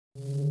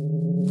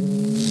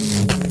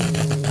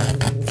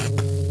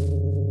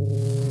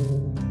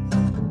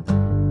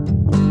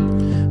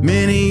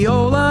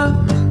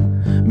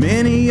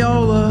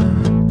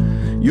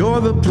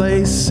You're the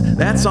place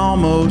that's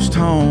almost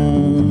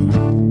home.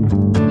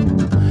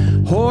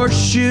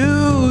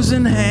 Horseshoes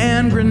and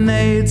hand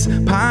grenades,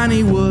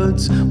 piney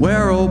woods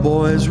where old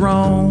boys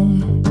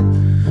roam.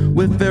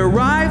 With their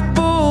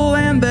rifle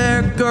and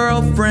their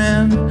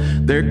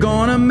girlfriend, they're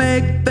gonna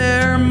make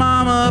their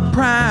mama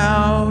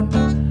proud.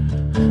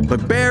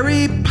 But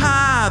berry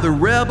pie, the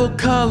rebel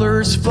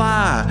colors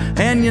fly,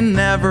 and you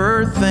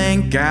never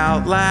think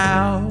out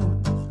loud.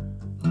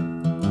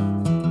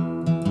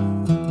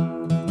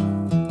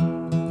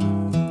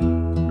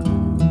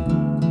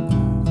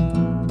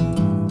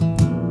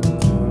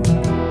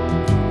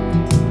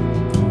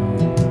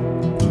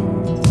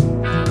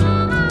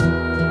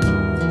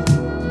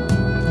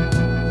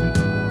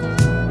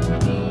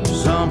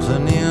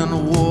 Something in the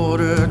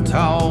water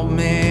taught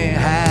me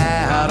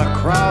how to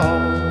crawl.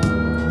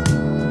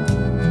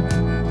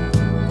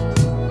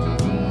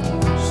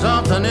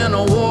 Something in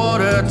the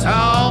water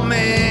taught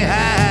me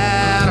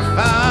how to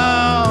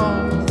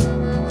fall.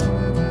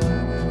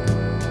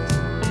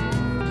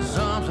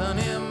 Something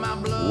in my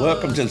blood.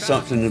 Welcome to the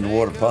Something in the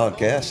Water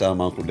podcast. I'm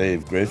Uncle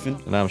Dave Griffin.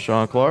 And I'm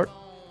Sean Clark.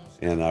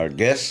 And our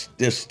guest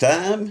this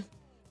time,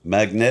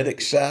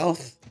 Magnetic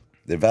South,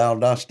 the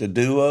Valdosta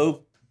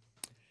duo,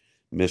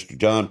 Mr.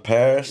 John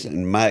Parris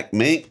and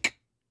Mink.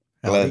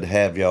 Glad to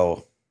have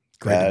y'all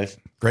guys.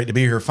 Great to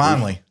be here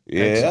finally.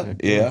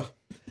 Yeah.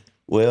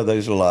 Well,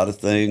 there's a lot of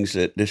things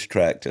that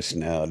distract us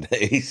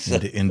nowadays.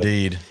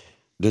 Indeed.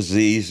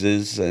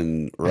 Diseases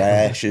and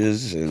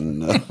rashes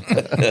and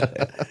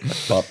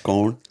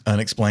popcorn.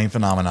 Unexplained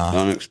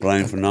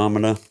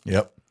phenomena.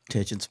 Yep.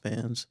 Attention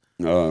spans.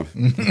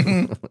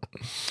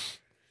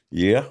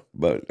 Yeah,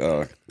 but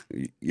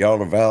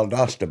y'all are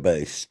Valdosta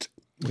based.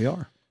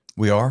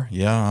 We are.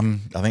 Yeah.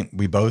 I think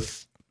we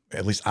both,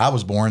 at least I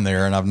was born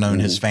there, and I've known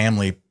his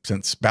family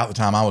since about the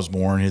time I was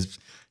born.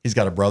 He's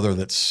got a brother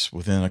that's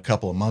within a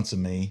couple of months of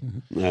me,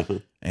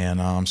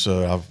 and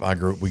so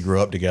we grew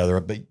up together.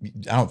 But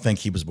I don't think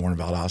he was born in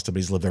Valdosta, but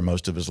he's lived there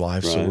most of his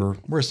life. Right. So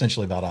we're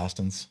essentially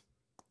Valdostans,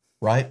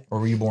 right? Or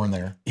were you born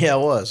there? Yeah, I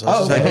was.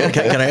 Okay.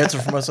 Can I answer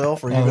for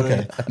myself? Or are you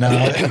okay. No,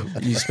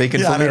 you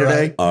speaking for me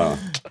today?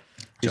 Right.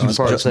 John's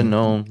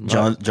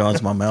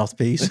John's my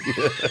mouthpiece.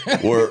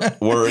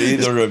 Were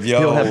either of y'all?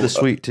 He'll have the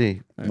sweet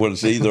tea.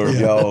 Was either of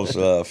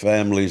y'all's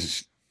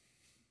families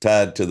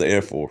tied to the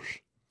Air Force?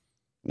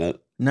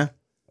 No.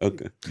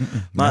 Okay.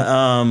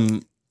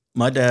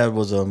 My dad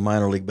was a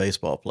minor league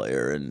baseball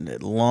player, and a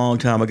long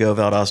time ago,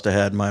 Valdosta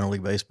had minor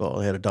league baseball.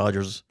 They had a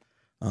Dodgers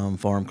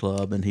farm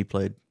club, and he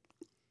played.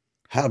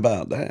 How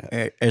about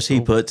that? As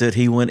he puts it,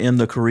 he went in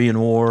the Korean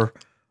War,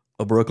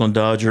 a Brooklyn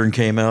Dodger, and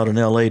came out an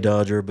L.A.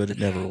 Dodger, but it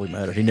never really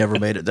mattered. He never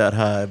made it that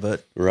high,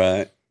 but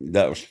right.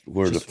 That was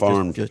where the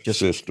farm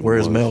system where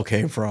was. his mail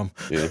came from.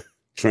 Yeah,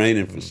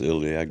 training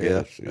facility, I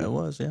guess. Yeah, it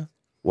was. Yeah,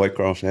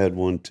 Waycross had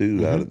one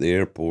too out at the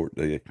airport.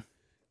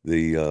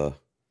 The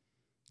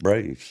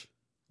Braves.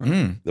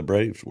 The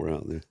Braves were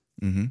out there.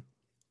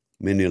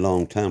 Many a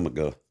long time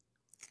ago.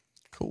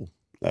 Cool.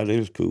 That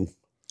is cool.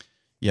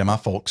 Yeah, my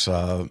folks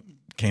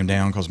came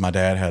down because my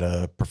dad had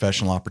a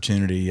professional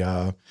opportunity.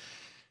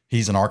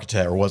 He's an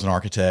architect, or was an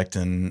architect,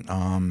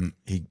 and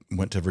he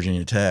went to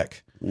Virginia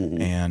Tech.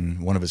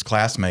 And one of his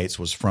classmates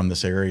was from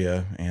this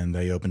area, and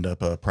they opened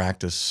up a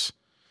practice.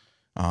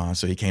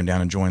 So he came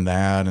down and joined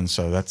that, and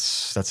so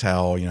that's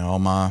how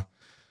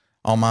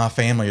all my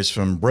family is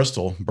from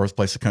Bristol,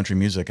 birthplace of country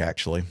music,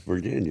 actually.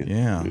 Virginia.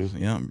 Yeah.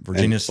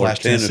 Virginia /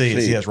 Tennessee.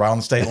 It's right on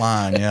the state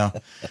line. Yeah.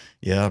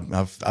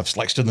 I've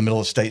stood in the middle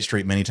of State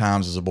Street many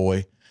times as a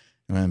boy,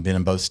 and been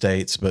in both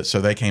states. But so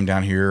they came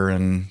down here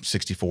in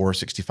 64,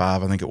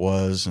 65, I think it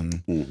was,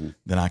 and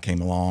then I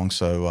came along.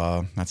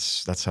 So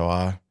that's how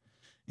I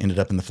ended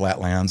up in the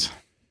Flatlands.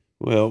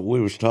 Well, we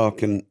was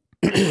talking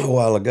a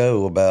while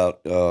ago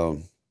about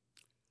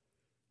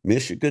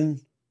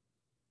Michigan.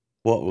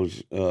 What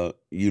was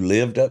you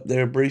lived up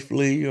there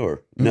briefly,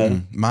 or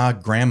no? My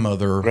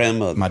grandmother,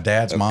 my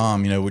dad's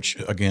mom, which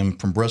again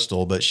from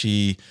Bristol, but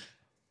she,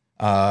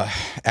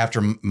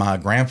 after my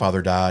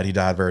grandfather died, he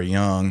died very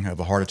young of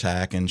a heart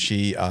attack, and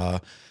she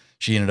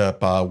ended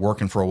up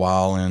working for a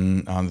while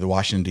in the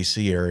Washington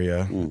D.C.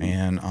 area,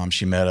 and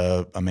she met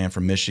a man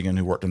from Michigan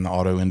who worked in the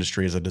auto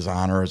industry as a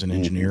designer, as an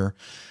engineer.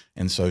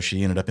 And so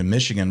she ended up in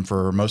Michigan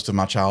for most of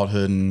my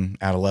childhood and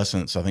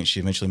adolescence. I think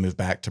she eventually moved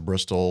back to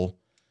Bristol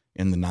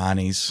in the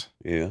 90s.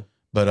 Yeah.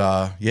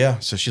 But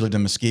so she lived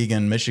in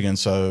Muskegon, Michigan.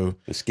 So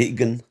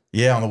Muskegon?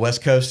 Yeah, on the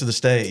west coast of the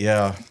state.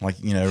 Yeah.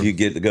 You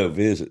get to go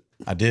visit.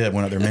 I did.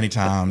 Went up there many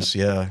times.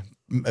 Yeah.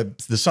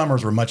 The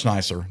summers were much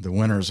nicer. The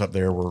winters up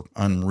there were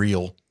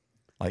unreal.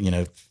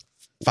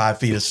 5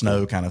 feet of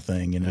snow kind of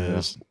thing,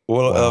 Yeah.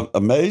 Well,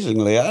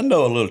 amazingly, I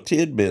know a little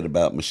tidbit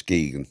about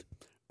Muskegon.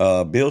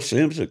 Bill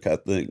Simzik, I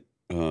think,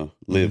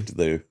 lived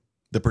there.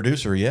 The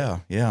producer,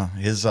 yeah.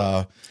 His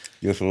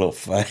just a little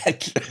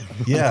fact.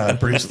 Yeah,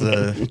 produced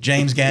the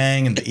James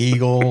Gang and the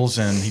Eagles,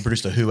 and he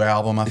produced a Who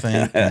album, I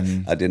think.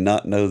 And I did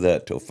not know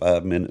that till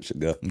 5 minutes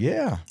ago.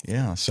 Yeah.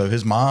 So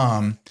his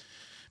mom,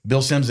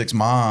 Bill Simzik's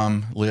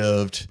mom,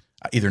 lived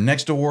either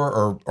next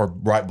door or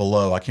right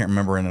below. I can't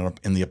remember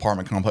in the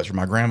apartment complex where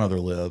my grandmother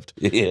lived.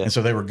 Yeah. And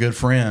so they were good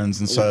friends.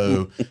 And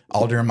so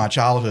all during my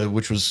childhood,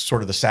 which was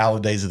sort of the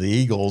salad days of the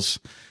Eagles,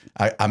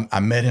 I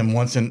met him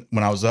once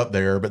when I was up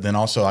there, but then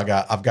also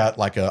I've got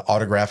like an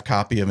autographed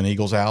copy of an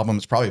Eagles album.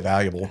 It's probably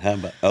valuable. How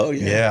about, oh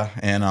yeah. Yeah.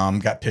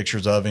 And got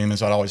pictures of him. And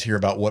so I'd always hear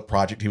about what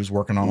project he was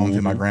working on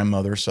through my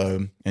grandmother.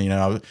 So, and, you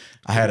know,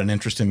 I had an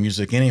interest in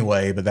music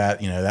anyway, but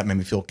that, you know, that made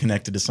me feel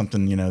connected to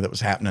something, you know, that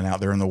was happening out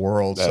there in the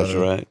world. That's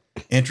right.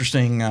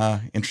 Interesting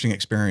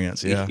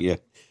experience. Yeah. Yeah.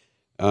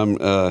 I'm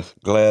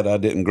glad I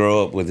didn't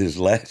grow up with his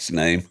last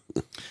name.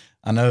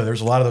 I know there's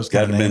a lot of those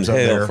kind Got of to names been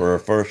up hell there. for a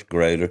first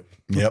grader.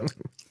 Yep.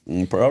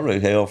 And probably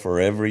hell for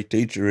every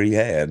teacher he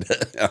had.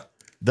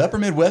 The upper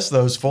Midwest,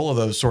 though, is full of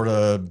those sort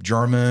of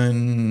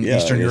German,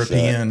 Eastern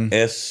European.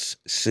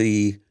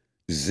 SCZYM.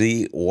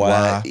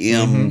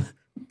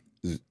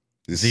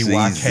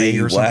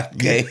 ZYK or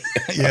something.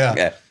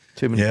 Yeah.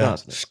 Too many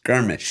consonants.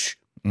 Skirmish.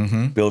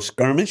 Mm-hmm. Bill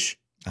Skirmish.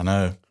 I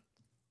know.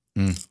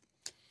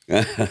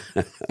 But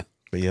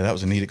yeah, that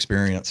was a neat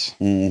experience.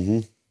 Mm-hmm.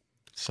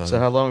 So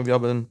how long have y'all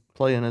been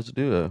playing as a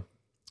duo?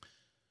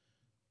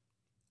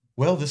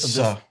 Well, this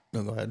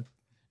No, go ahead.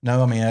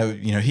 no, I mean,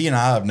 you know, he and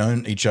I have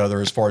known each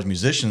other as far as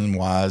musician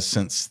wise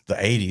since the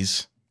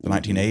 80s, the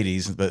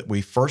 1980s. But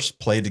we first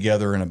played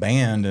together in a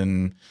band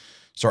and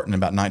starting in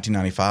about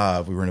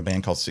 1995. We were in a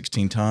band called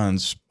 16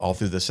 Tons all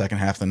through the second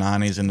half of the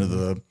 90s into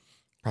the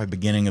probably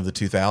beginning of the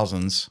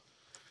 2000s.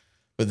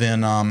 But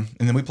then, and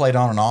then we played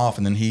on and off,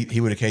 and then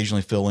he would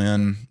occasionally fill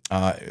in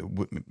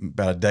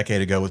about a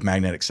decade ago with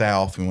Magnetic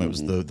South when it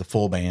was the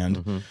full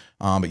band.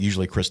 But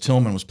usually Chris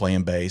Tillman was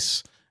playing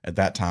bass at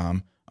that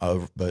time.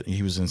 But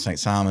he was in St.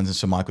 Simon's, and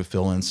so Mike would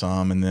fill in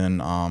some. And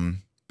then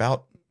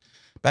about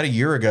a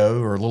year ago,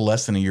 or a little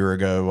less than a year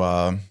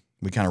ago,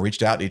 we kind of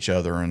reached out to each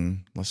other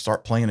and let's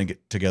start playing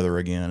together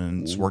again,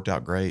 and it's worked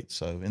out great.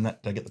 So, did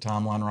I get the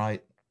timeline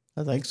right?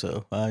 I think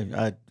so.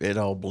 It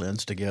all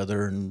blends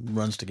together and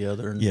runs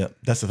together. And Yeah,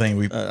 that's the thing.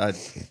 I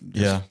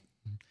feel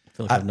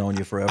like I've known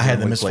you forever. I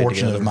had and the we played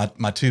misfortune of together.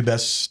 my two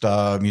best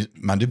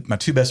my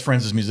two best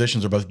friends as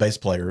musicians are both bass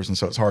players, and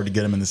so it's hard to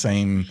get them in the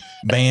same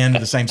band,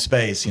 the same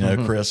space. You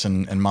know, Chris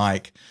and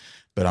Mike.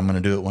 But I'm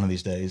going to do it one of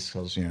these days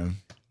because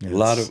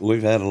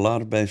We've had a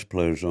lot of bass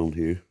players on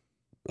here,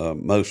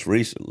 most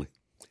recently,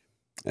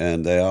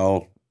 and they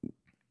all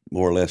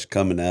more or less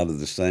coming out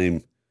of the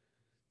same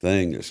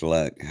thing. It's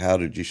like, how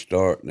did you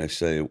start? And they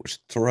say it was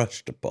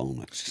thrust upon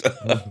us.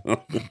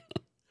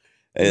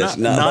 It's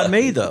not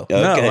me though.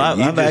 Okay,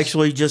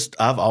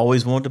 I've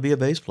always wanted to be a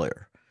bass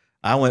player.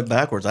 I went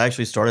backwards. I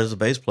actually started as a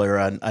bass player.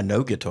 I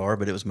know guitar,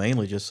 but it was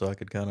mainly just so I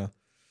could I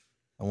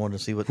wanted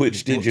to see what.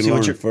 Which did you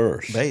learn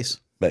first? Bass.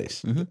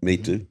 Bass. Me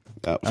too.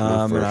 That was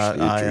my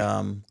first entry.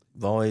 I've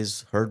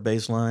always heard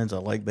bass lines. I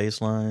like bass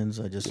lines.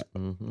 I just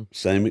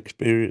Same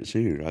experience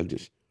here.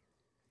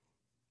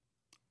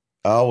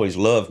 I always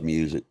loved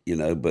music, you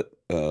know, but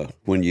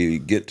when you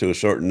get to a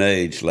certain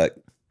age, like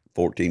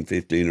 14,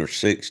 15, or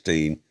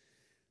 16,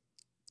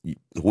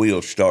 the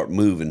wheels start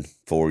moving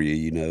for you,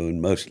 you know,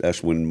 and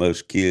that's when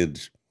most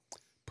kids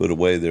put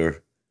away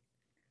their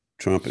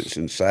trumpets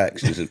and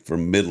saxes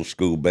from middle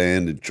school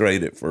band and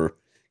trade it for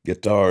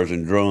guitars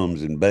and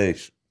drums and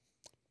bass.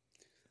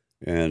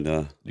 And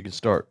You can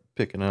start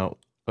picking out,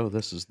 oh,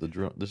 this is the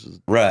drum. This is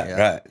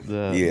right.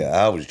 the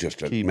I was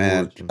just a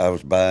man. keyboards. I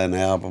was buying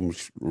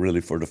albums really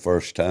for the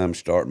first time,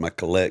 starting my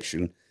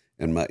collection,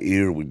 and my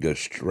ear would go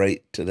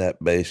straight to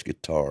that bass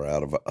guitar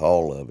out of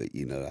all of it.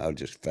 You know, I was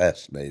just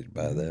fascinated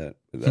by that.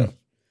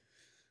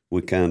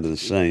 We're kind of the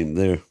same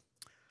there.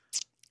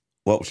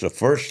 What was the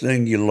first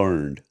thing you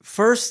learned?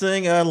 First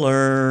thing I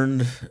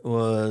learned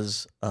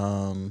was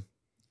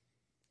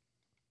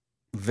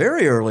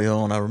very early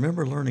on. I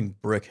remember learning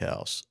Brick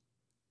House.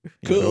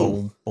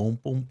 Cool. Boom,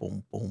 boom,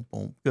 boom, boom,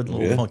 boom. Good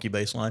little funky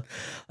bass line.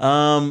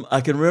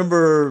 I can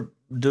remember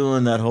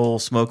doing that whole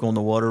Smoke on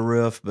the Water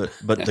riff, but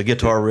the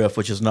guitar riff,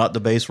 which is not the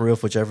bass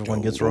riff, which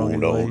everyone gets wrong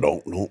anyway.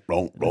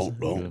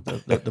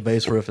 The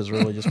bass riff is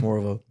really just more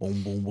of a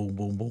boom, boom, boom,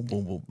 boom, boom,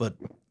 boom, boom. But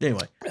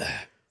anyway,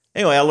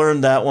 I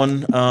learned that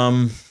one.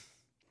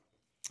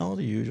 All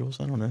the usuals.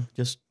 I don't know.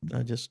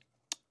 I just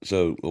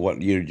So, what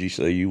year did you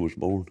say you was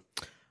born?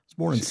 was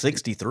born in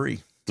 '63.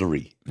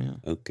 3. Yeah.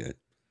 Okay.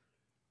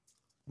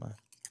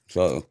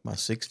 My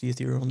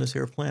 60th year on this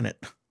here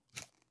planet.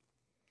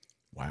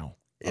 wow.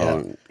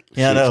 Yeah,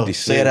 I know.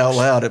 Say it out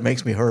loud. It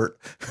makes me hurt.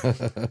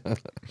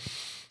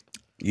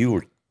 You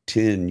were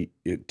 10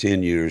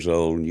 years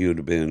old, and you'd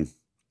have been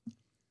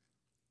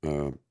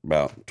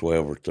about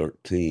 12 or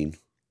 13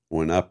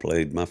 when I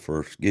played my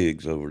first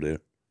gigs over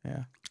there.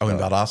 Yeah. Oh, in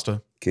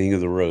Valdosta? King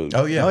of the Road.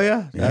 Oh, yeah. Oh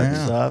yeah.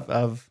 Yeah.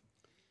 I've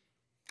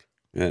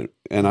And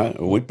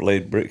we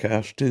played Brick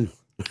House too.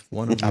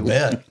 I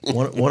bet.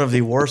 one of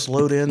the worst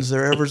load ins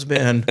there ever's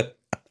been.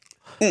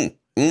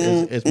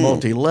 It's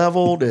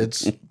multi-leveled.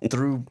 It's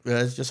through.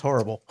 It's just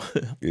horrible.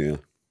 Yeah.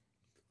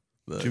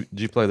 Did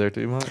you play there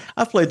too, Mike?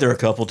 I've played there a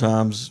couple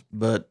times,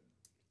 but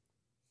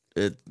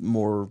it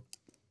more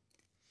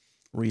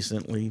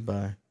recently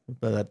by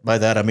By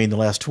that I mean the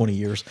last 20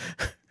 years.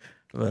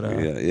 But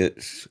yeah,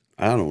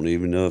 I don't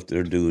even know if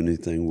they're doing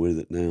anything with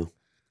it now.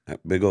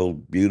 That big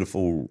old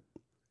beautiful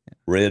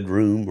red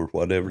room or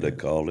whatever they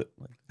called it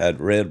had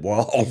red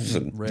walls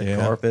and red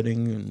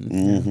carpeting.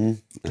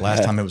 And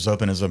Last time it was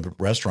open as a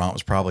restaurant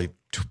was probably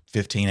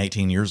 15,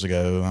 18 years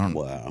ago.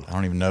 I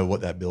don't even know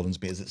what that building's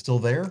be. Is it still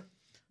there?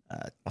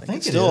 I think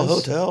it's still a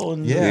hotel.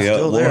 And yeah,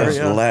 still it there. was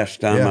Yeah. the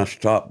last time I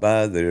stopped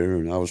by there,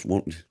 and I was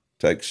wanting to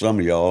take some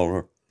of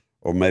y'all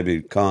or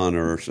maybe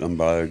Connor or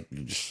somebody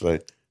to just say,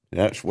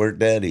 that's where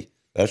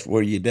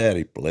your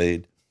daddy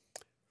played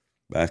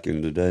back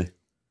in the day.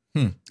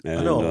 And,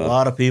 I know a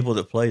lot of people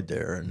that played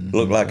there. And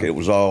looked like it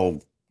was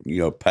all,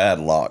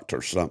 padlocked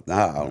or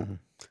something.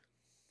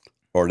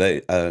 Or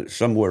they,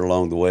 somewhere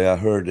along the way, I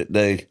heard that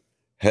they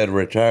had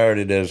retired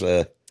it as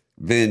a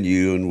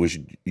venue and was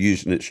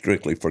using it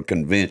strictly for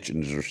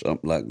conventions or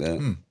something like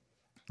that.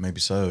 Maybe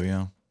so,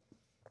 yeah.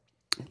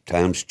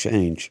 Times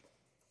change.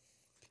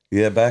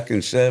 Yeah, back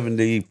in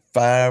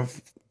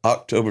 75,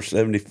 October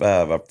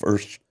 75, I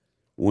first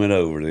went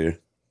over there.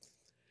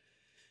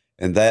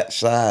 And that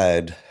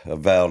side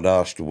of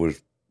Valdosta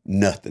was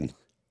nothing,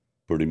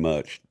 pretty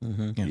much.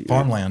 Yeah,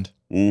 farmland.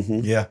 Mm-hmm.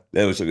 Yeah.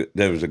 There was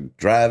a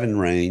driving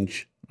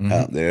range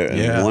out there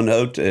and one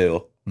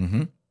hotel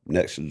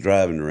next to the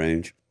driving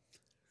range.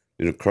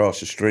 And across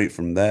the street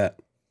from that,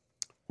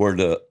 where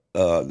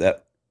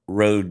that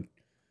road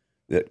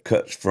that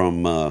cuts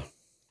from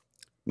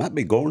might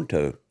be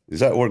Gornto. Is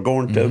that where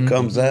Gornto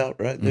comes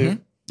out right there?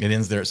 It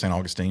ends there at St.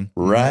 Augustine.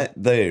 Right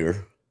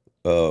there,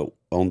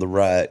 on the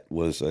right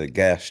was a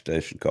gas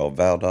station called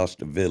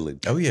Valdosta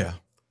Village. Oh, yeah.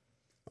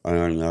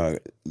 And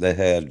they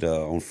had,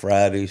 on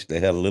Fridays,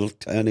 they had a little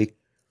tiny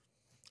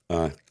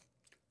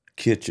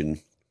kitchen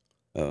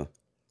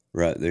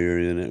right there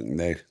in it. And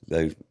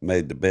they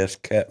made the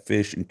best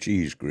catfish and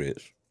cheese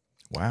grits.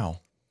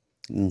 Wow.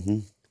 Mm-hmm.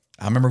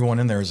 I remember going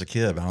in there as a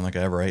kid, but I don't think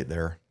I ever ate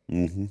there.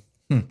 Mm-hmm.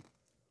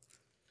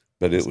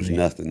 But it was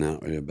nothing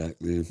out there back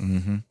then.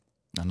 Mm-hmm.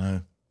 I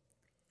know.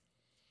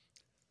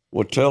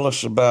 Well, tell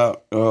us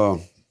about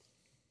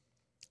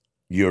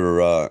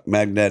your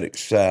Magnetic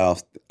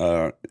South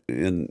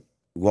and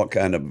what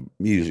kind of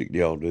music do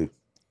y'all do?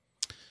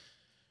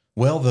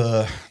 Well,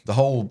 the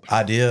whole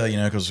idea,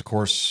 because of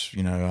course,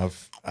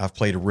 I've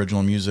played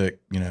original music,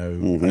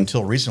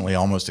 until recently,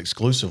 almost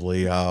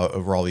exclusively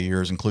over all the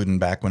years, including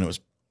back when it was,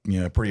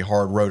 pretty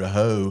hard row to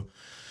hoe.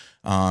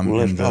 Well,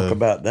 let's talk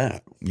about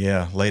that.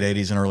 Yeah, late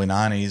 80s and early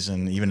 90s,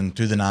 and even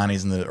through the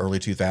 90s and the early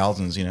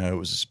 2000s, it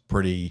was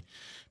pretty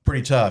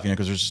tough,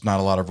 because there's just not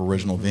a lot of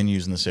original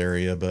venues in this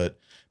area. But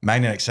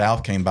Magnetic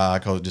South came by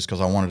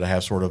because I wanted to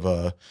have sort of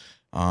a,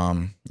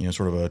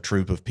 sort of a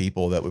troupe of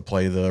people that would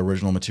play the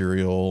original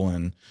material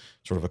and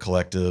sort of a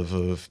collective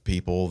of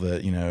people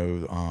that,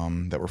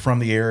 that were from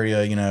the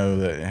area,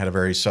 that had a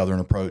very Southern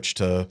approach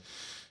to,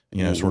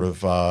 sort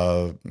of,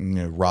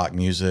 rock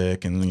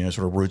music and,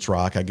 sort of roots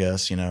rock, I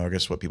guess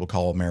what people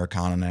call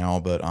Americana now.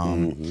 But,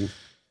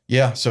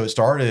 yeah, so it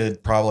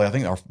started probably, I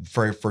think our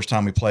very first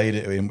time we played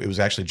it, it was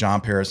actually John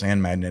Parris and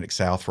Magnetic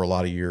South for a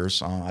lot of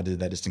years. I did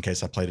that just in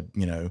case I played,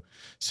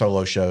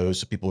 solo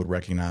shows so people would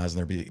recognize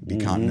and there'd be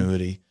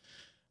continuity.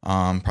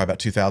 Probably about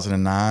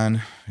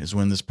 2009 is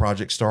when this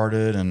project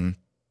started. And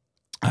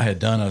I had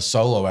done a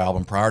solo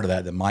album prior to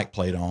that Mike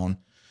played on.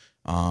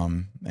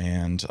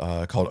 And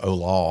called Oh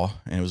Law,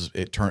 and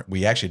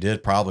we actually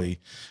did probably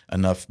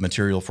enough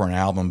material for an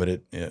album, but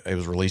it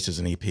was released as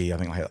an EP. I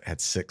think it had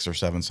 6 or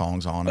 7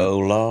 songs on it. Oh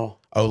Law.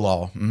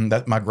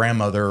 That my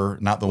grandmother,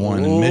 not the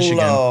one in Michigan,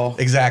 law.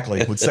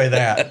 Exactly, would say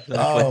that.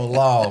 Oh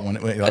Law,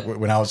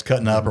 when I was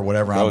cutting up or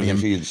whatever. If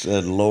she had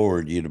said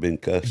Lord, you'd have been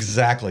cussed.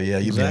 Exactly, yeah,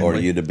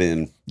 you'd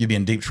be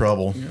in deep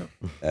trouble.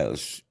 Yeah. That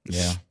was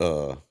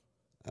that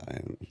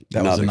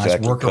was a nice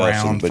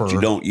workaround, but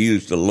you don't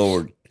use the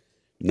Lord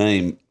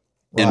name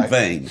in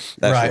vain.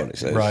 That's what it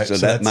says. Right. So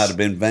that might have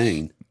been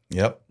vain.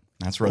 Yep,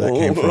 that's where that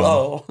came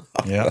from.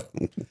 Yeah.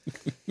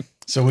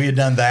 So we had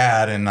done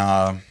that,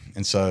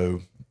 and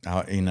so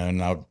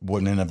and I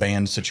wasn't in a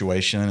band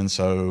situation, and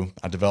so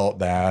I developed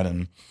that,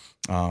 and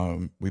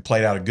we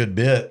played out a good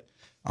bit,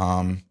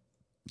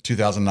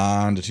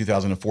 2009 to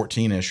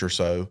 2014 ish or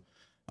so,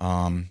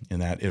 in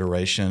that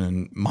iteration.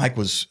 And Mike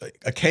was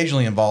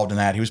occasionally involved in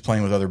that. He was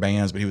playing with other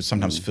bands, but he would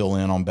sometimes fill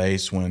in on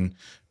bass when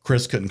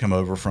Chris couldn't come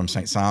over from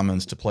St.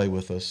 Simon's to play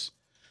with us.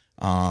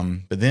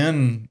 But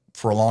then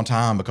for a long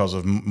time, because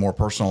of more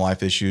personal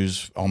life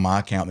issues on my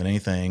account than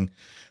anything,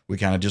 we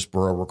kind of just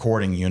were a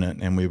recording unit,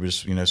 and we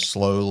was,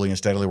 slowly and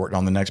steadily worked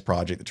on the next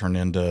project that turned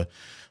into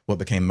what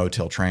became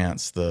Motel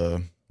Trance,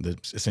 the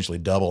essentially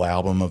double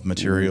album of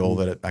material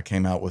that I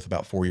came out with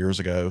about 4 years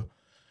ago.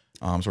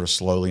 Sort of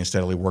slowly and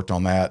steadily worked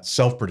on that,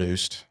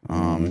 self-produced.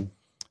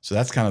 So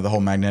that's kind of the whole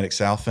Magnetic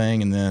South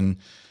thing. And then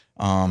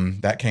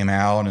that came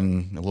out,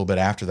 and a little bit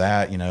after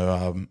that,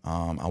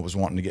 I was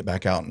wanting to get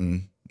back out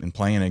and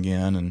playing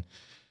again. And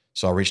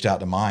so I reached out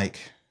to Mike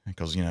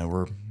because, we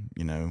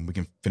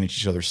can finish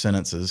each other's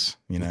sentences,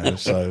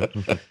 so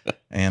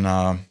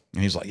And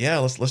he's like, yeah,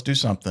 let's do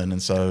something.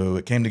 And so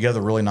it came together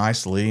really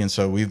nicely. And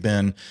so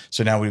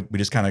now we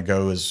just kind of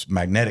go as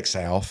Magnetic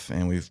South,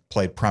 and we've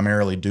played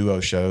primarily duo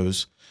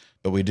shows,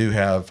 but we do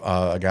have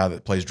a guy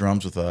that plays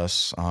drums with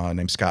us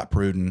named Scott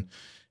Pruden.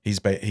 He's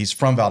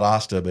from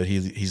Valdosta, but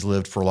he's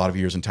lived for a lot of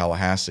years in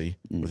Tallahassee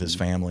with his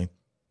family.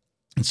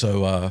 And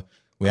so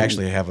we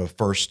actually have a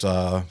first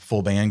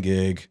full band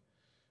gig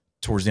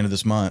towards the end of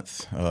this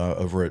month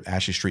over at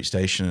Ashley Street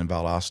Station in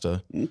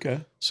Valdosta. Okay.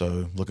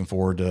 So looking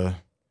forward to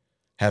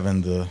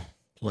having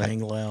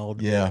playing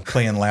loud. Yeah,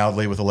 playing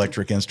loudly with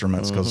electric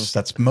instruments, because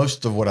that's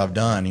most of what I've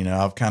done. You know,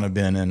 I've kind of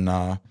been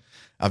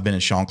in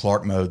Sean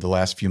Clark mode the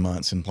last few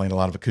months and playing a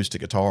lot of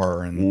acoustic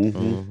guitar,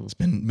 and it's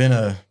been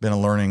a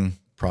learning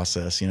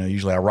process. You know,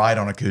 usually I write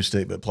on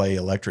acoustic but play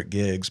electric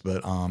gigs,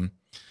 but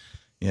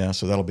yeah,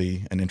 so that'll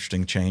be an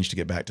interesting change to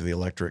get back to the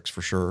electrics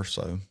for sure.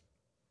 So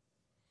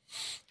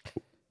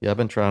yeah, I've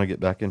been trying to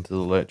get back into the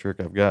electric.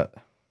 I've got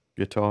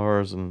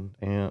guitars and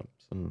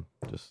amps, and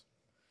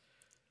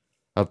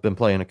I've been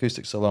playing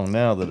acoustic so long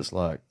now that it's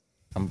like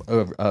I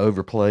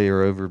overplay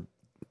or over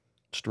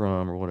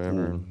strum or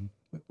whatever. And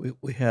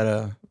we had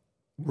a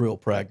real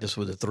practice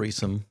with a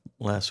threesome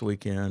last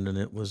weekend, and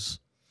it was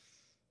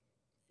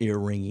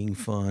ear-ringing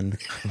fun.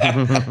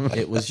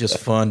 It was just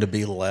fun to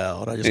be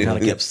loud. I just kind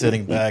of kept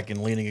sitting back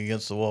and leaning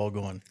against the wall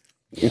going,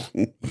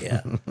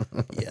 yeah,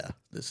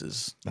 this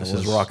is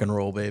rock and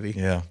roll, baby.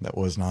 yeah, that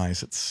was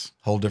nice. It's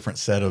a whole different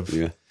set of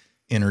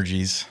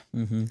energies.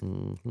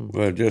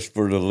 Well, just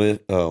for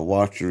the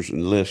watchers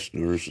and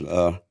listeners,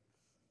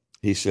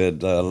 he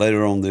said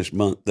later on this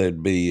month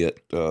they'd be at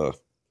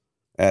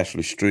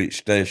Ashley Street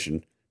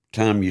Station.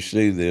 Time you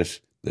see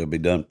this, they'll be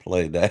done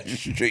playing at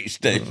Ashley Street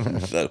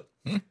Station. So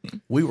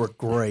we were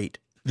great.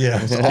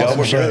 Yeah, it's an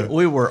awesome show.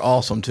 We were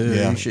awesome too.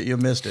 Yeah. You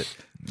missed it.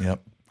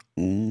 Yep.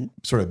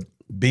 Sort of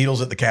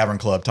Beatles at the Cavern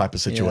Club type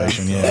of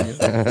situation.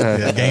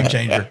 Yeah, game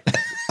changer.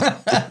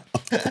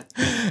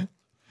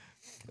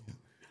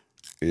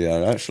 yeah,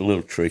 that's a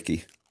little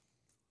tricky.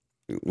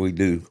 We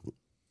do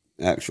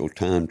actual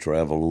time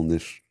travel on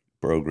this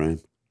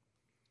program.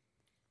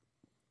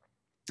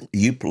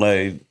 You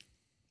played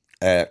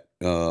at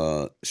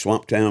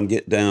Swamptown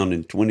Get Down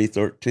in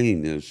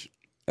 2013.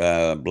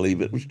 I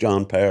believe it was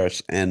John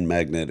Parris and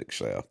Magnetic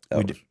South.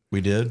 We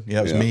did. Yeah,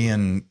 it was me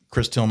and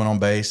Chris Tillman on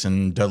bass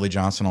and Dudley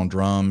Johnson on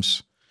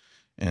drums.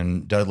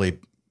 And Dudley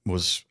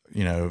was,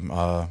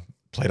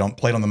 played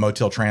on the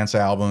Motel Trance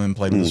album and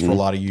played with us for a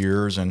lot of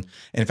years. And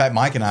in fact,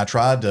 Mike and I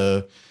tried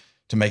to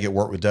make it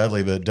work with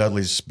Dudley, but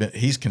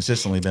he's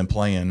consistently been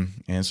playing,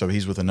 and so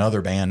he's with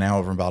another band now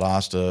over in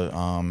Valdosta.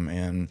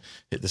 And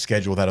the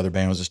schedule with that other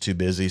band was just too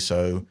busy,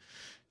 so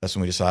that's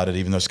when we decided,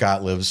 even though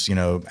Scott lives,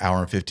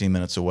 hour and 15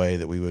 minutes away,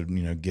 that we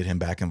would, get him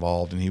back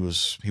involved. And he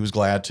was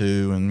glad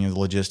to. And, the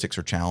logistics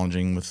are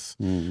challenging but,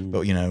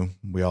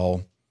 we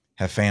all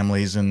have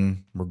families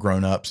and we're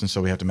grown ups. And so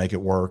we have to make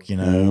it work,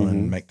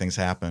 and make things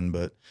happen.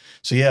 But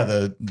so, yeah,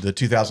 the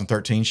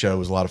 2013 show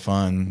was a lot of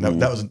fun.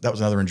 That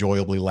was another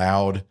enjoyably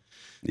loud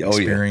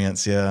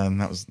experience. Yeah. And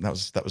that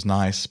was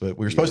nice. But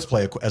we were supposed to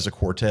play as a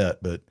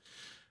quartet, but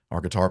our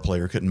guitar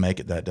player couldn't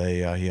make it that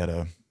day. He had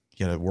a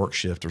work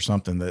shift or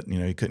something that,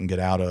 he couldn't get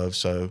out of.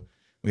 So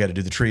we had to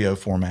do the trio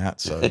format.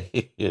 So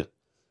that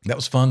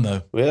was fun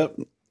though. Well,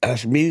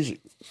 that's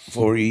music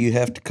for you. You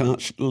have to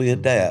constantly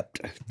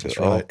adapt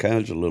to all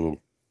kinds of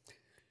little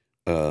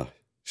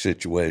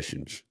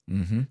situations.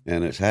 And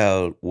it's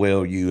how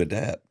well you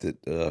adapt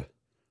that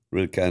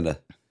really kind of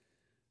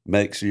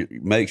makes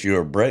you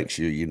or breaks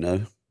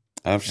you,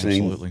 I've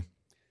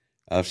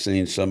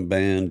seen some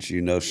bands,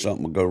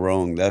 something will go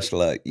wrong. That's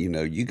like,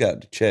 you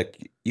got to check.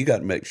 You got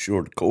to make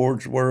sure the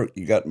chords work.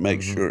 You got to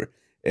make sure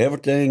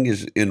everything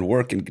is in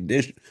working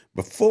condition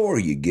before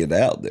you get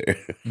out there.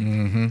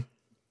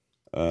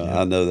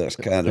 I know that's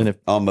kind of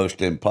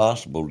almost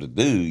impossible to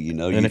do.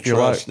 You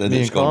trust that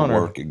it's going to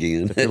work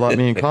again. If you're like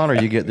me and Connor,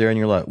 you get there and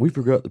you're like, we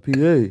forgot the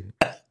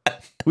PA.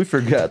 We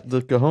forgot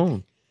the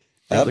cajon.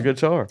 The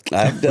guitar.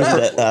 I've done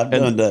that. I've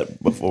done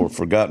that before.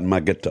 Forgotten my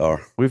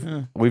guitar.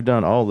 We've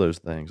done all those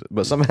things,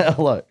 but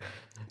somehow,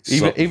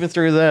 even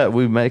through that,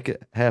 we make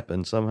it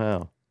happen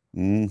somehow.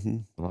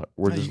 Like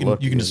we're just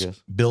lucky. You can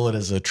just bill it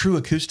as a true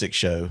acoustic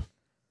show.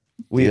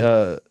 We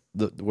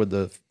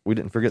we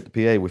didn't forget the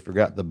PA. We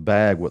forgot the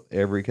bag with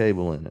every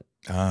cable in it.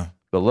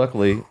 But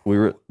luckily, we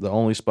were the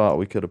only spot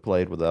we could have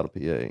played without a PA.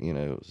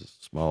 It was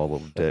a small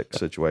little deck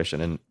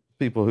situation, and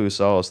people who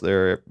saw us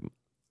there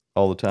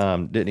all the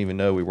time didn't even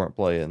know we weren't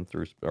playing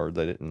through, or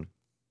they didn't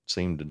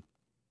seem to.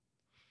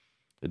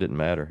 It didn't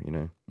matter,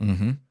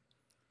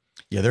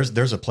 Yeah,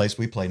 there's a place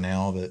we play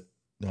now that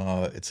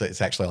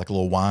it's actually like a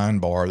little wine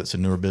bar that's a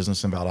newer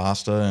business in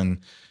Valdosta, and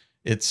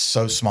it's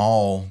so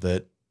small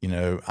that I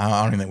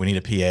don't even think we need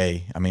a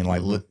PA. I mean,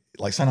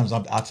 like sometimes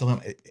I tell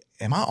them,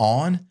 "Am I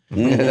on?"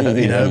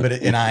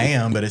 And I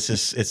am, but it's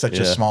such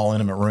a small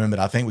intimate room that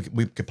I think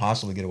we could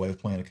possibly get away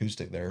with playing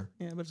acoustic there.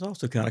 Yeah, but it's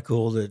also kind of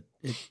cool that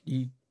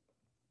you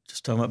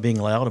just talking about being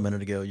loud a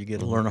minute ago. You get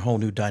to learn a whole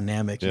new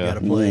dynamic. You got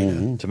to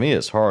play. To me,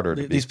 it's harder.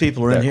 These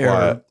people are in here.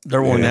 Quiet.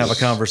 They're wanting to have a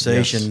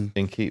conversation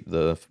and keep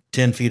the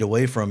 10 feet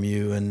away from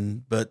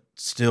you, but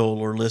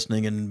still are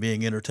listening and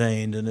being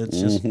entertained. And it's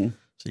just so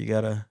you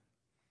got to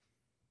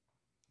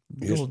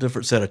a little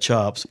different set of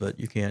chops, but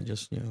you can't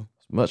just It's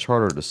much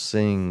harder to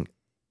sing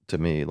to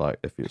me. Like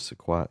if it's a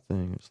quiet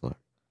thing, it's like.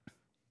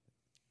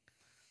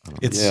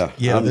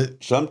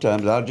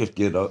 Sometimes I'll just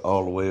get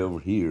all the way over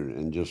here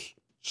and just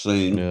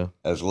sing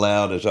as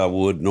loud as I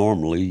would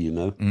normally,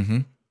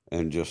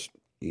 and just,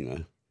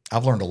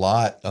 I've learned a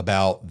lot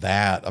about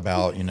that,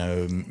 about,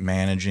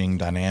 managing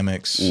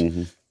dynamics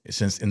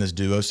since in this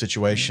duo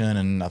situation.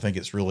 And I think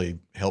it's really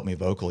helped me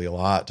vocally a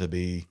lot to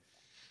be,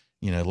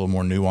 a little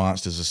more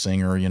nuanced as a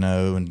singer,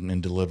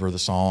 and deliver the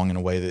song in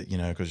a way that,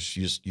 because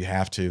you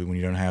have to when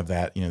you don't have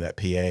that, that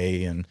PA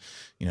and,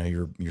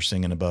 you're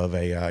singing above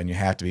and you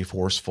have to be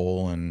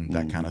forceful and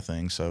that kind of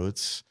thing. So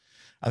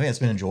I think it's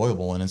been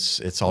enjoyable, and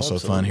it's also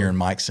fun hearing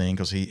Mike sing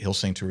because he'll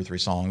sing 2 or 3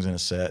 songs in a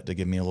set to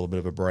give me a little bit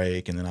of a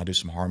break, and then I do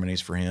some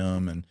harmonies for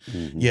him, and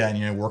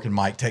working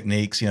Mike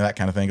techniques, that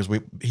kind of thing.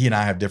 Because he and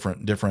I have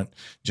different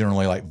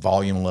generally like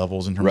volume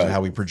levels in terms of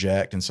how we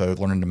project, and so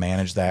learning to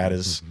manage that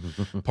is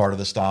part of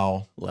the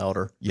style.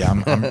 Louder, yeah.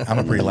 I'm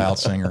a pretty loud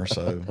singer,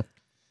 so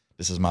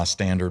this is my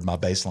standard, my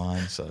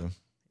baseline. So.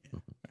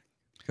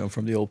 Come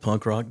from the old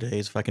punk rock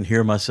days. If I can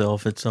hear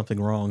myself, it's something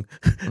wrong.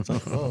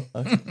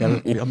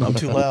 I'm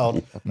too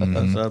loud.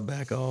 So I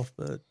back off.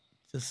 But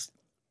just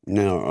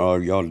now, are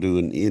y'all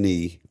doing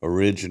any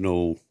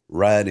original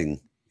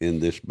writing in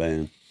this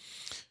band?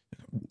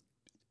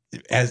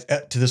 As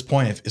to this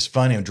point, it's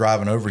funny. I'm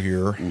driving over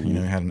here.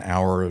 Had an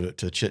hour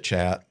to chit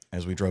chat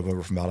as we drove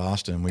over from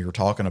Valdosta. We were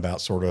talking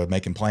about sort of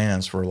making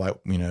plans for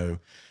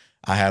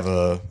I have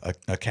a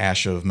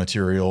cache of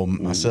material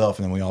myself,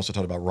 and then we also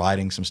talked about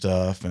writing some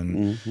stuff,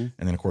 and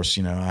then of course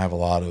I have a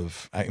lot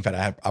of. In fact,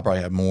 I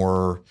probably have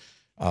more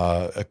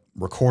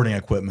recording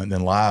equipment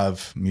than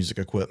live music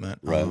equipment.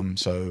 Right.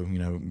 So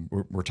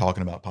we're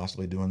talking about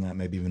possibly doing that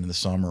maybe even in the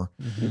summer,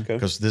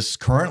 because this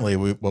currently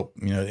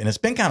and it's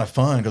been kind of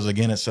fun because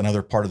again it's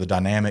another part of the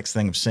dynamics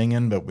thing of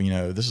singing, but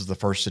this is the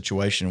first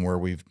situation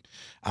where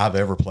I've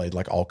ever played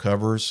like all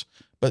covers.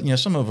 But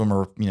some of them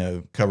are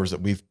covers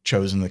that we've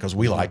chosen because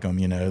we like them.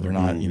 They're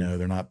not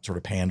they're not sort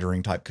of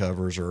pandering type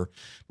covers, or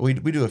we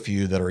do a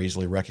few that are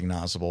easily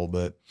recognizable.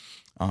 But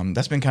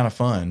that's been kind of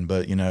fun.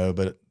 But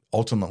but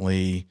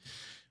ultimately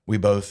we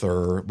both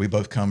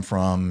come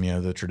from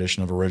the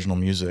tradition of original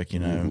music.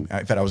 In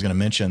fact, I was going to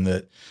mention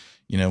that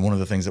one of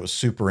the things that was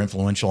super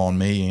influential on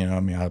me.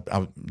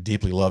 I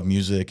deeply love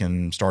music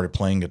and started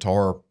playing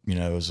guitar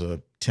as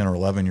a 10 or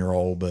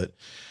 11-year-old. But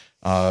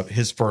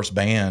his first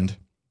band.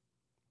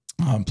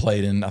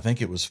 Played in, I think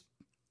it was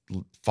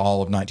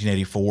fall of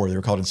 1984. They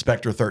were called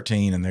Inspector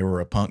 13, and they were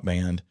a punk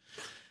band.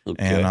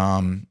 Okay.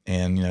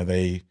 And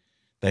they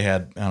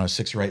had, I don't know,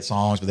 6 or 8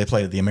 songs, but they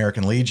played at the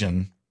American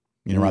Legion,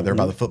 right there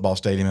by the football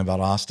stadium in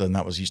Valdosta. And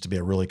that used to be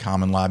a really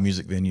common live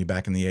music venue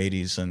back in the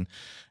 80s. And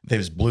they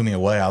just blew me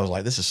away. I was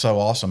like, this is so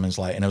awesome. And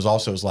it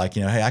was like,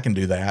 hey, I can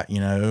do that,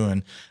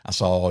 and I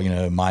saw,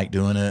 Mike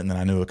doing it. And then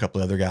I knew a couple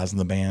of other guys in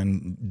the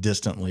band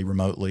distantly,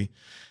 remotely.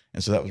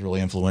 And so that was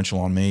really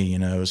influential on me,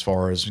 as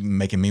far as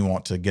making me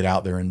want to get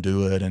out there and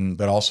do it.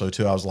 But also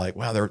too, I was like,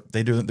 wow, they're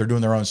doing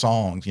their own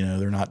songs.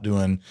 They're not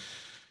doing,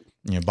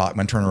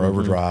 Bachman Turner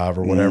Overdrive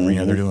or whatever.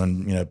 They're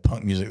doing,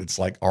 punk music. It's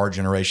like our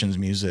generation's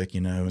music,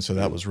 And so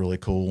that was really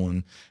cool.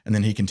 And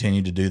then he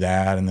continued to do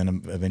that. And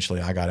then eventually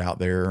I got out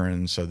there.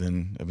 And so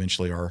then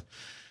eventually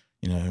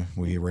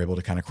we were able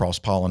to kind of cross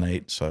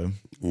pollinate. So,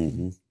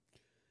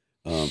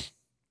 did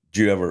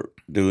you ever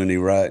do any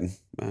writing,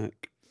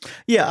 Mike?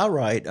 Yeah, I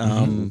write.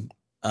 Going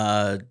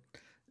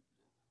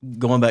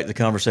back to the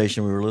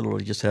conversation we were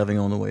literally just having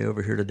on the way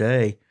over here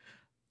today,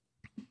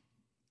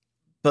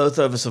 both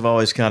of us have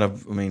always kind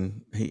of,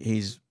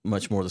 he's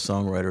much more the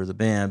songwriter of the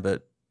band,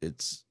 but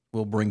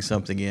we'll bring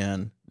something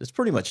in. It's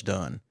pretty much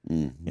done.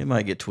 It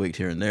might get tweaked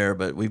here and there,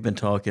 but we've been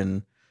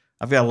talking.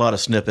 I've got a lot of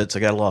snippets.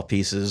 I got a lot of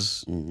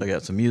pieces. I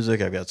got some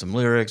music. I've got some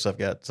lyrics. I've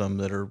got some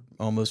that are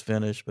almost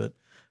finished, but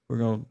we're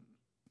going to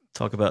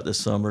talk about this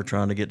summer,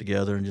 trying to get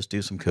together and just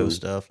do some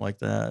stuff like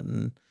that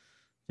and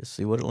just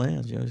see what it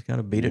lands. Just kind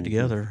of beat it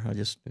together. I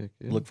just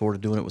look forward to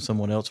doing it with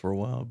someone else for a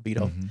while. Beat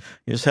off.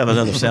 You just have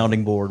another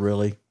sounding board,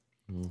 really.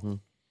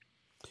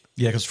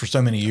 Yeah, because for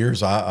so many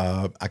years,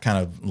 I kind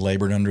of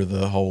labored under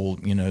the whole,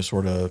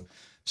 sort of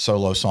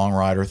solo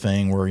songwriter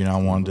thing where,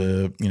 I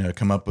wanted to,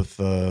 come up with,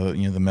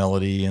 the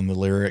melody and the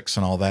lyrics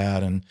and all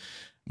that. And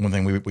one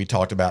thing we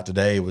talked about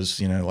today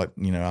was,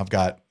 I've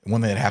got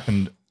one that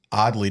happened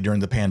oddly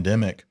during the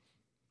pandemic.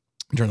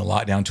 During the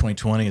lockdown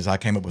 2020, is I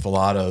came up with a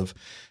lot of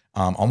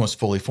almost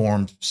fully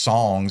formed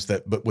songs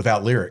but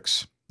without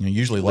lyrics.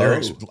 Usually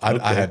lyrics.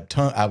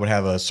 I would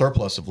have a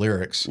surplus of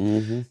lyrics,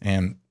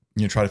 and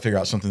try to figure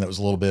out something that was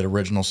a little bit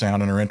original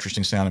sounding or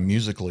interesting sounding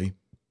musically.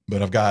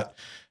 But I've got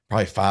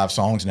probably 5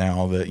 songs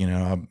now that,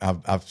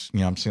 I've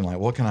I'm seeing like,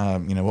 what can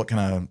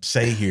I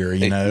say here?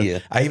 Yeah.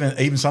 I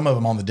even some of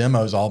them on the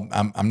demos,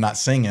 I'm not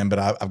singing, but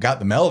I've got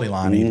the melody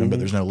line even, but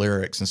there's no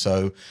lyrics. And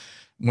so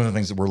one of the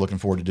things that we're looking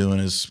forward to doing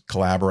is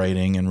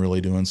collaborating and really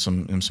doing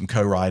some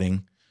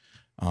co-writing.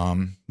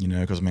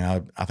 Because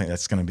I think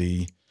that's going to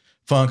be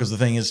fun. Because the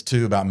thing is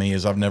too about me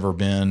is I've never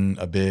been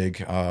a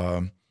big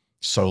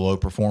solo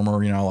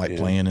performer. I like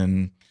playing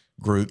in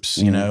groups.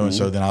 And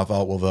so then I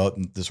thought, well,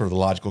 the sort of the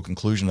logical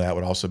conclusion of that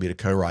would also be to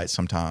co-write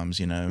sometimes.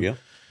 Yeah.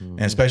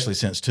 And especially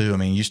since too,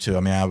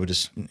 I would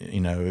just,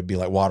 it'd be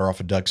like water off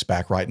a duck's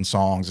back writing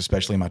songs,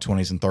 especially in my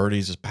 20s and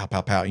 30s, just pow,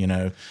 pow, pow,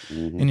 and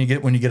when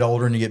you get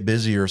older and you get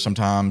busier,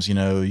 sometimes,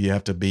 you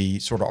have to be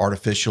sort of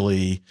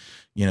artificially,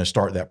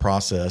 start that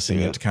process, and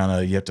you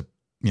have to,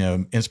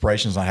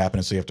 inspiration's not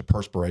happening. So you have to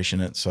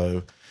perspiration it.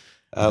 So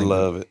I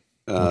love it.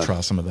 We'll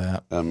try some of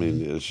that.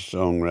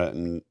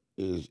 Songwriting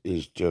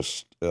is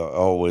just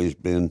always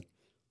been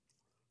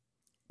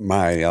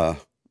my,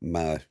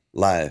 my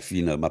life,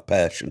 my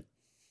passion.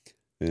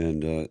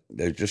 And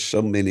there's just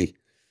so many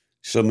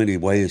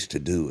ways to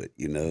do it,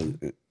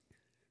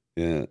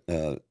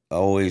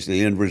 always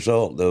the end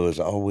result, though, is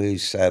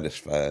always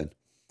satisfied,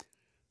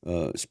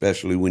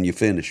 especially when you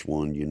finish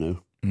one,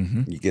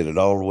 You get it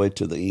all the way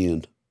to the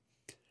end.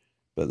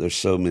 But there's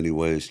so many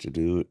ways to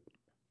do it.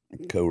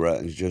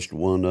 Co-writing is just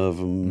one of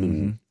them.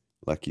 And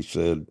like you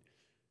said,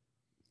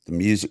 the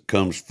music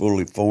comes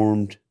fully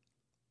formed,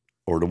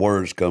 or the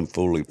words come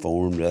fully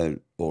formed,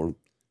 or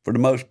for the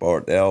most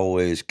part, they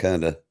always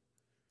kind of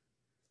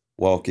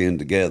walk in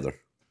together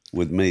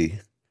with me,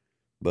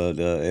 but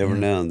every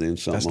now and then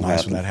something that's will nice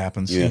happen. when that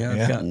happens.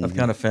 I've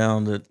kind of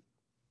found that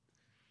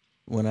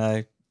when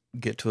I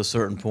get to a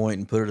certain point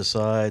and put it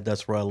aside,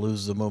 that's where I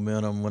lose the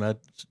momentum. When I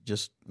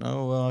just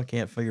I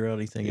can't figure out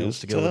anything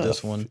else to go with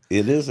this one.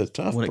 It is a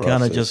tough when it process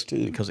kind of just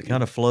too. because it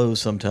kind of flows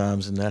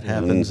sometimes, and that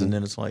happens, and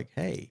then it's like,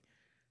 hey,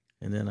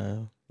 and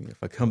then if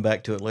I come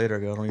back to it later, I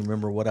go, I don't even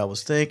remember what I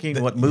was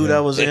thinking, what mood I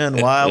was in,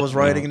 why I was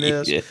writing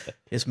this.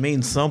 It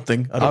means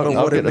something. I don't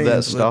know what it means. I'll get to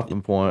that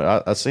stopping point.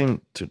 I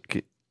seem to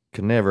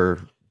can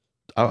never.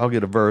 I'll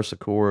get a verse, a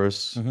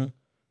chorus, and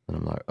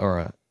I'm like, all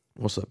right,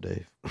 what's up,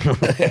 Dave?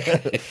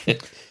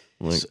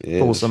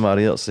 Pull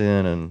somebody else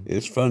in, and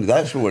it's funny.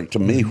 That's where, to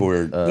me,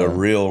 where the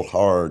real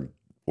hard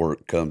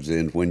work comes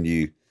in, when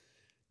you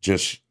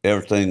just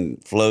everything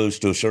flows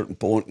to a certain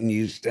point, and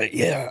you say,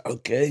 "Yeah,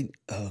 okay,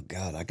 oh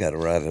God, I got to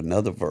write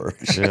another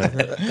verse." Yeah.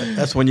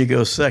 That's when you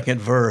go second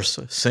verse,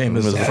 same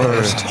as the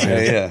first.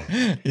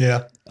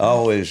 Yeah.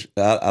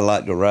 I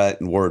like to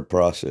write in word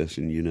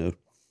processing,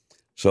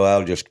 So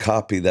I'll just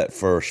copy that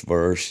first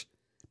verse,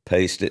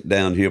 paste it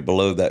down here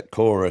below that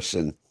chorus,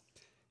 and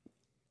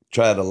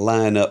try to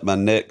line up my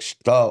next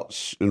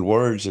thoughts and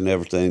words and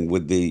everything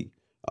with the.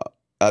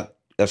 I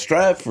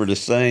strive for the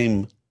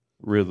same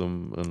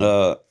rhythm and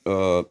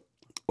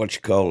what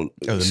you call it,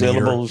 the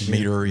syllables,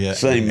 meter, yeah,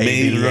 same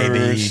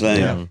meter,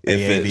 same.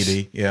 If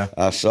it's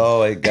I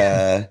saw a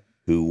guy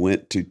who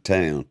went to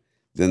town,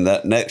 then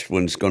that next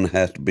one's going to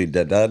have to be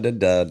da da da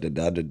da da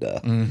da da da,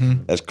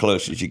 as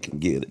close as you can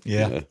get it.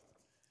 Yeah.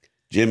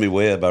 Jimmy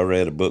Webb, I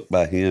read a book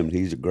by him.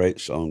 He's a great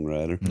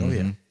songwriter. Oh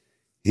yeah,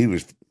 he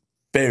was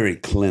very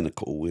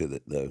clinical with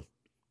it, though.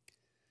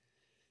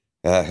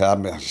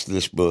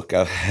 This book,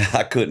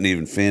 I couldn't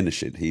even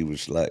finish it. He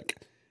was like,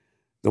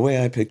 the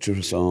way I picture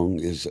a song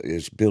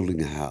is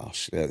building a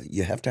house.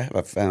 You have to have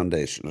a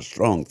foundation, a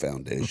strong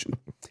foundation.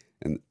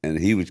 and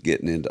he was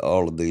getting into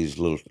all of these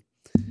little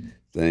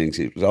things.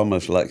 It was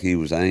almost like he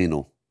was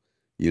anal,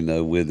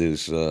 with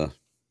his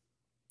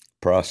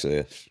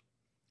process.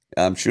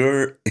 I'm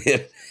sure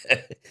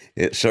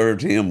it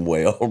served him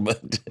well,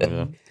 but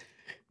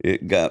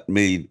it got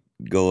me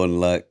going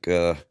like,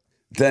 there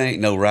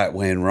ain't no right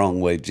way and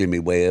wrong way, Jimmy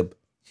Webb.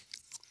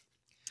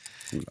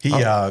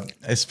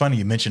 It's funny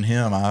you mentioned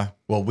him.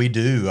 We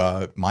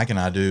do. Mike and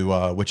I do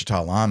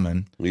Wichita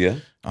Lineman. Yeah.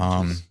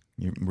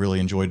 You really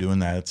enjoy doing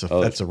that.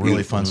 That's a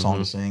really fun song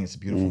to sing. It's a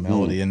beautiful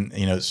melody, and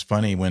it's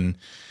funny when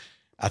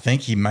I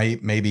think he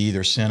maybe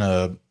either sent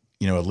a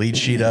lead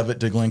sheet of it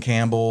to Glenn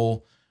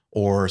Campbell,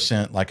 or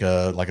sent like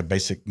a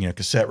basic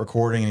cassette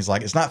recording, and he's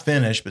like, it's not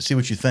finished, but see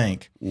what you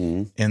think.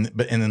 And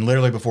then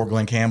literally before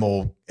Glenn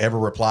Campbell ever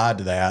replied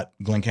to that,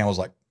 Glenn Campbell's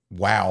like,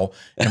 wow,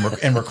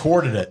 and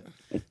recorded it.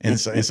 And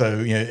so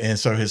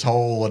his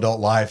whole adult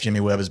life, Jimmy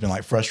Webb has been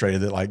like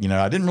frustrated that I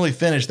didn't really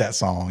finish that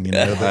song,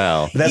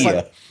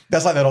 But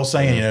that's like that old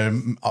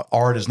saying,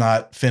 art is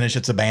not finished,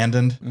 it's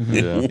abandoned.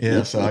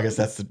 Yeah. So I guess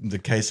that's the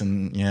case,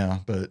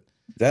 but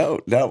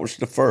that was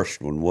the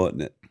first one,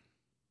 wasn't it?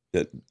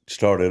 That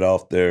started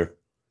off their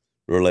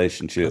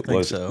relationship.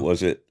 Was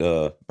it?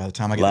 By the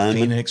time I got to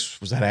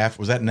Phoenix, was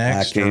that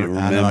next? I can't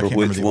remember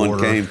which one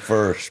came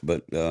first,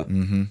 but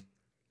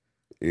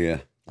yeah.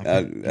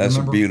 That's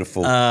a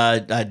beautiful.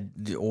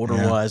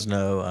 Order-wise,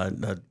 no.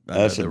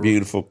 That's a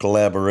beautiful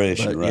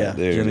collaboration there.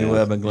 Jimmy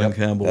Webb and Glenn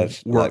Campbell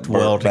worked like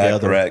well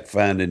together. Bacharach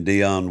finding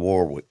Dionne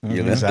Warwick.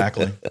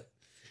 Exactly.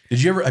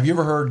 Have you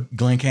ever heard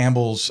Glenn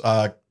Campbell's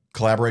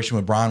collaboration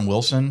with Brian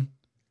Wilson?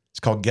 It's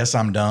called Guess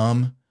I'm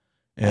Dumb.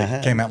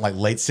 It came out like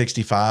late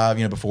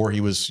 '65, before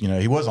he was,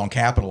 he was on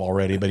Capitol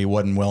already, but he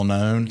wasn't well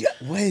known. Yeah,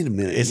 wait a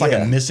minute. It's like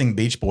a missing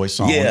Beach Boys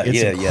song.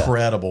 It's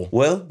incredible.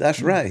 Well,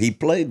 that's right. He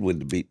played with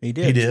the Beach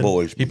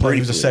Boys. He played.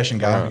 He was a session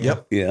guy.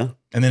 Yep. Yeah.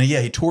 And then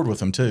he toured with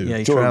them too. Yeah,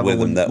 he toured traveled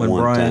with him that when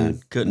one Brian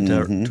time.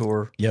 couldn't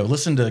tour. Yeah,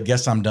 listen to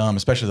 "Guess I'm Dumb,"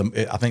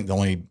 especially I think the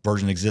only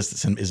version that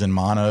exists is in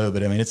mono.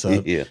 But I mean,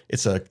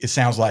 it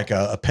sounds like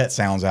a Pet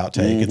Sounds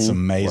outtake. It's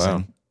amazing.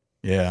 Wow.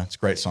 Yeah, it's a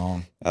great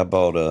song. I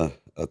bought a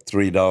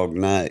Three Dog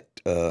Night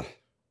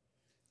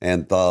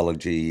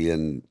anthology,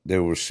 and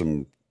there was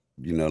some,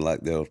 like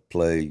they'll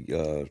play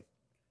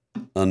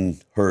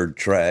unheard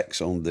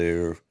tracks on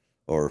there,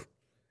 or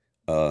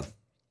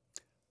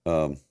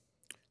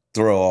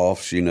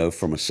throw-offs,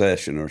 from a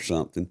session or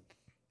something.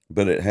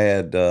 But it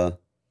had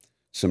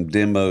some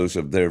demos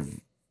of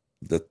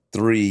the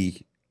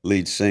three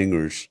lead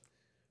singers'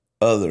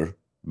 other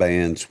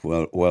bands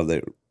while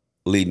they're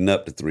leading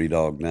up to Three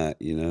Dog Night,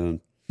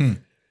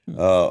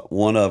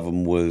 One of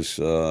them was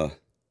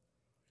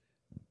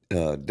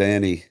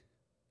Danny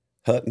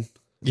Hutton,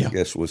 I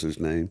guess was his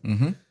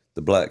name,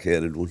 the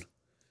black-headed one.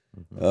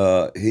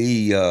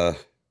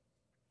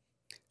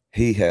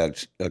 He had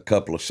a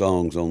couple of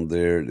songs on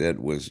there that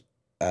was,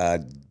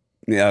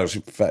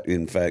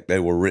 in fact, they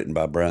were written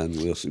by Brian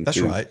Wilson. That's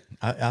too. right.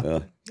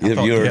 Have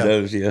you heard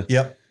those? Yeah.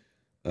 Yep.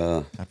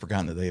 I've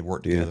forgotten that they had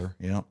worked together.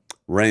 Yeah.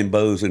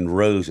 Rainbows and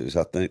Roses,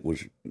 I think,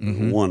 was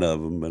one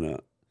of them.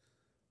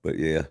 But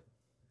yeah.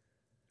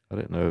 I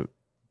didn't know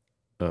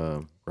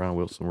Brian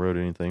Wilson wrote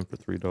anything for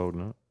Three Dog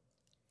Night.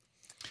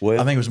 Well,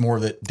 I think it was more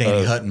that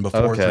Danny Hutton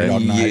before Three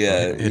Dog Night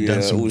had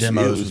done some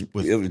demos. It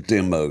was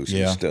demos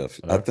and stuff.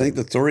 Okay. I think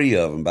the three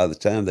of them, by the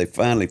time they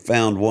finally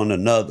found one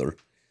another,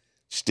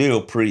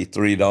 still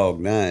pre-Three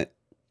Dog Night,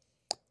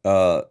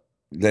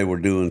 they were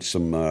doing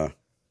some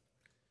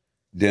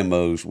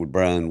demos with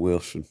Brian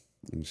Wilson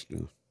and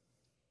stuff.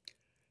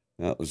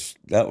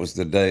 That was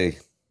the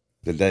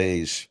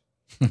days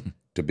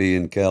to be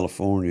in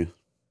California.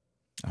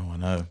 Oh, I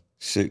know.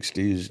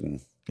 60s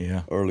and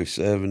early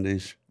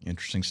 70s.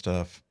 Interesting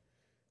stuff.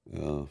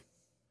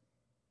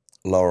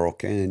 Laurel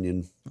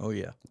Canyon. Oh,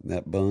 yeah.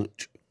 That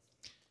bunch.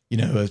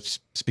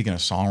 Speaking of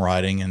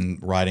songwriting and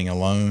writing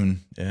alone,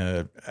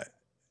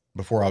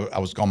 before I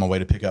was on my way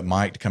to pick up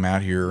Mike to come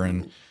out here,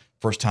 and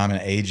first time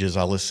in ages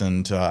I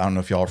listened to, I don't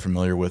know if y'all are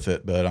familiar with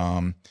it, but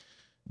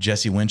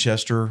Jesse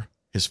Winchester,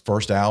 his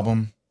first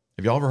album.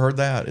 Have y'all ever heard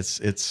that?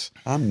 It's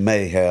I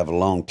may have a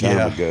long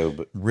time ago,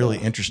 but really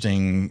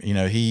interesting.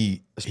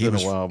 It's been a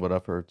while, but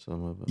I've heard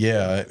some of it.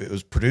 Yeah, it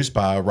was produced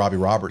by Robbie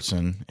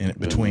Robertson, and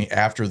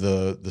after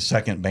the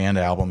second band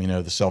album,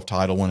 the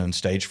self-titled one and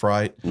Stage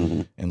Fright,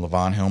 and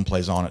Levon Helm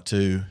plays on it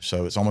too.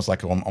 So it's almost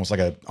like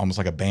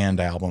a band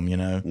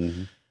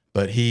album,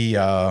 But he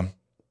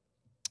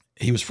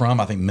was from,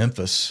 I think,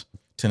 Memphis,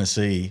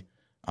 Tennessee.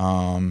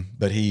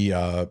 But he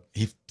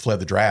fled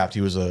the draft.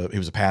 He was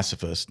a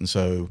pacifist, and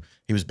so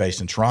he was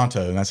based in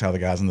Toronto, and that's how the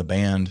guys in the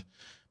band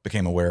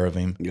became aware of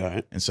him.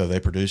 Right. And so they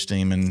produced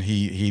him, and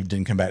he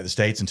didn't come back to the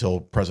States until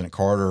President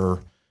Carter,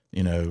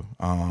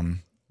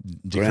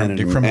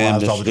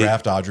 decriminalized all the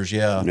draft dodgers,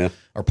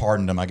 or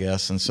pardoned him, I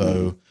guess. And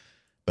so,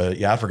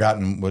 but I'd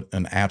forgotten what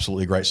an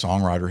absolutely great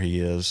songwriter he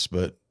is.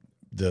 But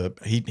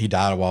he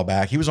died a while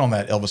back. He was on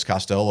that Elvis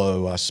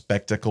Costello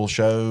spectacle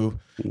show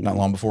not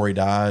long before he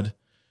died.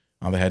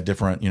 They had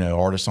different,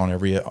 artists on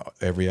every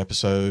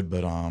episode,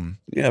 but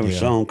you have a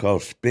song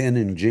called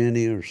 "Spinning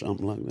Jenny" or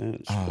something like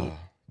that.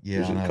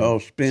 Is it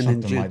called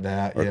 "Spinning Jenny" like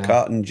that, or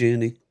 "Cotton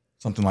Jenny"?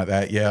 Something like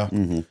that, yeah.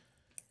 And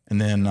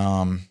then,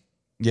 a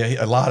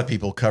lot of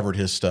people covered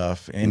his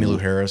stuff.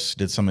 Emmylou Harris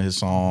did some of his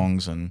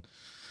songs, and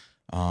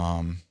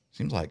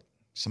seems like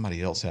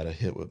somebody else had a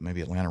hit with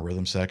maybe Atlanta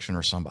Rhythm Section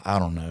or something. I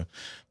don't know,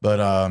 but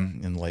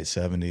in the late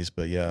 '70s.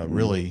 But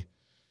really.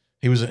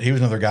 He was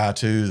another guy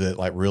too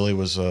that really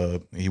was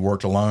he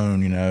worked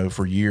alone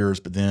for years,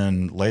 but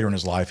then later in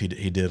his life he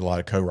did a lot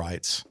of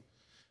co-writes,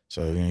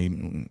 so he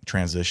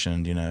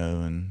transitioned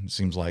and it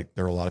seems like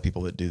there are a lot of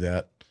people that do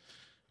that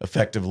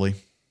effectively.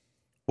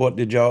 What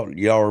did y'all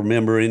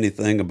remember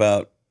anything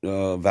about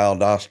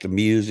Valdosta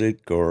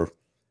music, or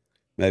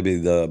maybe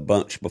the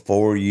bunch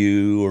before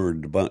you or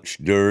the bunch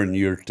during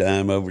your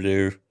time over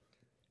there?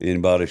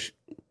 Anybody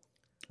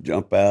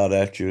jump out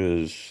at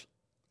you as?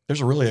 There's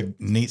a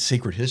neat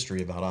secret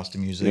history about Austin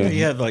music. Yeah,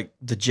 you have like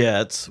the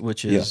Jets,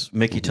 which is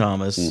Mickey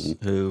Thomas,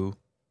 who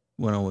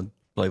went on to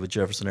play with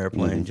Jefferson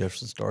Airplane,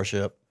 Jefferson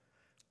Starship,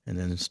 and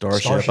then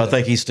Starship. I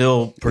think he's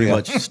still pretty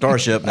much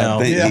Starship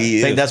now. I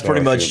think that's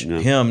pretty much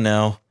him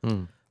now.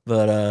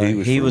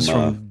 But he was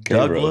from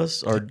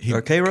Douglas or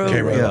Cairo.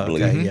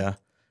 Yeah,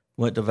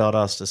 went to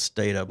Valdosta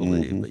State, I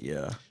believe. But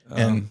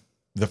and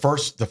the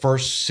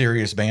first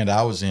serious band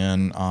I was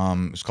in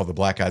was called the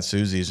Black Eyed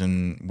Susies,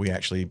 and we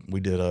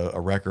did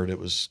a record. It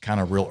was kind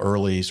of real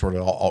early, sort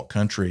of alt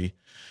country,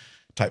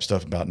 type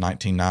stuff about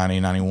 1990,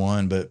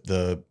 91.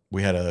 But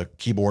we had a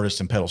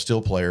keyboardist and pedal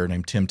steel player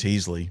named Tim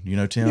Teasley. You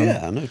know Tim?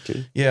 Yeah, I know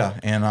Tim. Yeah,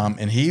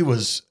 and he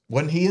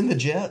wasn't he in the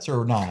Jets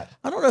or not?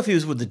 I don't know if he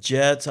was with the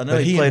Jets. I know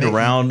But he played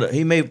around.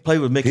 He may have played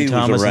with Mickey He was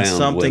Thomas and around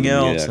something with him,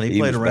 else, yeah. and he He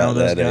played was around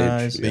about those that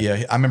age. guys. But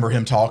yeah, I remember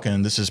him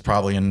talking. This is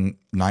probably in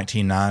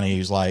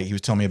 1990. He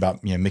was telling me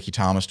about Mickey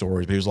Thomas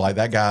stories. But he was like,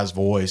 that guy's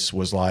voice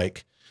was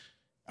like,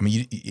 I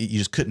mean, you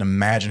just couldn't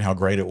imagine how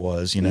great it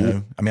was. You know,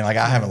 Mm-hmm. I mean, like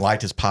I haven't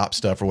liked his pop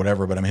stuff or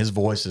whatever, but I mean, his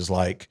voice is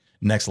like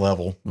next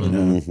level. You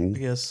know, Mm-hmm. I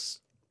guess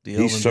the He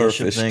Elvin Bishop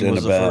surfaced thing in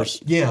was the about-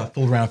 first. yeah,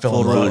 fooled around, fell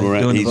in Fooled love.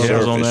 around. Doing the He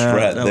vocals on surfaced that.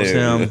 right That was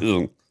there.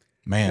 him.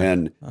 Man,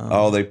 And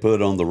all they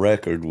put on the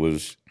record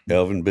was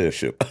Elvin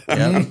Bishop.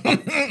 Yeah.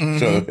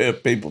 So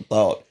if people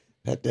thought,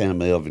 that damn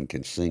Elvin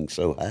can sing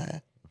so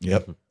high.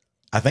 Yep.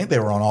 I think they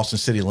were on Austin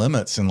City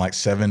Limits in like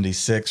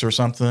 76 or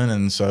something.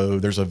 And so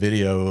there's a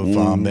video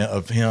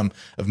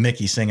of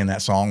Mickey singing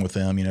that song with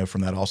them, you know,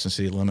 from that Austin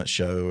City Limits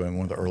show and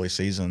one of the early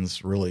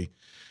seasons. Really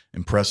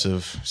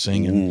impressive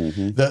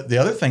singing. The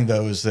other thing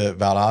though is that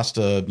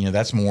Valdosta, you know,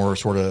 that's more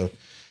sort of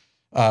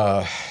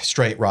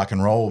straight rock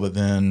and roll, but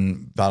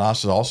then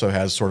Valdosta also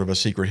has sort of a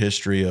secret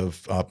history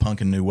of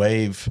punk and new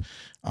wave,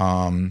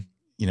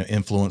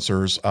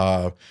 influencers.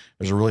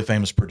 There's a really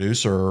famous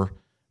producer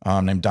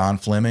named Don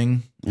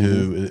Fleming,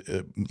 who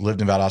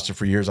lived in Valdosta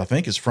for years. I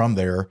think is from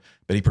there,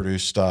 but he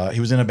produced. He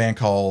was in a band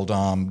called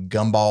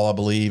Gumball, I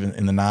believe,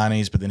 in the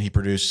 '90s. But then he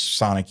produced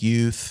Sonic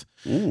Youth,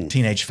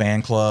 Teenage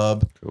Fan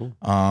Club. Cool.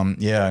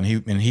 Yeah, and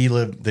he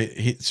lived.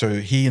 So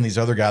he and these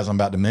other guys I'm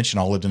about to mention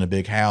all lived in a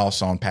big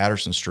house on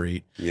Patterson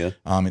Street. Yeah.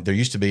 There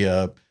used to be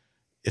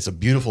it's a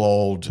beautiful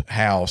old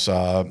house.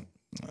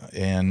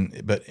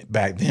 But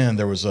back then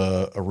there was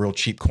a real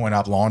cheap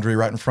coin-op laundry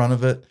right in front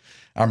of it.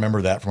 I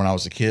remember that from when I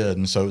was a kid.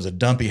 And so it was a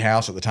dumpy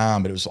house at the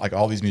time, but it was like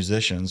all these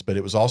musicians. But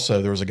it was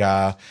also, there was a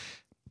guy,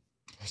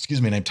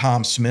 named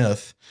Tom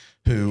Smith,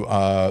 who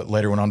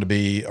later went on to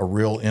be a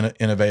real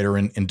innovator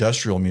in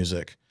industrial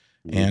music.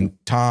 And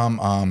Tom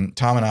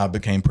and I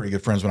became pretty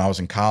good friends when I was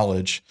in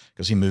college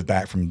because he moved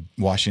back from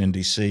Washington,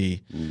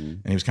 D.C.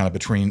 And he was kind of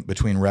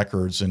between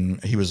records.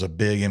 And he was a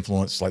big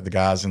influence, like the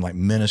guys in like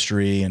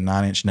Ministry and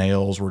 9 Inch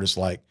Nails were just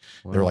like,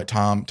 they were like,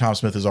 Tom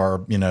Smith is our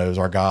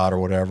God or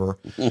whatever.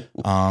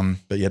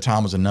 But yeah,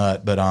 Tom was a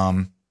nut.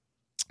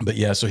 But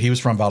yeah, so he was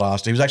from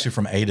Valdosta. He was actually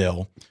from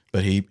Adel,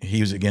 but he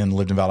was, again,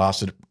 lived in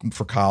Valdosta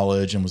for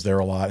college and was there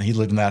a lot. And he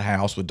lived in that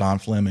house with Don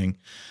Fleming.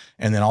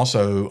 And then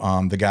also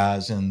the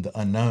guys in the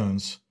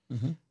Unknowns,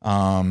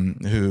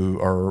 who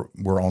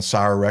were on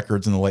Sire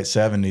Records in the late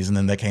 70s, and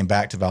then they came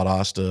back to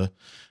Valdosta,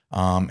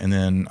 and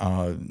then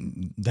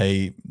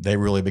they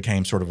really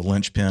became sort of a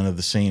linchpin of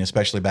the scene,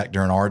 especially back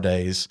during our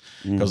days,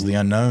 because the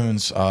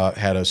Unknowns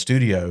had a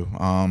studio,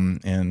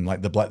 and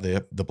like the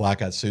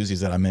Black Eyed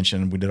Susies that I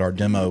mentioned, we did our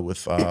demo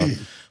with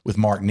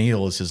Mark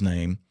Neal is his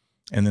name.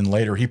 And then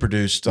later he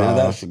produced. Now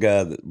that's the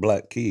guy that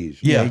Black Keys.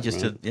 Yeah, he just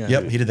did. Yeah.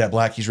 Yep, he did that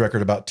Black Keys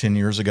record about 10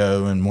 years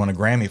ago and won a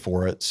Grammy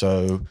for it.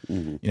 So,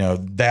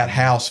 that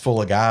house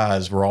full of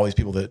guys were all these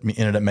people that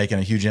ended up making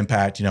a huge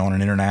impact, on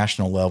an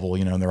international level,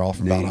 and they're all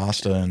from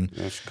Valdosta. And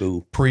that's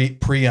cool.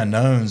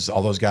 Pre-Unknowns,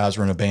 all those guys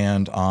were in a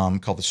band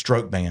called the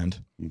Stroke Band.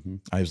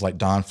 It was like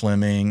Don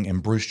Fleming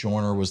and Bruce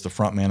Joyner was the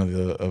front man of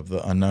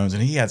the Unknowns.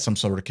 And he had some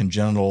sort of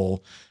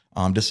congenital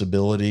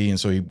disability, and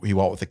so he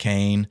walked with a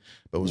cane,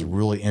 but was a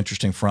really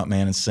interesting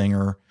frontman and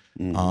singer.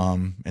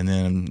 And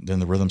then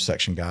the rhythm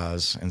section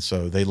guys, and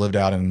so they lived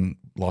out in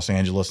Los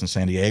Angeles and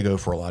San Diego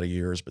for a lot of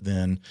years. But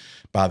then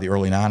by the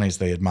early '90s,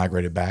 they had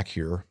migrated back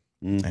here.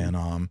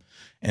 And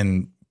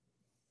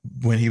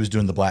when he was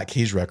doing the Black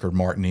Keys record,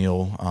 Mark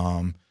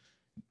Neal,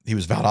 he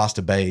was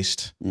Valdosta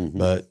based,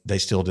 but they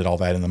still did all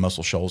that in the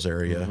Muscle Shoals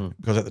area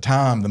because at the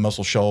time the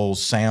Muscle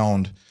Shoals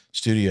Sound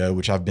Studio,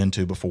 which I've been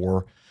to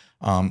before,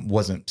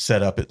 wasn't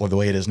set up the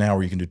way it is now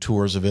where you can do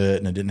tours of it,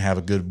 and it didn't have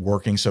a good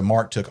working. So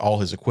Mark took all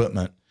his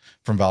equipment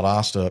from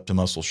Valdosta up to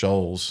Muscle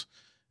Shoals,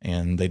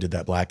 and they did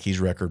that Black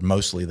Keys record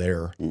mostly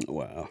there.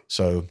 Wow.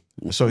 So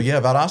yeah,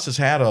 Valdosta's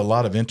had a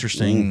lot of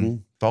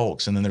interesting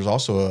folks. And then there's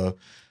also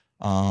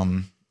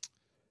Wright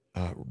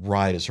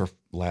is her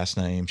last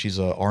name. She's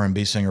a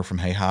R&B singer from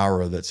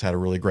Hayhira that's had a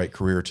really great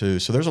career too.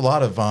 So there's a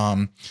lot of,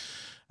 I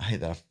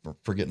hate that I'm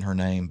forgetting her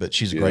name, but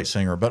she's a great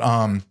singer. But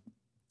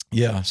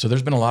yeah, so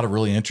there's been a lot of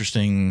really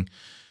interesting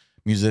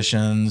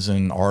musicians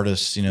and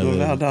artists,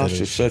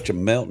 Valdosta is such a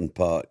melting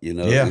pot,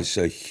 Yeah. It's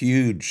a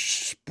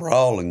huge,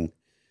 sprawling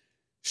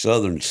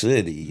southern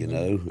city,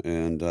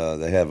 and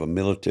they have a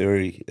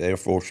military Air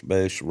Force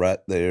base right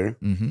there.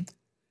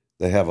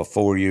 They have a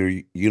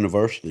 4-year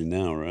university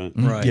now, right?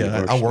 Right. Yeah,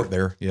 University. I work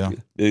there. Yeah.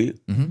 Do you?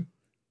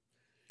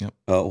 Yep.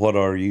 What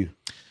are you?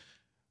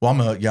 Well,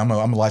 I'm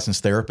a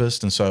licensed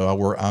therapist, and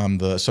so I'm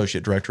the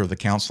associate director of the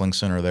counseling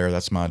center there.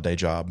 That's my day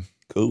job.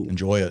 Cool.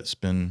 Enjoy it. It's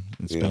been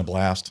a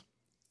blast.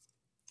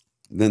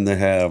 Then they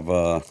have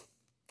the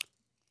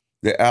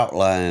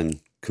outlying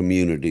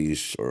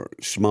communities or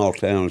small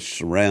towns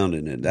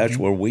surrounding it. That's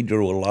where we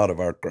drew a lot of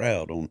our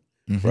crowd on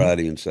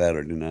Friday and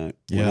Saturday night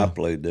when I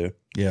played there.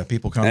 Yeah,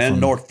 people come and from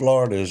North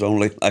Florida is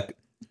only like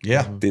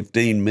Yeah.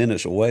 15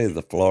 minutes away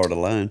the Florida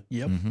line.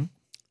 Yep.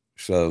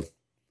 So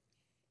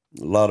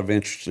a lot of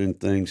interesting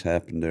things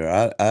happened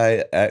there.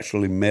 I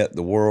actually met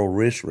the world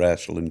wrist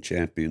wrestling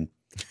champion.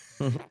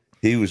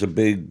 He was a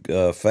big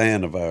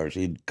fan of ours.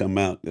 He'd come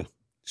out to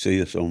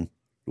see us on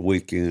the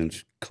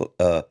weekends.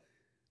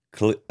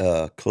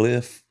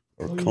 Cliff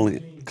or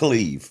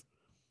Cleve.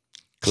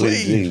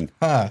 Cleve.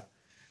 Huh.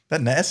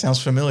 That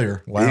sounds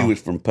familiar. Wow. He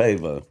was from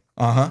Pavo.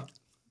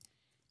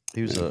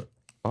 He was a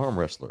arm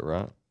wrestler,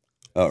 right?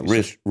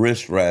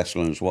 Wrist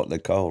wrestling is what they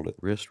called it.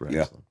 Wrist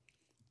wrestling.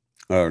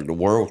 The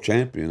world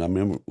champion. I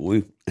remember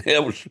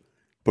it was a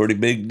pretty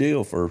big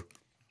deal for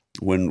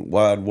when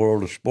Wide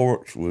World of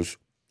Sports was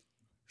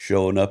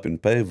showing up in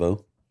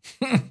Pavo.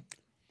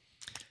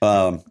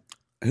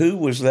 Who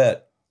was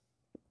that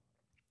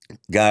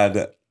guy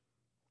that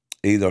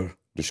either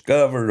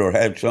discovered or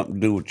had something to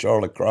do with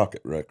Charlie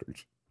Crockett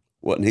Records?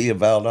 Wasn't he a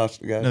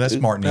Valdosta guy? No, that's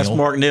too? Mark Neal. That's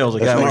Mark Neal, the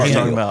guy we were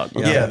talking about.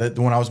 Yeah,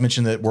 the one I was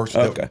mentioning that works.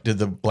 That did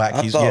the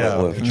Black Keys. thought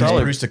it was. He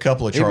produced a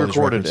couple of He Charlie's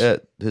recorded records.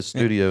 at his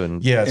studio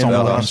in It's on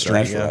Valdosta. Bottom Street.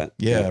 That's right.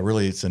 Yeah,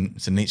 really, it's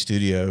a neat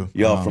studio.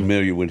 Y'all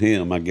familiar with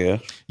him, I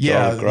guess? Yeah,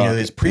 Charlie Crockett.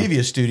 his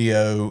previous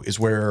studio is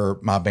where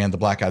my band, the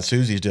Black Eyed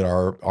Susies, did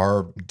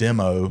our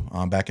demo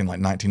back in like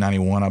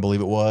 1991, I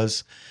believe it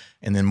was.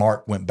 And then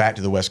Mark went back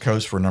to the West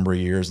Coast for a number of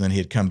years, and then he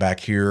had come back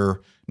here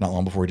not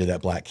long before he did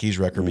that Black Keys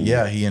record. But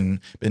yeah,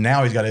 but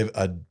now he's got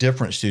a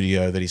different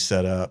studio that he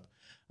set up.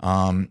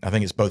 I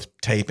think it's both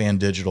tape and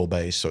digital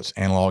based, so it's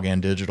analog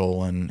and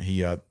digital. And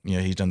he,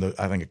 he's done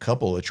I think a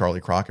couple of Charlie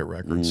Crockett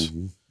records.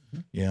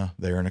 Yeah,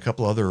 there and a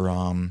couple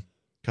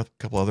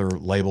other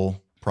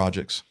label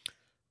projects.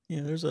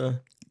 Yeah, there's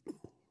a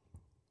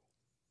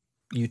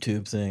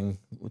YouTube thing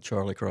with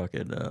Charlie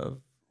Crockett.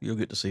 You'll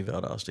get to see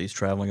Valdosta. He's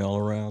traveling all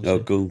around. Oh,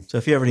 cool. So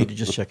if you ever need to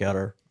just check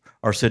out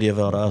our city of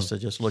Valdosta,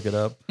 just look it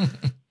up.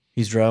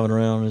 He's driving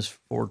around in his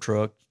Ford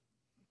truck.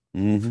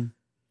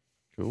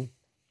 Cool.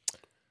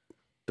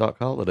 Doc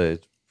Holliday's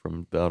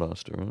from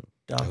Valdosta, right?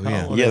 Doc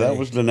yeah. Holliday. Yeah, that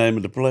was the name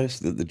of the place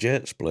that the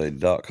Jets played.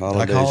 Doc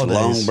Holliday's Holliday's.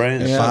 Long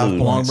Branch Yeah, Saloon.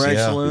 Long Branch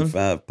Yeah. Saloon.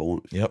 5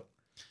 points. Yep.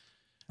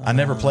 I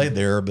never played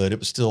there, but it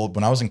was still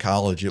when I was in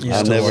college. It was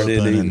I still never open,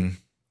 did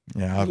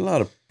either. and A lot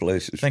of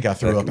places. I think I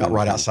threw up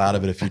right outside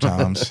of it a few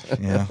times.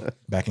 Yeah,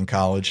 back in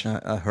college.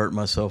 I hurt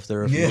myself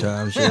there a few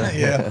times. Yeah.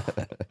 Yeah.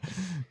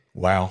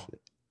 Wow.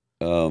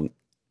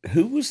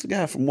 Who was the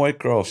guy from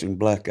Waycross in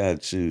Black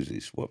Eyed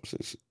Susie's? What was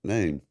his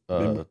name?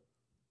 Remember?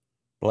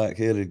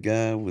 Black-headed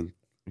guy with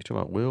You talking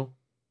about Will?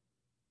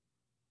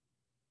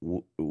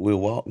 Will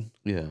Walton?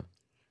 Yeah.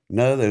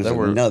 No, there's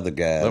another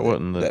guy. That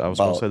wasn't the. I was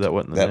going to say that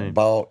wasn't the that name.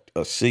 bought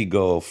a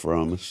seagull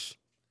from us.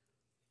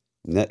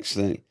 Next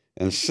thing,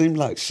 and it seemed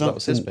like something. That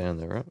was his band,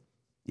 there, right?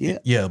 Yeah.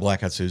 Yeah, the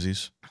Black Eyed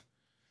Susies.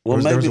 Well,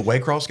 there was a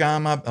maybe. Waycross guy.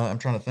 I'm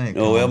trying to think.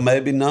 Oh well,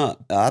 maybe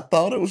not. I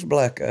thought it was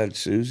Black Eyed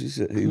Susie's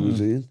that he was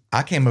in.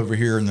 I came over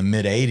here in the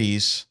mid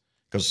 '80s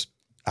because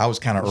I was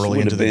kind of This early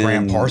would into have the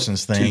Graham been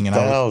Parsons thing, and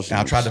I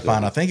tried to 2000s.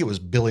 find. I think it was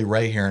Billy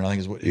Ray here, and I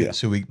think it's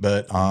who we.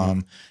 But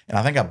and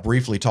I think I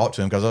briefly talked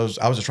to him because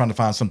I was just trying to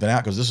find something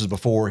out because this is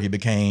before he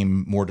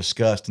became more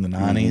discussed in the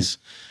 '90s.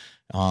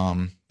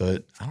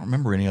 But I don't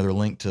remember any other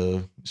link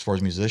to as far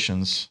as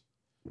musicians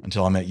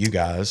until I met you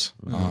guys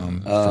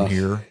from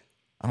here.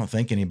 I don't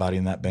think anybody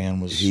in that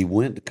band was. He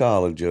went to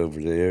college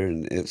over there,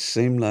 and it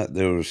seemed like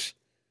there was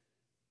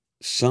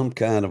some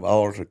kind of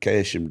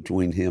altercation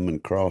between him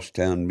and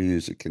Crosstown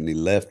Music, and he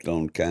left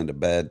on kind of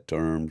bad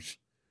terms,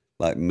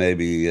 like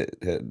maybe it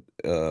had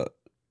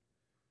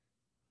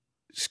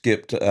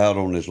skipped out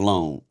on his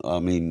loan. I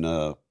mean,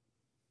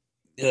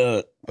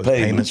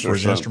 payments for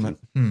his instrument.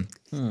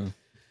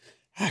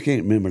 I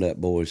can't remember that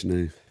boy's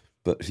name,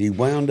 but he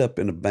wound up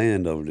in a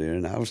band over there,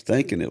 and I was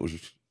thinking it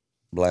was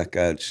Black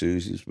Eyed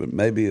Susie's, but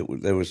maybe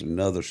there was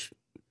another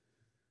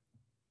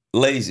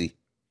Lazy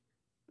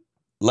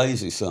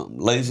something,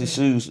 Lazy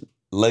Susan,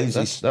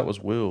 That was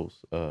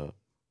Will's.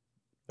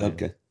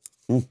 Okay.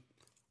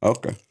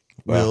 Okay.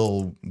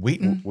 Will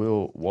Wheaton?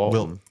 Will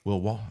Walton. Will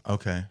Wall.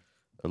 Okay.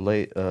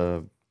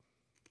 Well,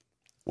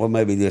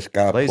 Maybe this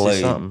guy Lazy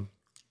played something.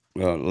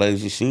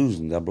 Lazy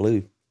Susan, I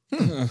believe.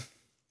 Do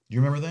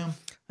you remember them?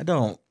 I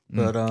don't,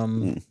 but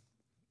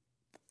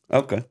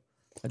Okay.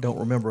 I don't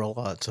remember a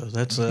lot. So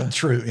that's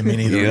True. I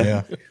mean,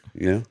 either.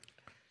 Yeah.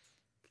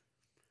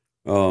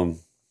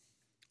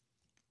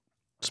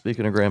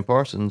 Speaking of Graham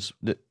Parsons,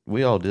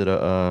 we all did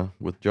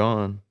with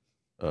John.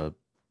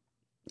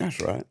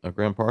 That's right. A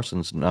Graham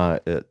Parsons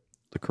night at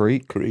the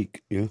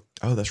Creek. Yeah.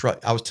 Oh, that's right.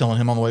 I was telling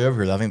him on the way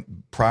over here. I think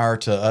prior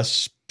to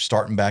us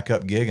starting back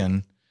up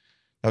gigging,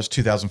 that was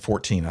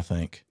 2014, I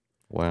think.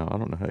 Wow, I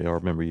don't know how y'all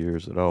remember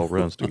years. It all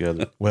runs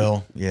together.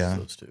 Well, yeah.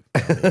 those two.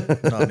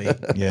 Not me.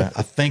 Yeah,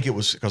 I think it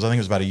was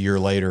about a year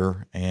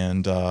later,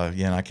 and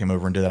and I came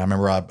over and did that. I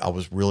remember I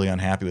was really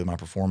unhappy with my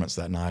performance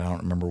that night. I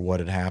don't remember what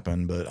had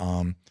happened, but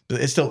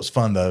it still was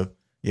fun though.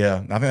 Yeah, I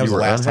think that was You the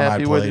were last time I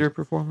unhappy played. with your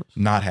performance?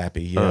 Not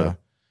happy. Yeah,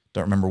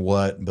 don't remember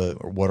what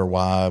or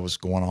why was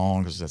going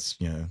on because that's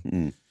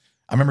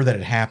I remember that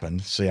it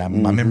happened. So yeah,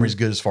 my memory's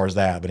good as far as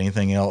that. But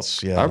anything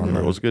else, yeah, I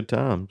remember it was a good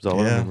time. That's all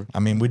I remember. I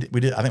mean, we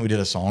did. I think we did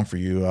a song for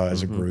you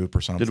as a group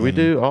or something. Did we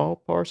do all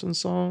Parsons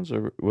songs,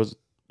 or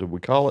did we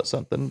call it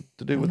something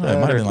to do with No, that? it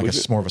might have been or like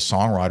was it more of a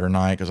songwriter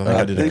night because I think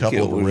I did a think couple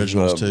it of was,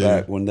 originals too.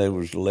 back when they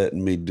was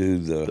letting me do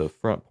the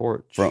front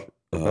porch,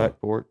 back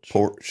porch,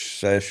 porch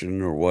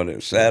session or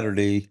whatever,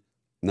 Saturday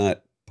night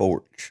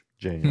porch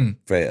jam,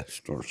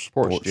 fest or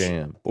porch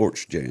jam.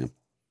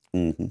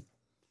 Mm-hmm.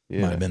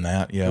 Yeah, Might have been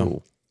that. Yeah.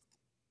 Cool.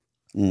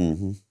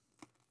 Mm-hmm.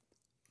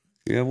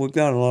 Yeah, we've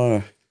got a lot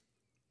of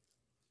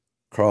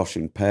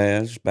crossing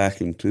paths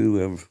back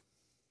into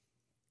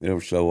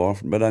ever so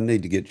often, but I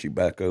need to get you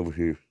back over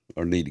here,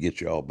 or need to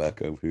get you all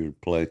back over here to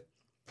play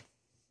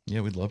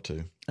Yeah, we'd love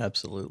to.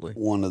 Absolutely.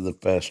 one of the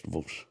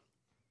festivals.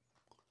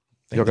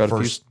 I think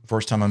the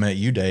first time I met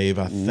you, Dave,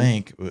 I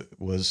think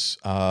was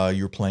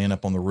you were playing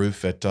up on the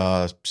roof at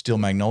Steel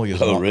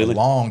Magnolias Oh, really? a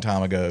long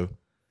time ago.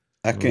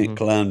 I can't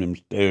climb them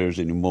stairs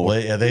anymore. Well,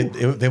 yeah,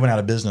 they went out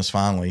of business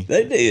finally.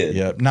 They did.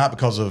 Yeah, not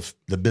because of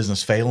the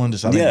business failing.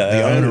 Just I think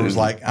the owner was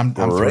like, "I'm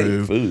great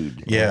through."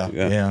 food.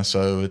 Yeah.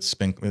 So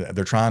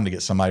they're trying to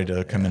get somebody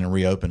to come in and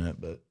reopen it,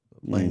 but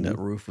Laying that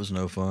roof was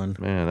no fun.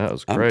 Man, that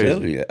was I'm crazy.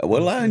 telling you.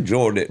 Well, I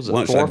enjoyed it Was it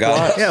once 4 I got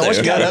flights? up yeah, there. once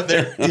you got up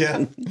there,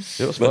 yeah,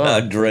 It was But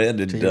I fun.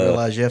 dreaded Till you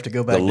realize you have to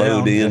go back the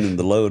load down. in and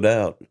the load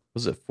out.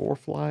 Was it 4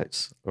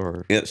 flights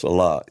or? It's a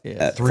lot. Yeah.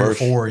 At 3 or first,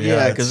 4. Yeah,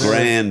 Yeah, because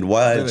grand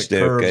wide then it curves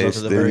staircase, up to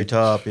the then very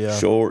top. Yeah.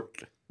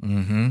 short.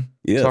 Mm-hmm.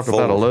 Yeah, Talk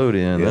about a load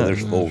in. Yeah, that-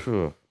 there's 4.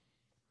 Phew.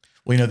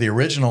 Well, the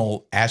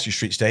original Astor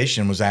Street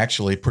Station was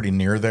actually pretty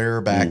near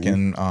there back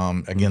in,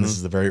 again, this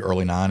is the very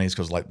early 90s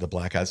because like the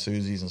Black Eyed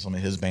Susies and some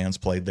of his bands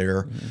played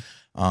there.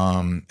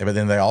 But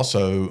then they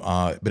also,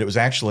 but it was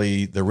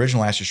actually the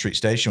original Astor Street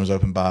Station was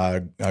opened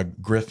by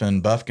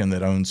Griffin Buffkin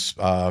that owns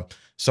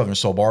Southern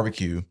Soul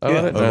Barbecue Oh,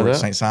 I didn't know over at that.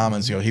 St.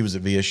 Simon's. He was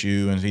at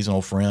VSU and he's an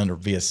old friend, or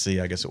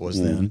VSC, I guess it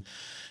was then.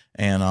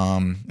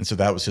 And so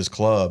that was his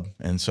club.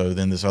 And so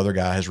then this other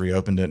guy has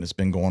reopened it and it's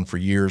been going for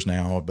years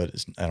now, but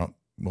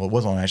it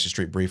was on Ashley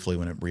Street briefly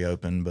when it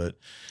reopened, but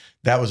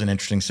that was an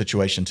interesting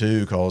situation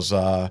too, because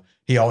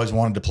he always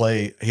wanted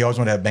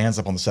to have bands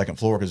up on the second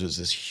floor because it was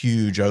this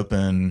huge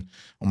open,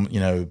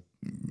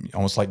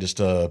 almost like just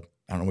I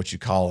don't know what you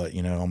call it,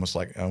 almost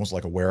like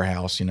a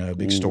warehouse,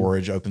 big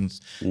storage, open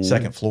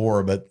second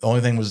floor. But the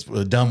only thing was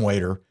a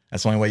dumbwaiter.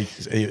 That's the only way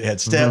it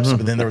had steps,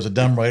 but then there was a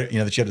dumbwaiter,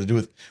 that you had to do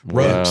with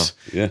ropes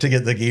Yeah. to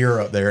get the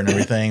gear up there and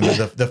everything.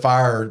 The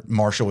fire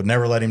marshal would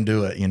never let him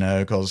do it,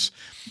 because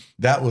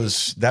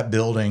that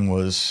building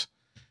was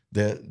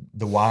the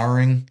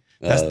wiring.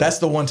 That's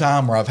the one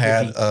time where I've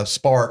had a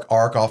spark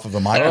arc off of a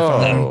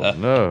microphone. Oh,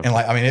 no.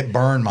 And it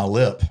burned my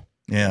lip.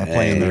 Yeah,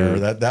 playing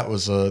there. That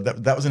was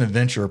an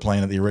adventure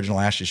playing at the original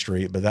Ashley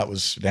Street, but that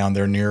was down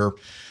there near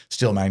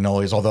Steel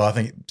Magnolias. Although I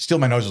think Steel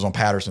Magnolias was on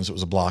Patterson, so it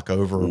was a block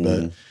over.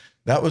 But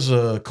that was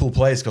a cool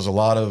place because a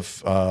lot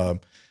of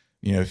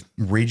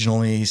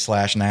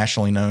regionally /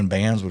 nationally known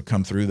bands would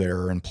come through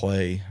there and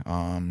play.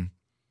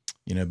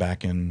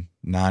 Back in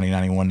 90,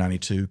 91,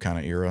 92 kind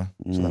of era.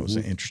 So that was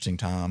an interesting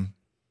time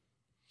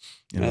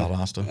in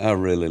Valdosta. I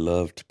really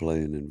loved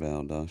playing in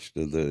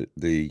Valdosta.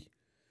 The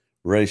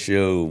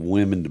ratio of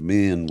women to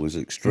men was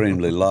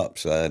extremely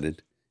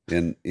lopsided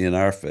in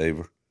our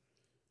favor.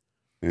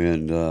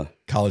 And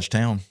College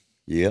town.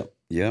 Yep.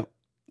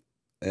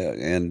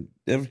 And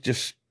it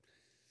just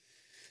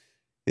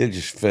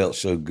felt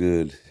so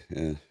good.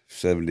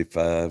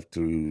 75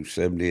 to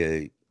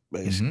 78,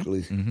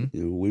 basically.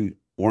 We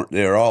weren't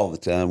there all the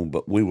time,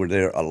 but we were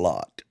there a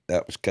lot.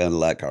 That was kind of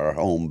like our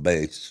home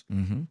base.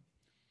 Mm-hmm.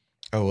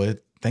 Oh,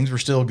 things were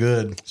still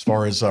good as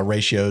far as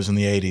ratios in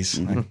the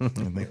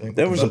 80s.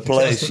 There was a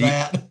place,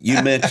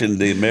 you mentioned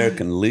the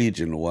American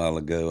Legion a while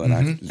ago, and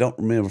I don't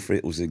remember if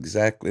it was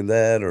exactly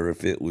that or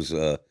if it was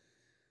a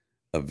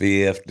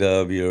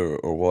VFW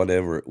or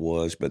whatever it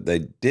was, but they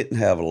didn't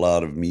have a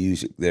lot of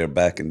music there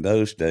back in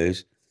those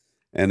days.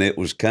 And it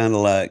was kind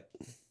of like,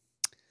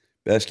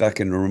 best I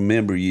can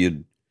remember,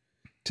 you'd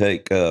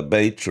take a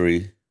bay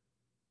tree,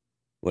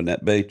 wasn't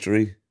that bay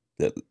tree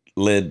that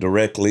led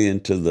directly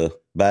into the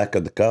back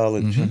of the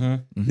college?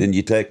 Then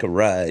you take a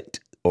right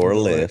or a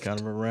left. Kind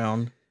of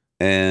around.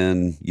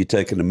 And you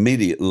take an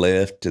immediate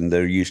left, and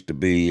there used to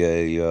be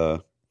a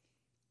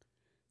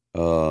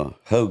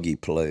hoagie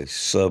place,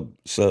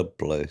 sub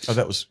place. Oh,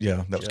 that was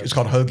it's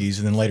called Hoagie's,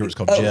 and then later it was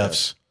called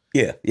Jeff's.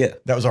 Yeah.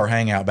 That was our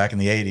hangout back in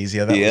the 80s.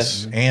 Yeah, that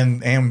was,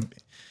 and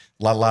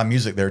a lot of live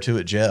music there too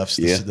at Jeff's,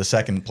 the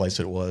second place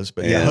it was.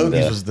 But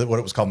Hoagie's was what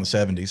it was called in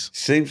the 70s.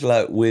 Seems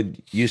like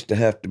we used to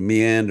have to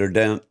meander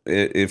down.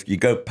 If you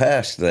go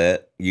past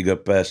that, you go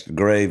past the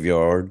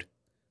graveyard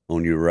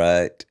on your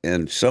right,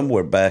 and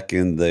somewhere back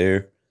in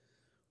there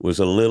was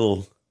a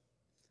little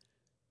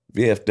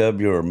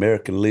VFW or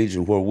American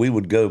Legion where we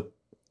would go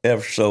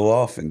ever so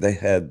often. They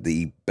had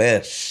the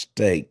best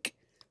steak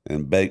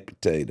and baked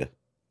potato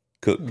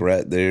cooked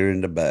right there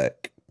in the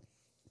back.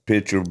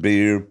 Pitcher of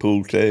beer,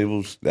 pool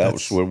tables. That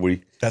was where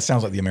we That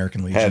sounds like the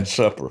American Legion. Had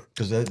supper.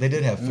 Because they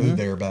did have food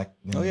there back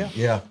then. Oh,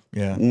 yeah.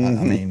 Yeah. I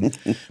mean,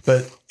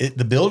 but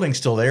the building's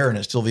still there, and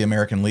it's still the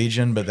American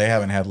Legion, but they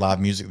haven't had live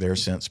music there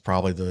since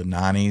probably the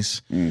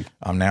 90s.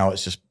 Now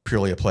it's just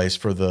purely a place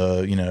for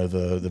the,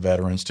 the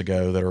veterans to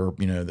go that are,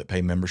 that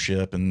pay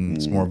membership, and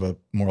it's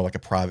more like a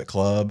private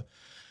club.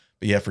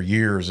 But yeah, for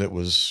years it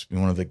was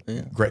one of the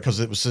great,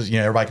 because it was,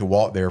 everybody could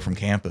walk there from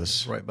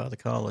campus. Right by the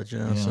college, so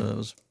it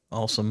was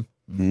awesome.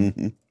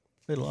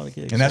 Did a lot of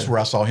gigs, and that's where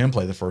I saw him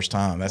play the first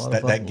time. That's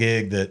that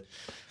gig that,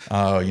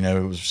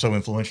 it was so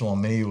influential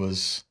on me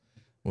was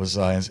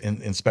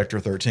Inspector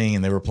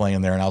 13. They were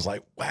playing there, and I was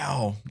like,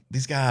 wow,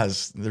 these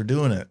guys, they're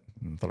doing it.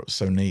 I thought it was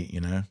so neat,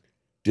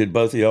 Did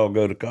both of y'all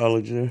go to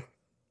college there?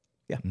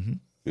 Yeah.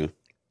 Yeah.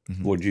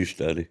 What'd you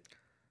study?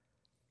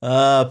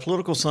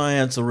 Political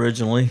science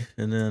originally,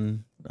 and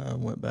then I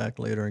went back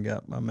later and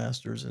got my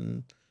master's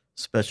in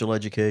special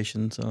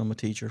education. So I'm a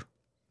teacher.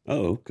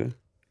 Oh, okay.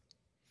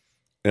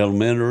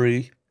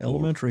 Elementary.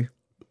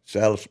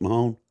 Salis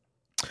Mahone.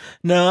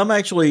 No, I'm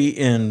actually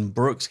in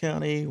Brooks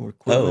County, or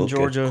Quitman,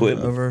 Georgia.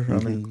 Quitman. Over,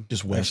 I'm in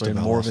just west in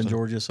of Morven, Valdosta.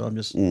 Georgia. So I'm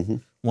just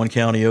one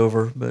county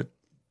over. But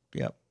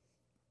yeah,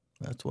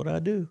 that's what I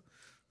do.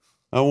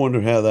 I wonder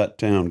how that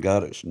town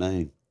got its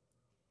name.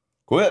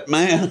 Quit,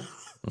 man.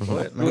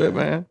 Quit,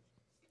 man.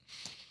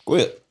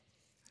 Quit.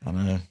 I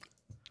don't know.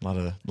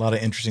 A lot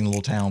of interesting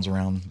little towns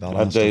around Valdosta.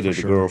 I dated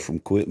for a girl from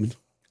Quitman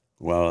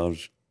while I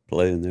was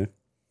playing there.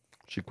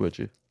 She quit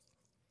you.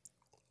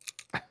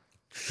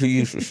 She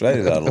used to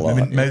say that a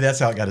lot. Maybe that's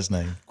how it got his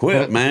name.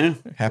 Quit, man.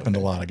 Happened a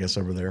lot, I guess,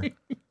 over there.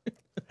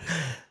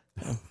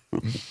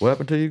 What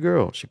happened to your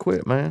girl? She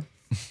quit, man.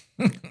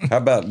 How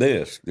about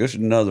this? This is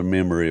another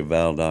memory of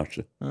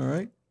Valdosta. All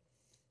right.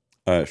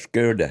 It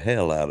scared the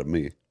hell out of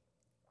me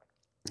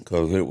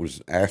because it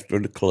was after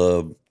the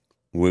club.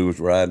 We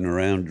was riding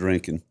around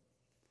drinking,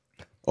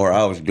 or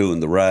I was doing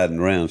the riding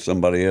around.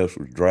 Somebody else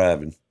was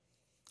driving,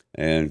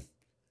 and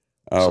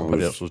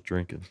Somebody else was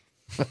drinking.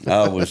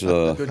 I was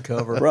Good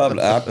cover.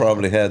 I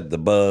probably had the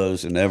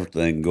buzz and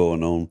everything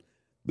going on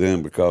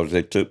then because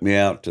they took me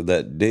out to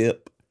that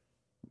dip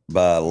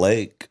by a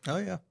lake. Oh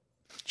yeah.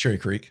 Cherry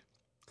Creek.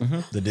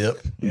 The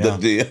dip. The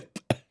dip.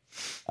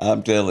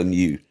 I'm telling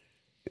you.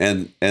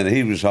 And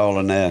he was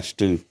hauling ass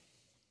too.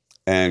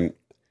 And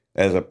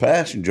as a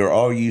passenger,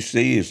 all you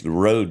see is the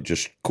road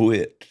just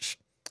quits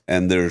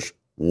and there's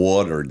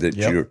water that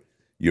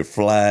you're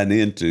flying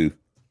into.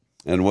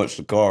 And once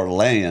the car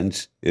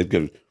lands, it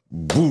goes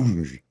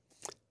boom.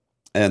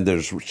 And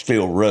there's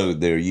still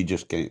road there. You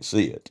just can't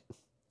see it.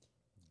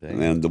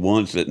 Dang. And the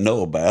ones that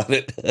know about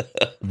it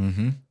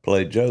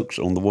play jokes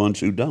on the ones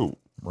who don't.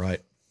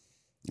 Right.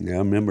 Yeah, I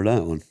remember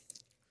that one.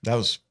 That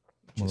was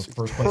one of the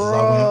first places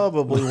I went.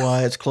 Probably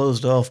why it's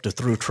closed off to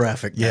through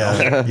traffic now.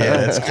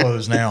 Yeah, it's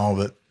closed now.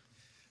 But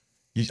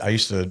I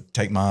used to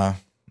take when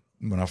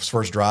I was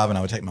first driving,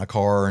 I would take my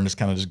car and just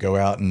kind of just go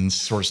out and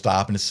sort of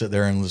stop and just sit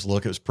there and just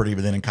look. It was pretty.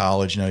 But then in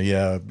college,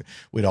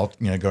 we'd all,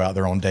 go out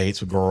there on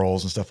dates with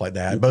girls and stuff like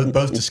that,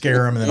 both to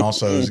scare them. And then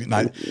also it was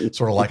not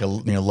sort of like a,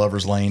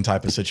 lover's lane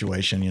type of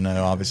situation,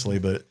 obviously.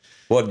 But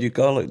what did you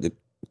call it? The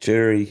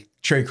Cherry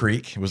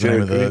Creek was the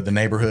name of the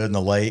neighborhood and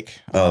the lake.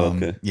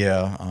 Okay.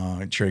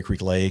 Cherry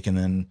Creek Lake. And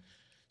then,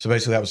 so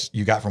basically that was,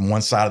 you got from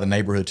one side of the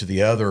neighborhood to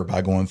the other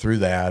by going through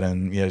that.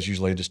 And it's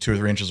usually just 2 or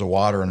 3 inches of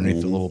water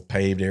underneath the little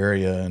paved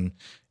area, and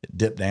it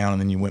dipped down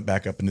and then you went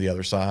back up into the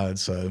other side.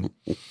 So,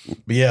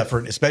 but yeah, for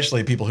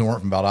especially people who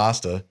weren't from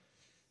Valdosta,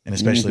 and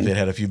especially if they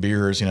had a few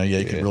beers, you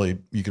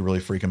could really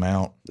freak them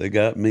out. They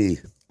got me.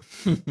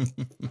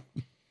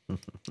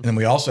 And then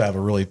we also have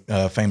a really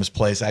famous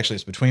place. Actually,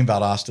 it's between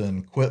Valdosta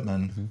and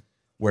Quitman,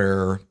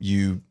 where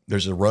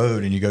there's a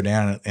road and you go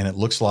down and it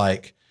looks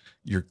like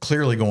you're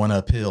clearly going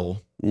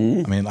uphill. I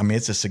mean,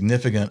 it's a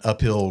significant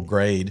uphill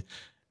grade,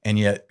 and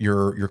yet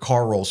your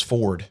car rolls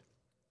forward.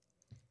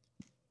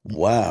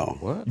 Wow.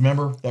 What?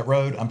 Remember that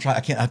road? I'm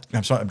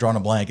sorry, I'm drawing a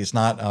blank. It's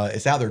not.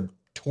 It's out there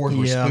toward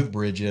where Spook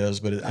Bridge is,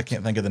 but I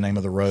can't think of the name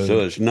of the road.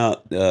 So it's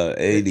not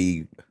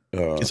 80.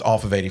 It's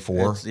off of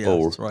 84.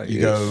 That's right. You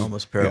go,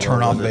 almost you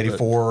turn off of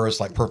 84. It's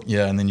like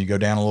and then you go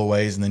down a little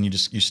ways, and then you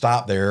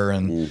stop there.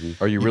 And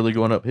Are you really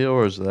going uphill,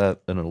 or is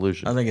that an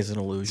illusion? I think it's an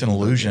illusion. it's an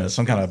illusion. It's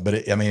some kind of, but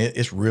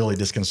it's really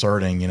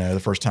disconcerting. The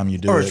first time you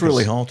do it, Or it's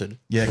really haunted.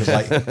 Yeah,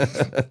 because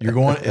like you're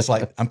going, it's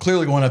like I'm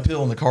clearly going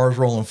uphill and the car's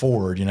rolling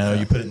forward. You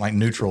put it in like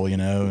neutral.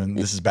 And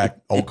this is back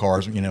old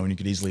cars. When you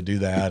could easily do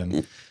that.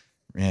 And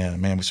yeah,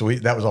 man. So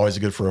that was always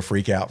good for a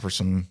freak out for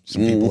some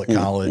people at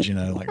college.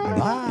 Like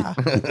I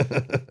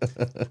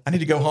need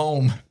to go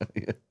home.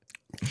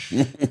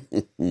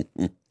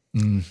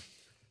 Well,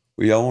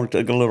 y'all want to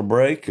take a little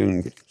break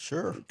and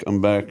Sure.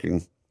 come back?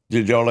 And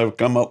did y'all ever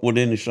come up with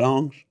any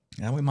songs?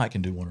 Yeah, we might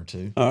can do one or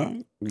two. All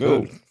right,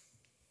 good. Cool.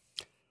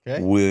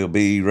 Okay. We'll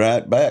be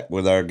right back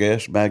with our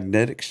guest,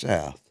 Magnetic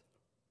South.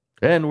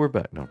 And we're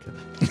back. No, I'm kidding.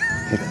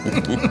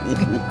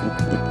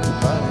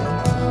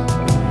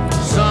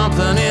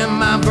 Something in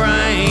my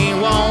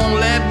brain won't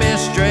let me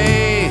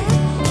stray.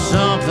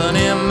 Something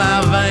in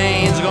my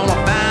veins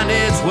gonna find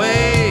its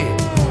way.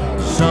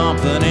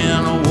 Something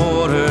in a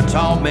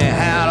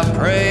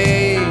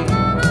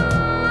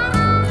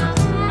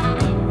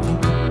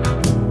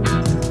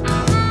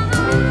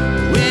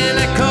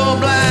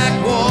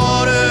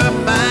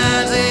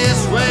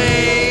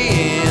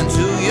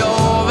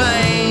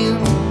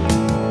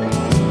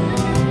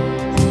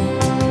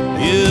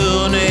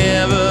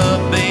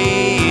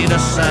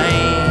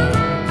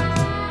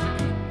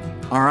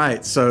All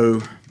right,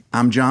 so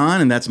I'm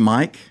John, and that's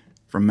Mike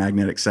from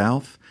Magnetic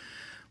South.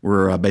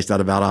 We're based out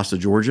of Valdosta,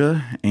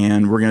 Georgia,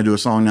 and we're going to do a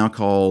song now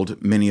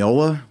called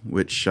Mineola,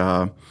 which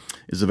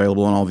is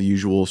available on all the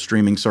usual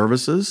streaming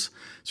services.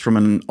 It's from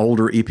an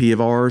older EP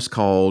of ours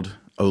called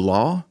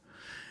Ola,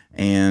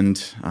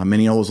 and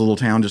Mineola is a little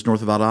town just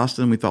north of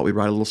Valdosta, and we thought we'd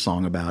write a little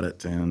song about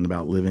it and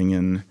about living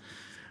in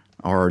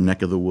our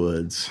neck of the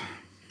woods.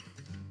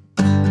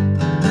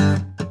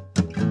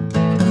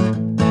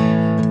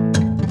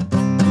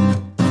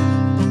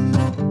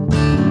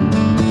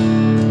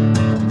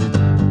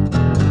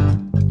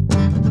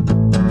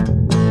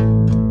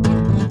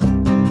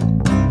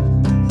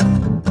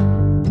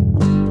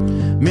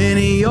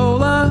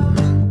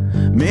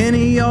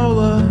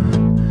 Mineola,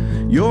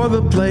 you're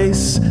the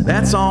place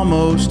that's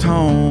almost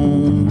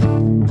home.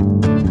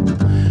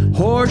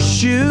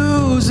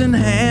 Horseshoes and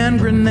hand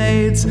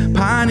grenades,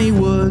 piney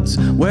woods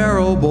where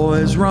old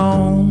boys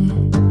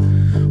roam.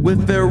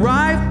 With their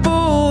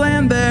rifle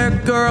and their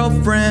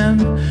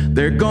girlfriend,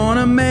 they're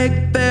gonna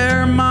make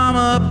their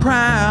mama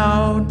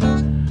proud.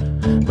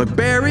 But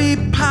berry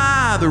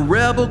pie, the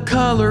rebel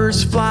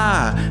colors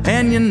fly,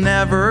 and you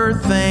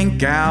never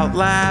think out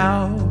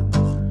loud.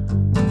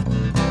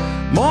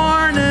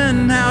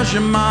 Morning, how's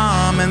your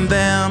mom and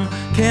them?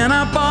 Can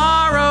I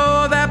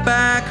borrow that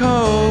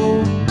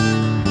backhoe?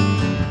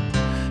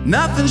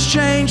 Nothing's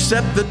changed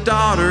except the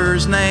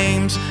daughters'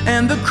 names,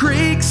 and the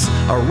creeks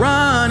are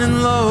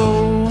running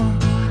low.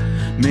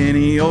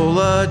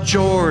 Mineola,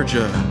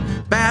 Georgia,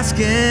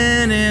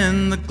 basking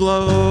in the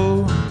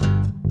glow.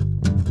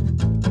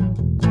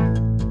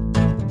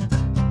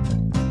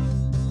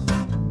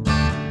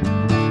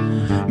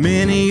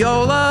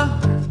 Mineola,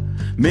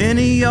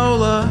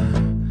 Mineola,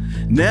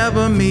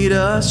 never meet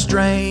a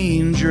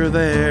stranger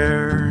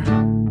there.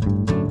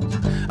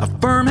 A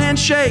firm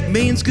handshake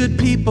means good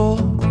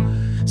people.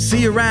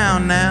 See you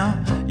around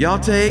now, y'all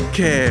take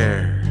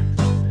care.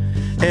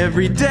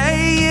 Every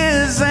day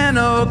is an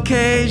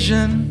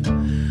occasion.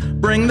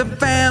 Bring the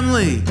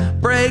family,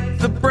 break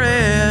the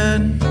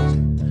bread.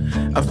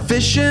 A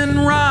fishing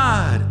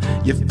rod,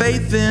 your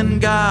faith in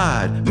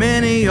God.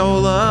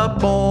 Mineola,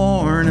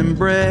 born and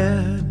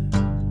bred.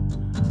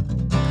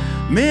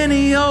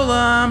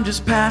 Mineola, I'm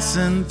just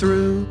passing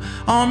through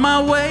on my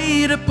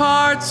way to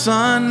parts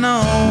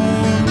unknown.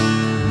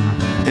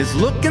 It's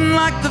looking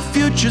like the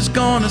future's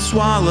gonna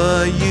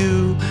swallow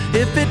you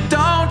if it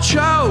don't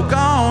choke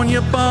on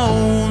your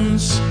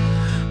bones.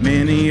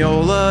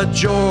 Mineola,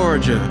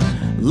 Georgia,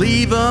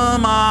 leave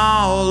 'em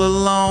all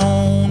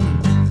alone.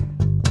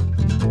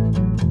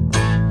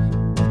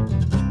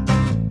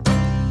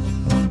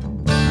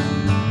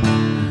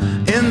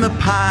 In the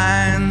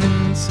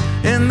pines,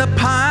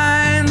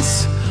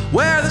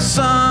 where the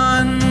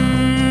sun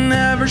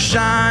never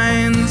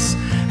shines,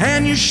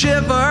 and you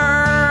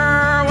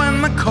shiver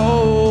when the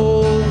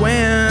cold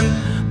wind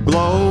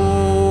blows.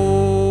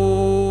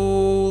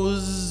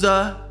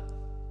 All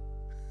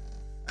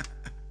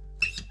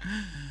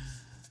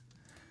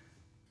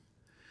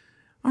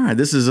right,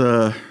 this is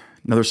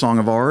another song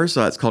of ours.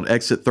 It's called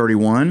Exit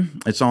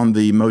 31. It's on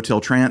the Motel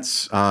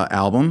Trance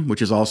album,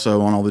 which is also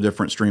on all the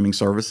different streaming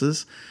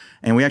services.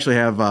 And we actually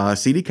have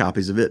CD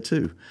copies of it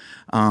too.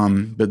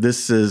 But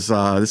this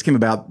came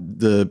about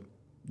the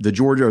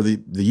Georgia or the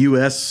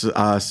U.S.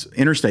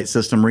 interstate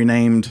system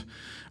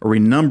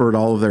renumbered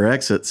all of their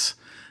exits,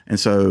 and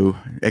so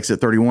Exit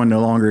 31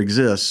 no longer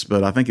exists.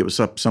 But I think it was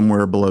up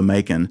somewhere below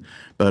Macon.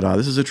 But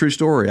this is a true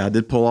story. I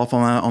did pull off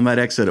on that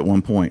exit at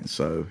one point.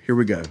 So here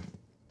we go.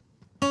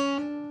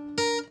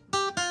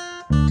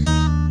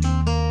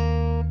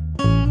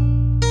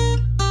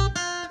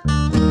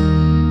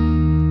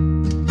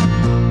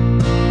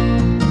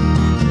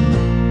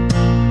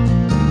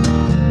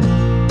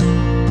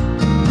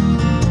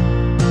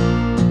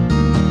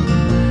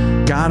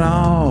 Got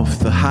off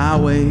the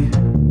highway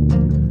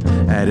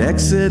at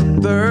exit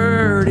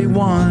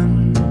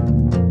 31,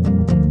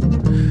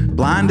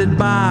 blinded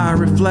by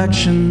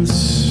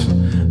reflections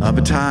of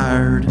a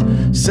tired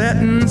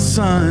setting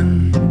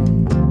sun.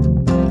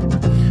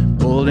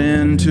 Pulled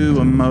into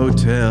a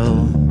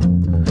motel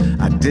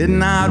I did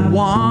not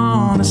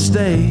want to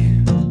stay.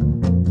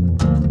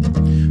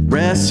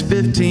 Rest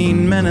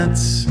 15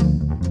 minutes,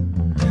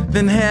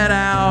 then head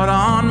out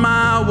on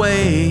my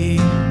way.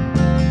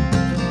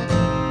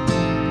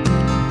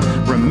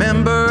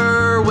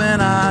 Remember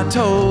when I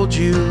told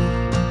you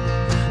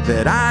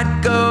that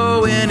I'd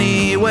go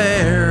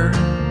anywhere?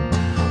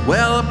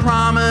 Well, a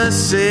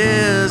promise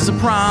is a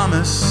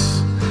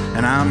promise,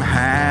 and I'm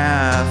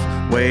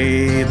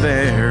halfway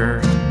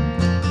there.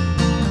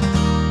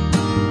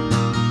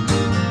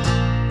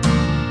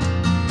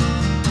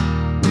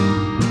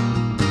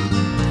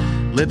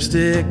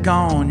 Lipstick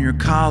on your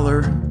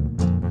collar,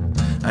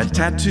 a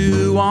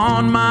tattoo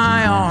on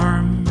my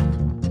arm,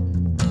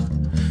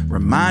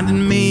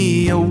 reminding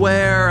me of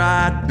where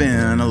I'd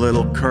been, a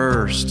little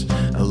cursed,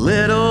 a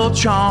little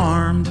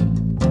charmed.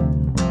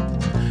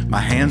 My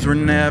hands were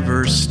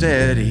never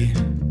steady,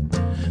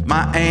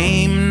 my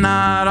aim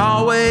not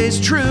always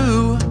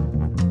true.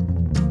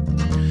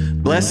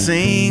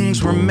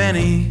 Blessings were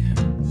many,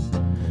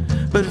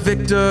 but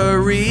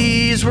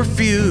victories were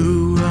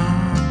few.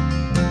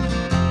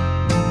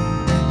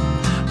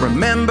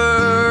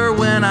 Remember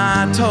when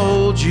I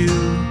told you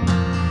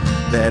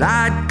that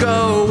I'd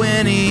go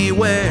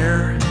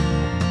anywhere?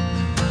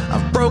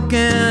 I've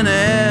broken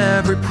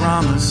every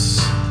promise,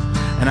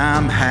 and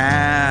I'm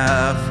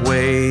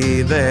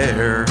halfway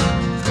there.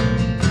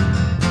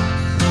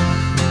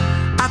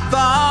 I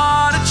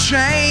thought a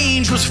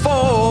change was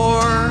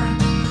for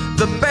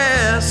the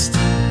best,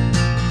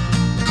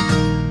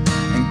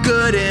 and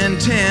good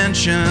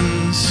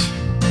intentions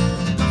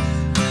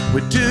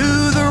would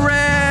do the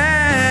rest,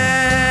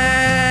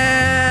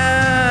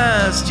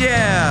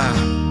 yeah.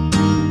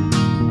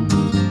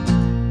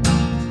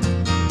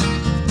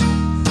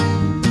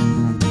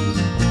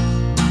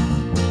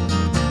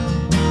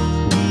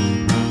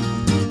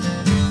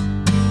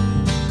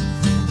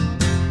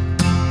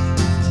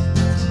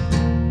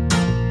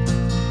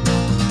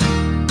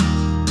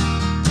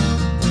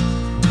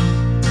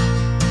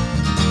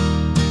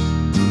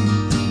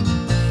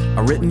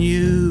 I've written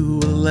you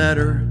a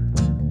letter,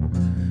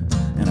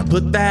 and I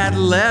put that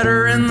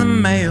letter in the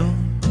mail,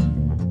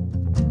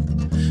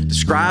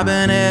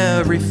 describing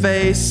every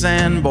face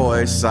and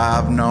voice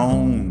I've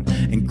known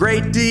in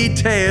great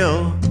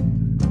detail.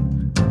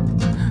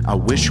 I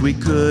wish we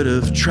could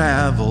have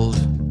traveled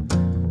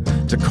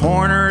to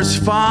corners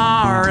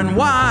far and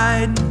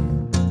wide,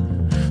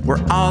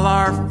 where all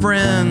our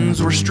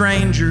friends were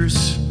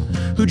strangers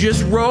who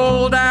just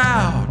rolled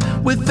out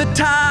with the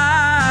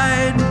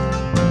tide.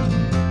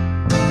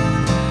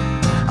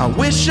 I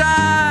wish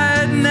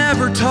I'd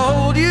never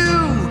told you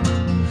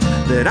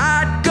that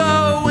I'd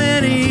go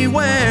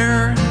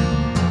anywhere.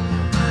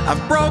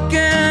 I've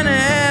broken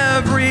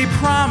every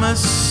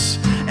promise,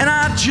 and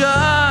I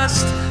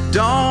just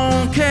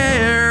don't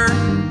care.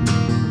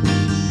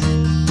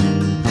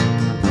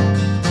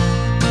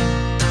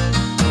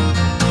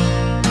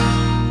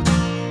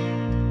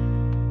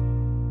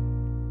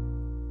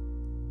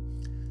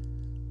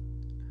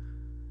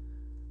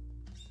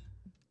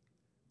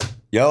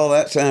 Y'all,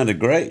 that sounded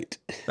great.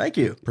 Thank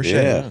you.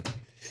 Appreciate it.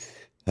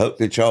 Hope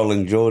that y'all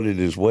enjoyed it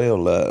as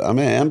well. I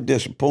mean, I'm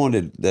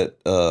disappointed that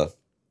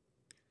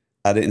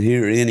I didn't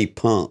hear any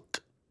punk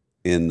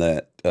in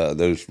that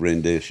those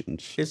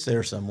renditions. It's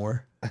there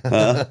somewhere.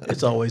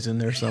 It's always in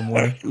there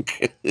somewhere.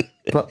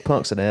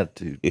 Punk's an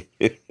attitude.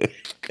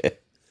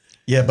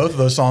 Yeah, both of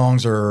those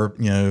songs are,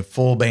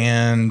 full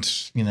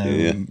band,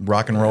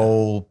 rock and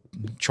roll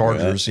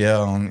chargers,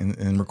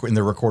 in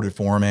their recorded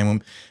form,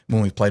 and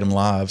when we played them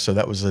live. So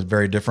that was a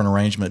very different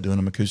arrangement, doing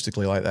them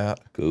acoustically like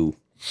that. Cool.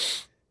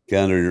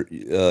 Kind of,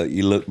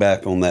 you look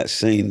back on that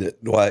scene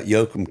that Dwight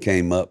Yoakam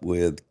came up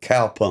with,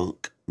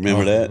 cowpunk.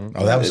 Remember that?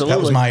 Oh,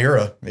 that was my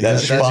era.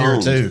 That's your era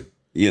too.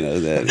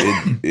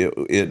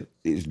 That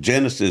its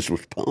genesis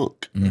was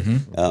punk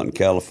out in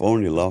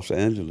California, Los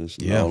Angeles,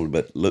 and all,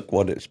 but look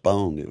what it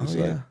spawned. It was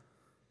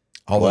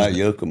Dwight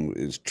Yoakam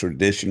is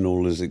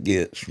traditional as it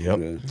gets.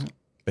 Yep.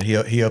 But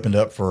he opened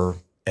up for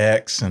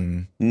X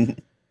and,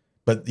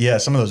 but yeah,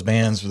 some of those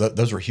bands,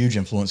 those were huge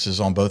influences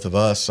on both of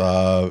us.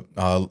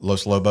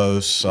 Los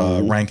Lobos,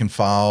 Rank and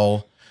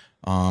File.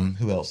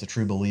 Who else? The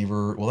True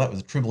Believer. Well,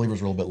 the True Believer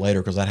was a little bit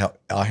later because that had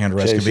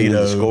Alejandro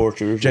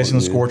Escovedo, Jason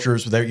and the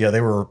Scorchers.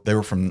 They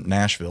were from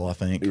Nashville, I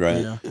think.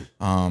 Right.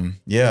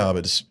 Yeah.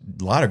 But just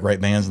a lot of great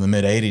bands in the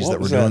mid '80s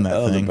that were doing that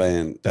other thing.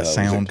 Band, that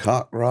sound. Was it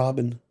Cock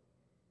Robin?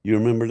 You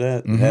remember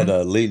that? Had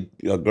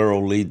a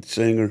girl lead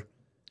singer.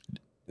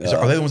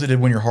 Are they the ones that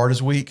did "When Your Heart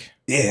Is Weak"?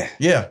 Yeah.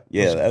 That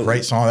was a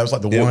great song. That was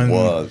like the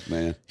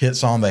one hit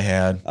song they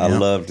had. I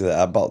loved that.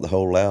 I bought the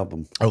whole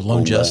album. Oh,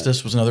 Lone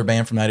Justice was another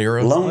band from that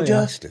era. Lone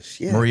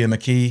Justice, yeah. Maria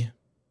McKee.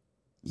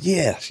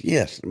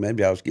 Yes.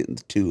 Maybe I was getting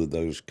the two of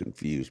those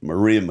confused.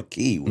 Maria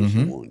McKee was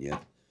the one, I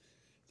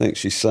think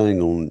she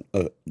sang on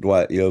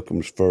Dwight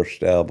Yoakam's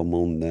first album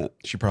on that.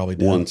 She probably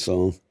did. One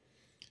song.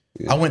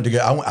 Yeah.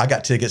 I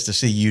got tickets to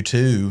see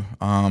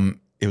U2.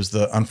 It was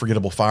the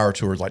Unforgettable Fire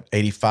tour, like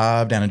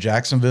 '85 down in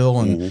Jacksonville,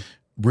 and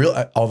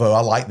although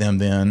I liked them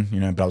then,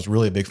 but I was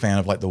really a big fan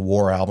of like the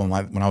War album.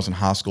 Like when I was in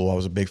high school, I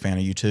was a big fan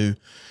of U2.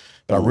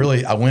 But I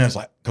went as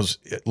because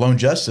Lone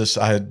Justice,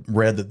 I had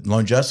read that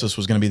Lone Justice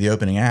was going to be the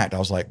opening act. I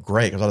was like,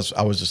 great, because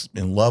I was just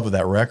in love with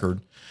that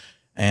record.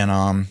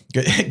 And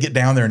get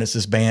down there, and it's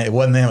this band. It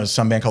wasn't them. It was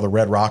some band called the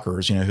Red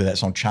Rockers. Who that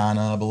song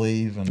China, I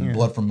believe, and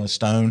Blood from a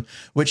Stone,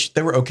 which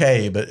they were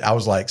okay. But I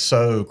was like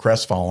so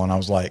crestfallen. I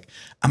was like,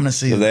 I'm going to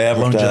see. So they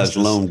advertised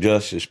Lone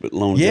Justice, but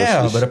Lone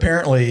Justice, but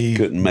apparently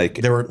couldn't make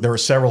it. There were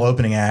several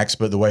opening acts,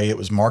 but the way it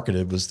was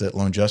marketed was that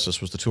Lone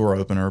Justice was the tour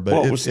opener. But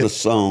what was the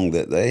song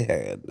that they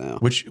had now?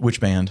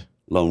 Which band?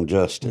 Lone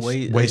Justice.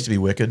 Ways to be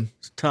Wicked.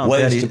 Tom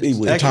Ways to be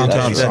Wicked. Actually,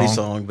 Tom Petty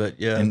song, but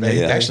yeah. And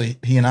actually,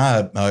 he and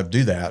I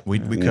do that. We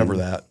cover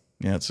that.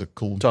 Yeah, it's a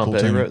cool. Tom cool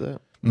Petty tune. wrote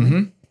that.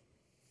 Mm-hmm.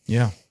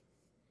 Yeah.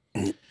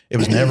 It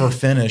was never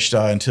finished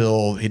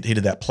until he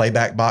did that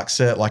playback box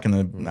set, like in the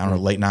I don't know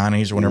late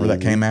 '90s or whenever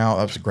that came out.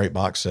 That was a great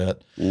box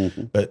set.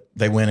 But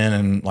they went in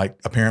and like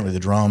apparently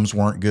the drums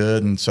weren't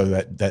good, and so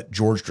that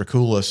George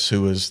Draculis,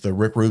 who was the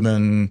Rick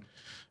Rubin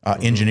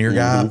engineer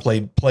guy,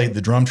 played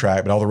the drum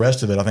track, but all the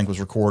rest of it I think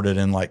was recorded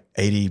in like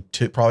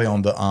 '82, probably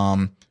on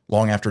the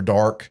Long After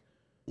Dark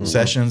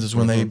sessions is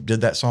when they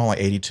did that song, like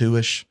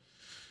 '82ish.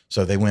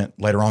 So they went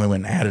later on. They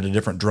went and added a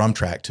different drum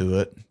track to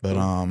it,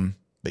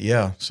 but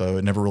yeah. So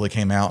it never really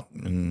came out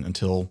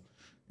until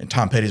in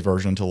Tom Petty's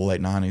version until the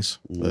late '90s.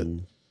 But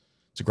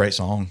it's a great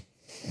song.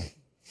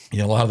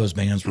 Yeah, a lot of those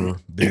bands were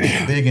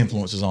big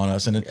influences on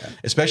us, and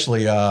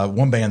especially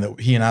one band that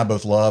he and I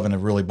both love and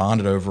have really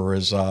bonded over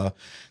is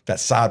that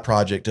side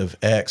project of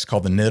X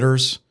called the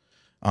Knitters.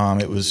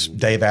 It was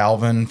Dave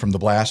Alvin from the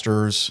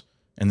Blasters,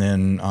 and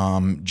then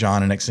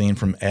John and Exene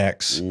from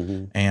X,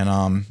 and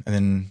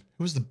then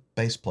who was the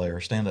bass player,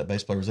 stand-up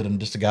bass player? Was it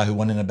just a guy who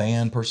wasn't in a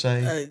band per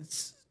se?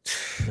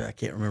 I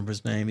can't remember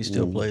his name. He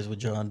still plays with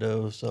John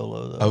Doe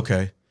solo though.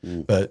 Okay.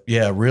 But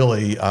yeah,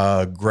 really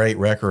great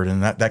record.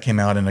 And that came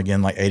out in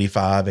again, like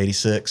 85,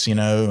 86,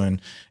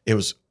 and it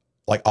was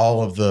like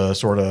all of the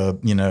sort of,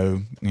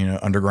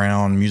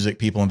 underground music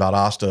people in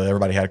Valdosta,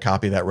 everybody had a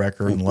copy of that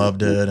record and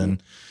loved it.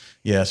 And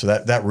yeah, so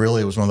that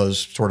really was one of those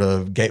sort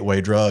of gateway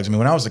drugs. I mean,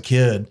 when I was a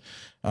kid,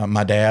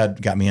 my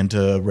dad got me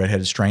into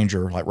Redheaded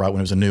Stranger, like right when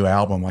it was a new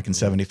album, like in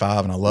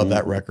 '75, and I love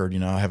that record.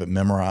 I have it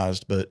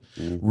memorized. But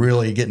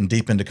really getting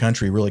deep into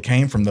country really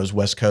came from those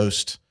West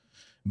Coast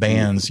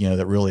bands,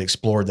 that really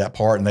explored that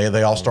part, and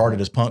they all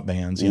started as punk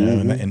bands,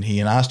 and he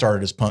and I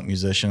started as punk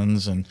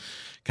musicians, and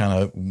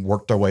kind of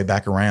worked our way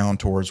back around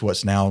towards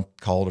what's now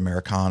called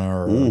Americana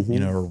or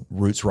or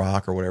roots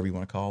rock or whatever you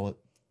want to call it.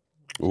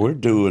 We're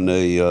doing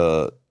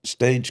a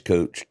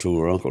stagecoach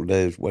tour, Uncle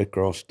Dave's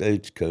Waycross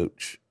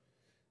Stagecoach.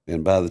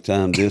 And by the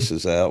time this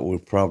is out, we'll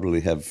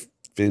probably have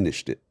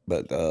finished it.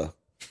 But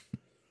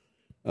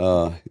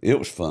it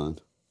was fun.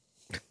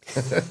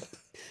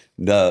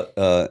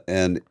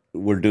 And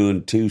we're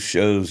doing 2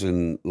 shows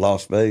in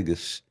Las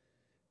Vegas.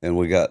 And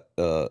we got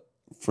a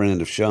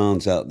friend of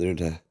Sean's out there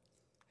to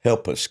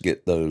help us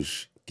get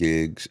those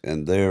gigs.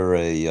 And they're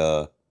he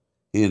and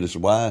his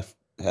wife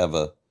have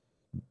a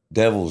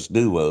Devil's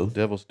Duo.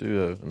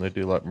 And they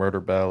do like murder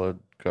ballad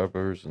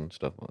covers and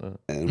stuff like that.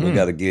 And we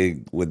got a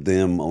gig with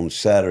them on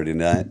Saturday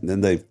night. And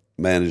then they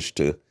managed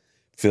to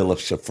fill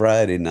us a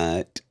Friday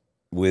night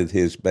with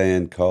his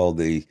band called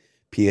the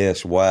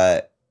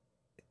PSYATICS,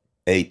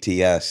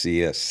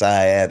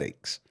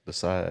 Sciatics. The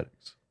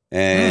Sciatics.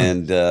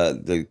 And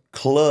the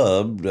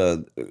club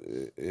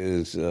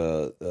is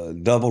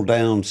Double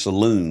Down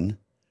Saloon.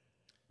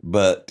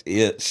 But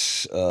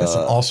it's that's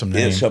an awesome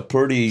name. It's a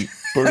pretty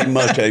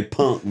much a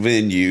punk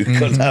venue,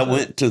 because I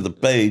went to the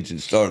page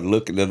and started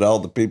looking at all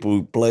the people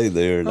who play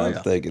there, and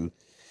I'm thinking,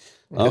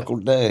 Uncle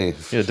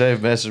Dave. Yeah, Dave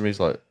messaged me. He's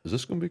like, "Is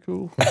this gonna be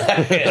cool?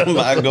 Am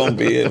I gonna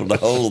be able to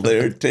hold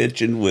their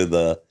attention with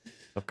of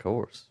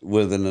course,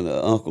 with an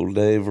Uncle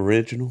Dave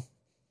original?"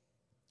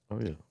 Oh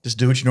yeah. Just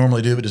do what you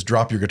normally do, but just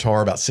drop your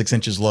guitar about 6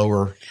 inches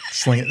lower,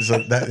 sling it so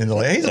that, and they're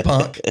like, hey, he's a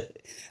punk.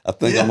 I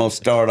think I'm going to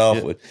start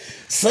off with,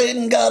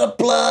 Satan got a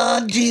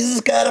plot, Jesus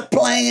got a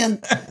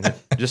plan.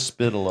 Just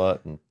spit a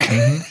lot and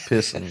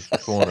piss in the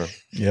corner.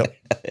 Yep.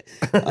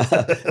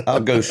 I'll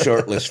go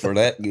shirtless for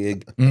that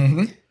gig.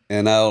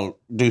 And I'll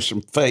do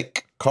some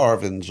fake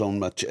carvings on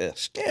my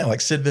chest. Yeah,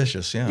 like Sid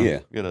Vicious, yeah. Yeah.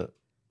 Get a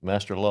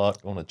master lock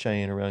on a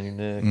chain around your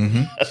neck.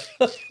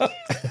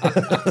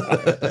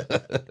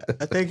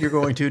 I think you're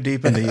going too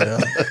deep in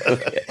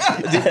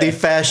the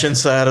fashion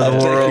side of the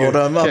world.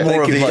 I'm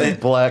more of the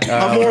like black.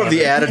 I'm more of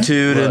the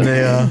attitude and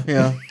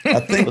the I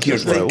think you're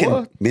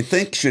thinking.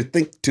 Methinks you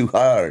think too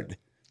hard.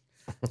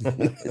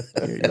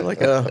 You're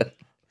like a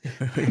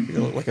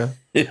you look like a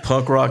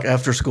punk rock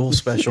after school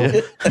special.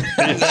 Yeah.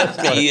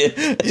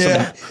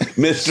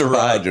 Mr.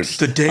 Rogers.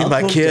 The day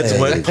my kids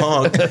went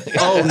punk.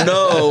 Oh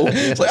no!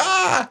 It's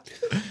like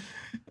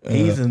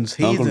heathens.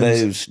 Uncle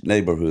Dave's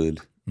Neighborhood.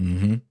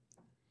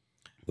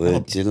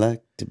 Would you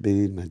like to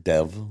be my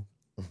devil?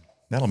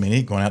 That'll mean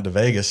he's going out to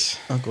Vegas.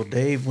 Uncle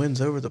Dave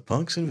wins over the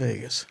punks in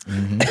Vegas.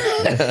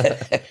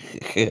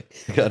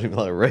 Got him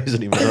like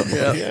raising him up.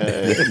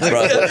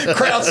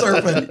 Crowd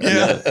surfing.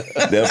 Yeah.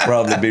 They'll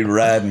probably be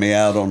riding me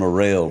out on a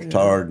rail,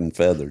 tarred and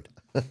feathered.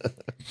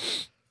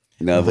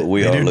 No, but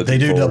we are looking. They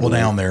do double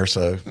down there,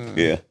 so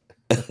yeah.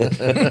 Change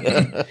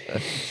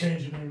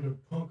the name to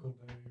Punkle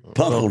Dave.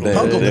 Punkle Dave.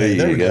 Punkle Dave.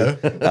 There you go.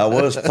 I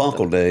was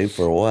Punkle Dave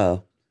for a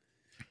while,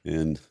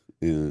 and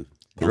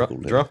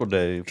Drunkle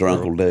Dave.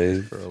 Drunkle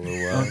Dave. For a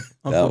little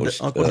while.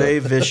 Uncle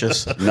Dave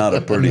Vicious. Not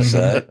a pretty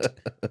sight.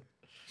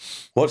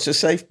 What's a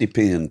safety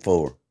pin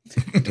for?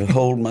 To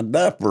hold my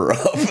diaper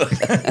off.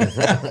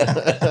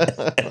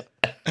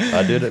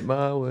 I did it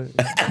my way.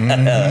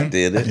 I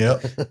did it.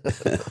 Yep.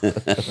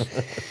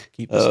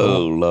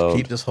 Lord.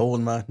 Keep this hole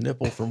in my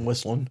nipple from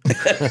whistling.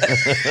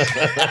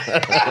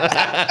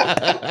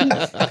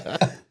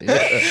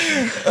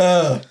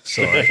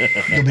 Sorry.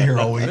 You'll be here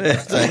all week.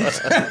 Thanks.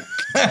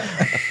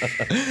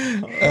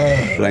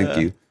 Thank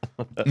you.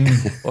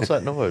 What's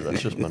that noise?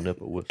 That's just my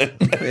nipple whistling.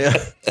 Yeah.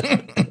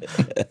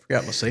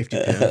 Forgot my safety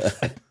pin.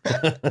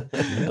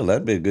 Well,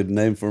 that'd be a good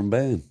name for a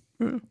band.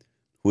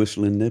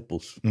 Whistling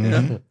Nipples.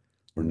 Yeah.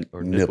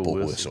 Or nipple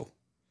whistle.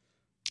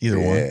 Either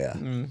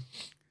one.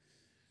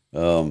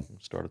 Yeah.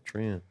 Start a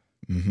trend.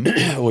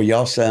 Well,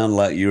 y'all sound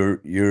like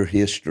your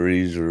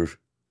histories are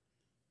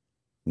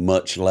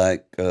much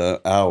like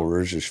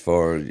ours as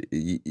far as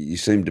you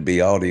seem to be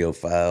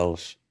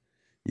audiophiles,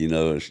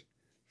 as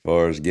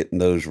far as getting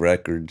those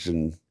records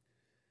and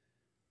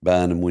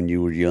buying them when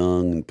you were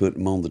young and putting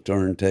them on the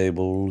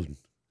turntable and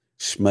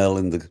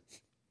smelling the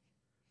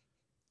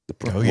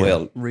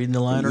well, reading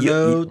the liner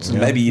notes.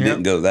 Maybe you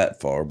didn't go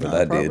that far, but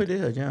I probably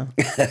did. Yeah.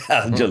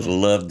 I just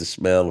love the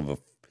smell of a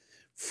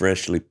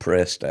freshly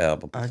pressed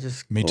album.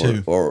 Me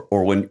too.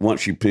 Or when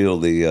once you peel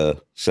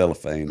the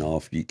cellophane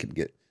off, you can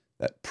get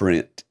that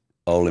print.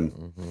 All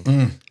them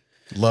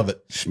Love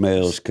it.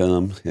 smells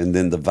come, and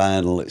then the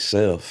vinyl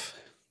itself,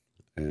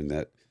 and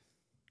that.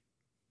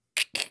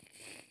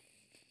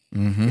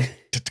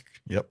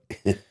 Yep.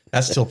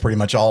 That's still pretty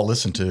much all I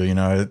listen to.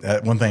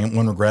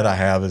 One regret I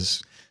have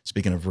is,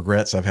 speaking of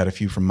regrets, I've had a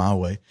few from my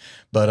way,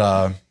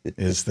 but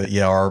is that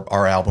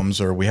our albums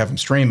we have them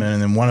streaming,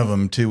 and then one of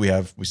them too we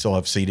still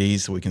have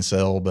CDs that we can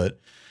sell, but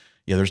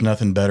there's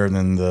nothing better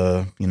than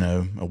a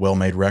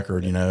well-made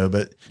record,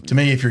 but to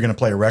me, if you're going to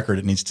play a record,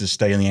 it needs to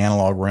stay in the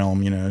analog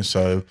realm,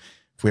 so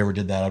if we ever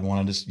did that, I'd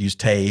want to just use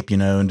tape,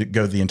 and to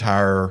go the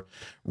entire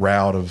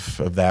route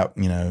of that,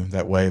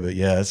 that way. But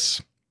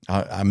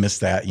I miss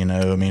that,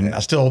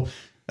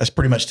 that's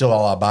pretty much still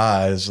all I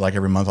buy is like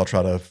every month I'll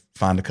try to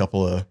find a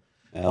couple of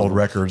old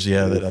records,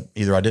 that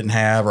either I didn't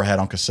have or had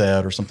on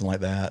cassette or something like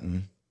that.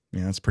 And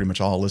that's pretty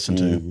much all I listen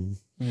to.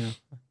 Yeah.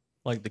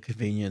 Like the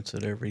convenience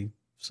that every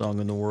song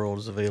in the world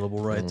is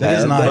available right That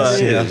is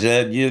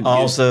nice. But,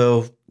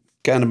 also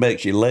kind of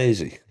makes you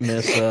lazy.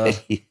 Miss, having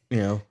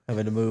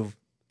to move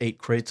 8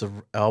 crates of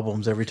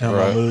albums every time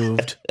I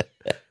moved.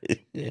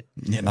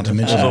 Not to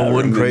mention those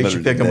wooden crates,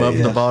 you pick them up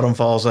and the bottom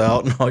falls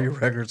out and all your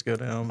records go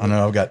down. I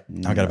know I've got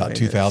about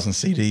 2,000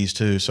 CDs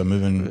too, so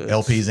moving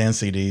LPs and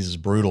CDs is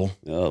brutal.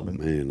 Oh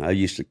man, I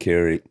used to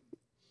carry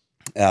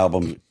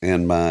albums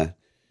in my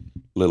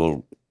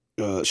little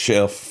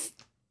shelf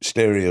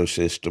stereo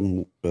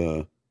system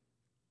to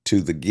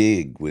the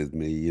gig with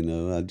me.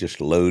 I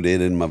just load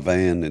it in my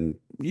van and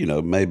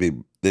maybe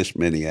this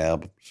many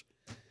albums.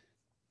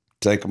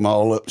 Take them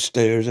all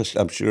upstairs.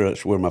 I'm sure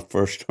that's where my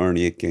first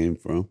hernia came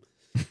from.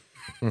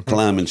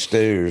 Climbing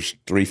stairs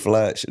 3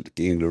 flights at the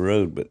King of the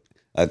Road. But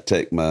I'd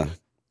take my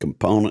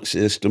component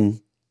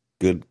system,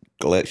 good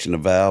collection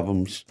of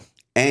albums,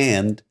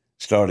 and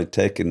started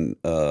taking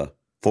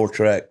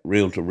 4-track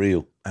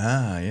reel-to-reel.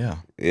 Ah, yeah.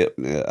 It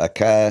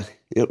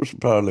was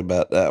probably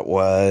about that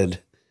wide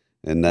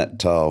and that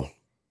tall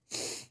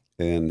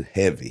and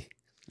heavy.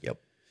 Yep.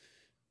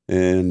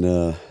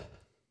 And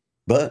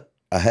but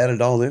I had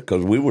it all there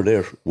because we were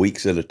there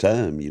weeks at a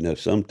time,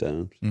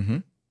 sometimes. Mm-hmm.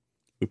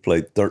 We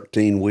played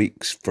 13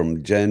 weeks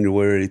from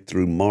January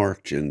through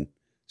March in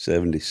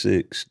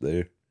 76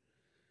 there.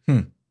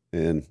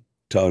 And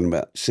talking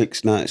about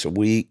 6 nights a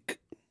week,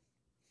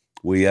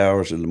 wee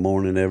hours in the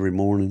morning every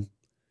morning.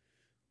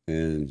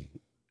 And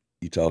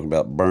you talking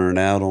about burn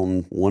out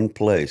on one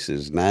place,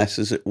 as nice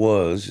as it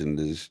was and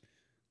as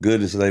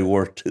good as they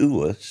were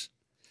to us.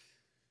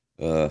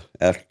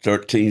 After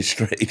 13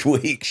 straight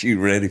weeks, you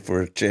ready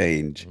for a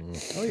change.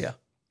 Oh, yeah.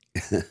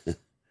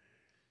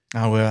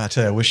 Oh, well, I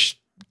tell you, I wish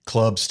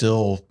clubs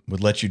still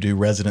would let you do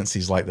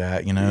residencies like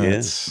that.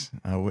 It's,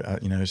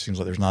 it seems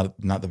like there's not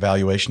the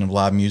valuation of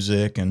live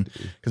music, and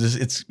because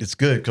it's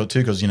good too,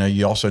 because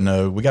you also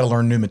know we got to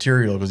learn new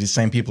material because these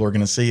same people are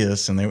going to see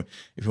us, and if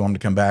we want them to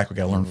come back, we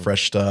got to learn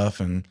fresh stuff,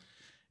 and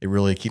it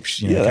really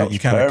keeps you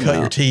kind of cut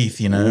your teeth.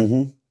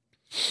 Mm-hmm.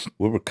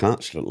 We were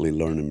constantly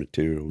learning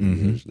material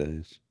in those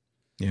days.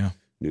 Yeah,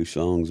 new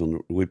songs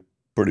we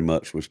pretty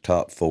much was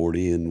top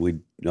 40, and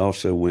we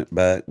also went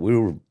back. We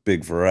were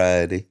big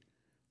variety.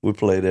 We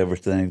played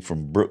everything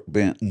from Brooke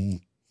Benton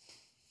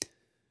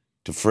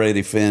to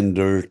Freddie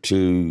Fender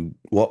to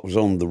what was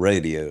on the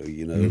radio.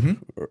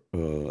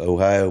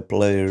 Ohio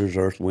Players,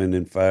 Earth, Wind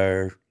and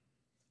Fire,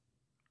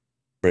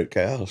 Brick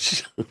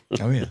House.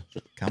 Oh yeah,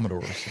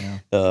 Commodores.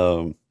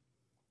 Yeah.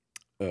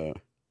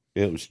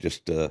 It was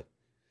just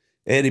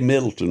Eddie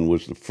Middleton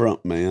was the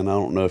front man. I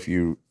don't know if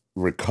you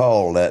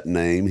recall that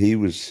name. He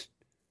was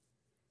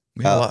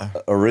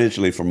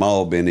originally from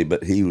Albany,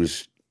 but he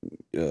was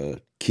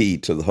key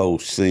to the whole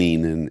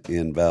scene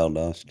in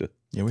Valdosta.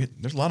 Yeah,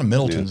 there's a lot of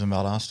Middletons in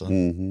Valdosta.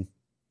 Mm-hmm.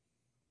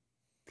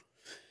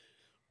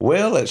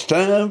 Well, it's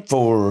time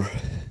for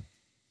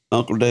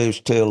Uncle Dave's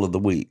Tale of the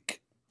Week.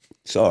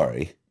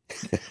 Sorry.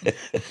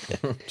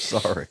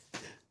 Sorry.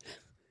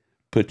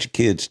 Put your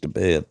kids to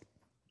bed.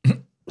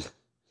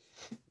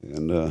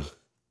 And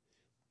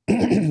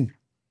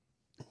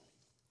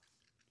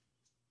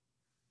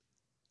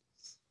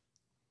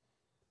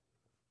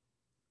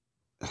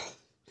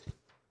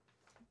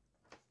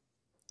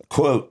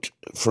quote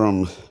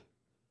from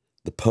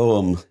the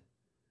poem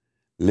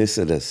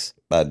Lycidas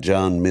by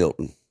John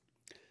Milton.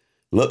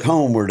 Look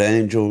homeward,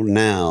 angel,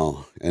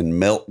 now, and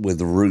melt with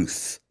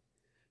Ruth.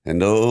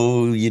 And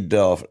oh, ye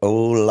dolphins,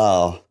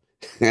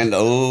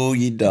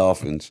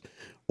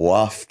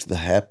 waft the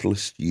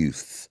hapless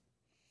youth.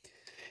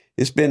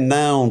 It's been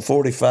now on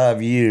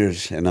 45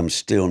 years, and I'm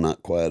still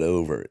not quite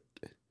over it.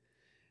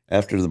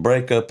 After the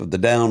breakup of the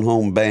Down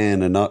Home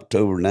Band in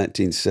October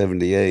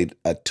 1978,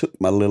 I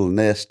took my little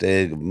nest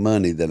egg of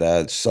money that I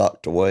had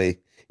socked away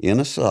in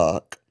a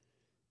sock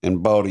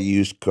and bought a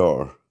used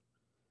car.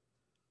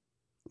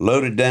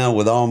 Loaded down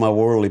with all my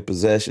worldly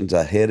possessions,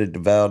 I headed to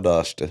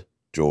Valdosta,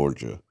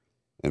 Georgia,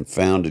 and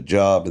found a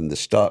job in the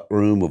stock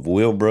room of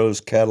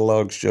Wilburow's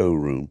Catalog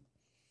Showroom.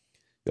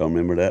 Y'all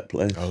remember that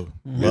place? Oh,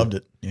 loved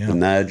it. Yeah. The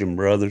Nigem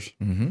brothers.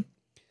 Mm-hmm.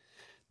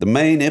 The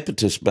main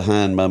impetus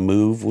behind my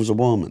move was a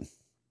woman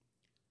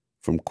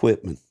from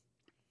Quitman.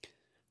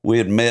 We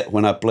had met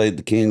when I played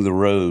the King of the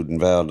Road in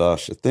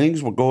Valdosta.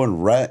 Things were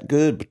going right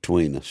good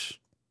between us,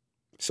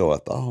 so I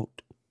thought.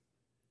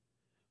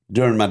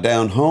 During my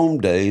down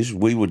home days,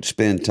 we would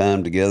spend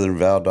time together in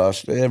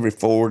Valdosta every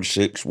 4 to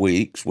 6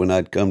 weeks when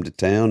I'd come to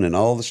town and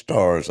all the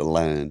stars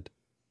aligned.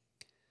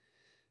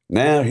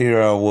 Now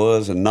here I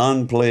was, a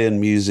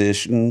non-playing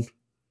musician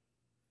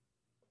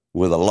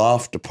with a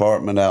loft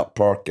apartment out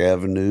Park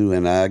Avenue,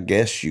 and I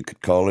guess you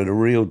could call it a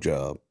real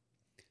job.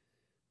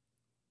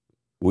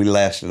 We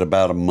lasted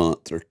about a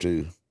month or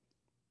two.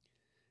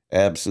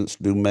 Absence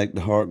do make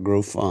the heart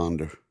grow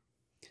fonder.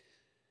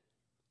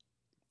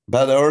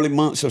 By the early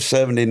months of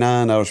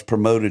 79, I was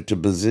promoted to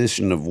the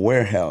position of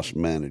warehouse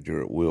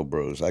manager at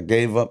Wilburow's. I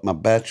gave up my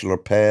bachelor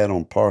pad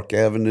on Park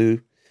Avenue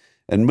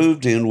and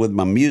moved in with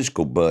my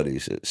musical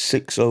buddies at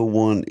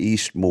 601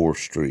 East Moore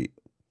Street,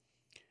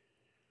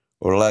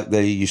 or like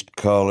they used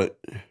to call it,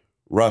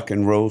 Rock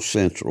and Roll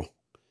Central.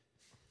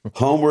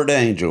 Homeward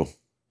Angel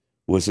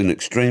was an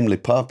extremely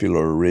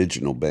popular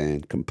original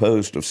band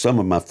composed of some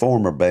of my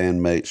former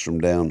bandmates from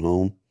down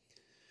home,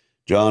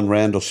 John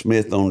Randall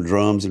Smith on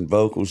drums and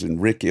vocals,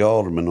 and Ricky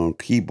Alderman on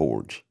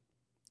keyboards.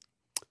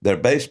 Their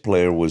bass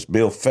player was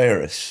Bill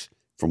Parris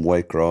from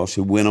Waycross,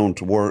 who went on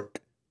to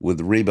work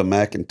with Reba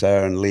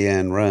McEntire and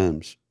Leanne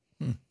Rimes.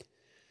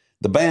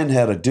 The band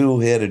had a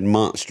dual-headed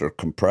monster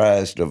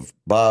comprised of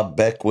Bob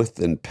Beckwith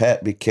and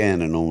Pat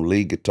Buchanan on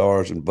lead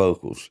guitars and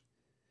vocals.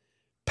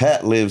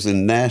 Pat lives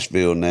in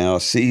Nashville now, a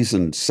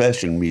seasoned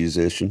session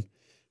musician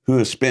who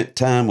has spent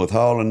time with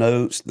Hall &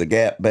 Oates, the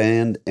Gap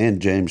Band,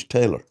 and James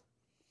Taylor.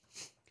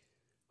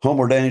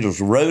 Homeward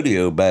Angel's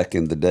rodeo back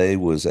in the day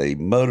was a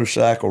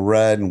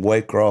motorcycle-riding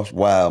Waycross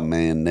wild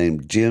man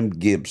named Jim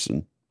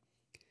Gibson.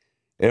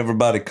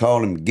 Everybody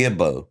called him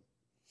Gibbo,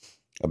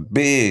 a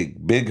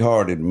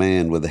big-hearted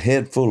man with a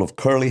head full of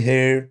curly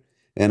hair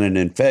and an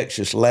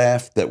infectious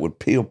laugh that would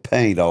peel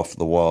paint off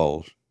the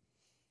walls.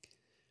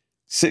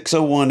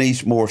 601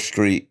 East Moore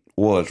Street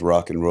was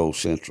Rock and Roll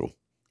Central,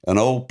 an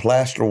old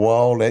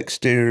plaster-walled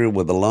exterior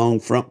with a long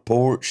front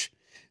porch,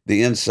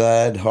 the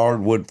inside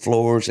hardwood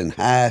floors and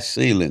high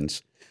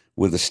ceilings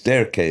with a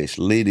staircase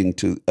leading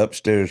to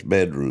upstairs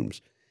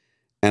bedrooms,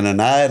 and an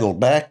idle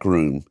back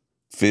room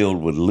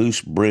filled with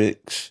loose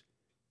bricks,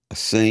 a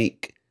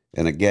sink,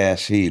 and a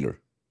gas heater.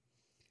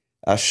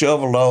 I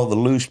shoveled all the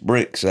loose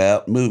bricks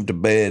out, moved a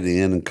bed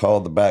in, and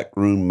called the back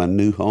room my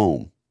new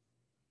home.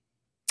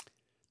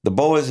 The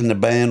boys in the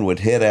band would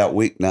head out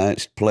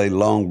weeknights to play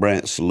Long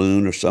Branch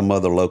Saloon or some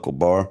other local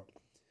bar,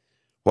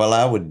 while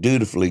I would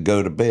dutifully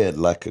go to bed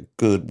like a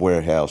good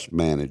warehouse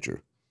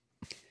manager.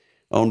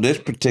 On this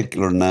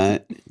particular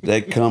night,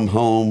 they'd come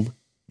home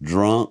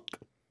drunk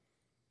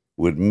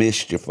with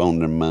mischief on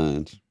their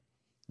minds.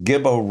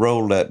 Gibbo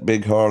rolled that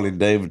big Harley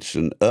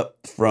Davidson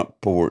up the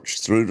front porch,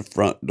 through the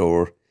front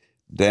door,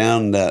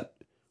 down that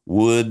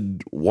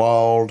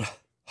wood-walled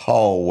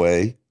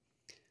hallway,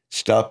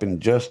 stopping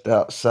just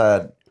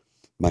outside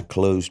my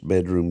closed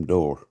bedroom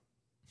door.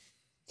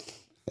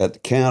 At the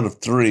count of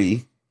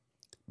 3,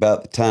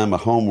 about the time a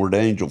Homeward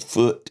Angel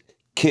foot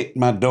kicked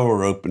my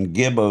door open,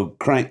 Gibbo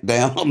cranked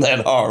down on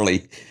that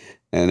Harley,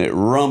 and it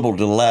rumbled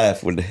to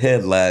life with the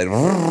headlight.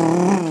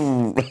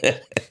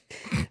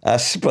 I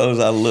suppose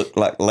I looked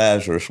like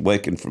Lazarus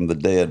waking from the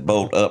dead,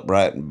 bolt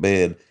upright in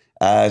bed,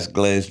 eyes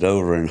glazed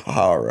over in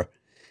horror,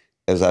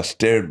 as I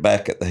stared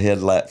back at the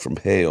headlight from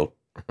hell.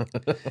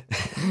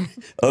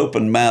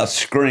 Open mouth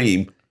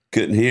scream.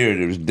 Couldn't hear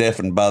it. It was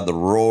deafened by the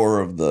roar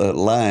of the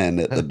lion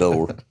at the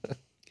door.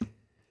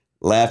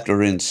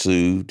 Laughter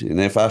ensued, and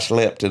if I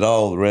slept at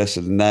all the rest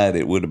of the night,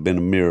 it would have been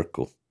a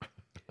miracle.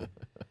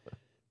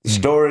 The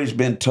story's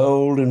been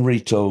told and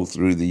retold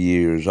through the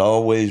years,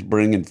 always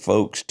bringing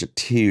folks to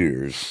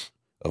tears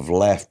of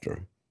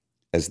laughter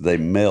as they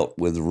melt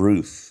with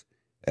Ruth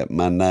at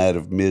my night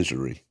of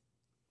misery.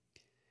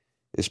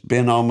 It's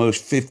been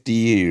almost 50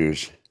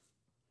 years.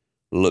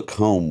 Look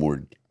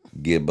homeward,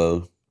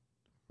 Gibbo.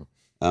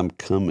 I'm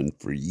coming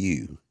for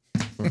you.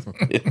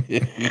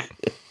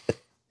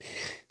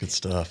 Good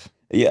stuff.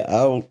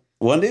 Yeah,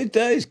 one of these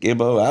days,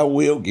 Gibbo, I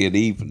will get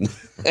even.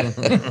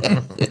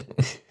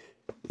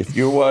 If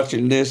you're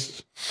watching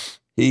this,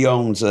 He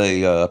owns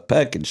a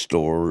package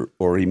store,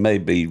 or he may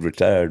be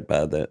retired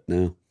by that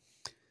now,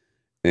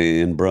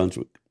 in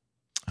Brunswick.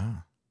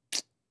 Ah.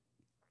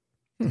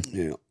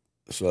 Yeah.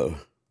 So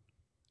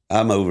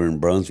I'm over in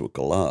Brunswick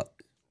a lot.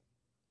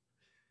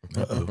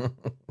 Uh-oh.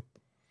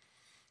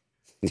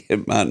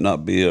 It might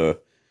not be a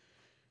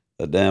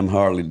damn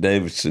Harley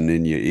Davidson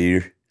in your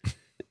ear.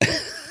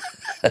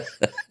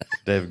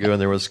 Dave go in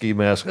there with a ski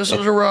mask. This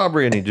is a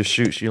robbery, and he just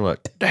shoots you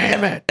like,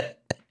 damn it!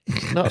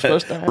 Not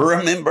supposed to happen.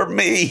 Remember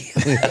me?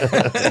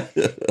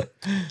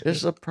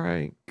 It's a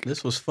prank.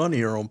 This was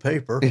funnier on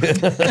paper.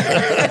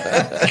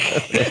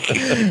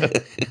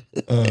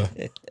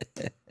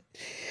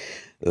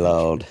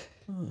 Lord.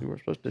 You were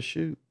supposed to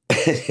shoot.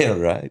 Yeah,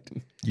 right.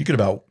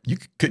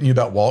 Couldn't you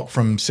about walk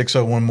from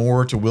 601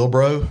 Moore to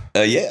Wilbro?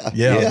 Yeah.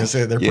 Yeah, I was gonna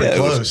say they're pretty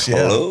close.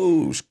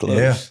 Close.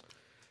 Yeah.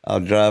 I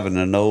was driving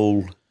an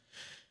old,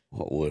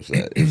 what was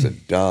that? It was a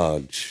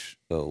Dodge,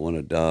 one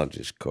of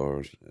Dodge's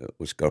cars. It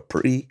was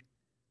Capri.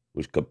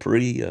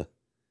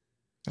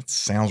 That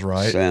sounds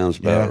right. Sounds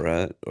about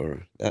right.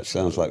 Or that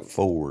sounds like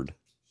Ford.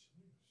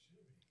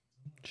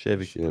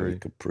 Chevy Capri.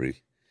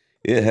 Capri.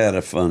 It had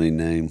a funny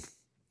name.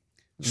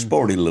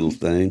 Sporty little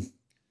thing.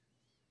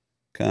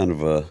 Kind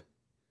of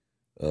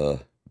a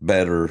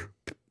better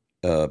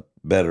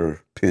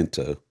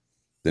Pinto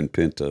than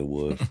Pinto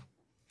was.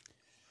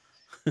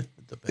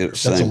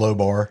 That's a low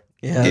bar.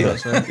 Yeah,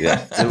 that's right.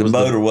 Yeah. The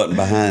motor wasn't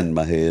behind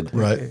my head.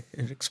 Right.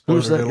 It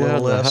exploded a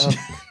little less.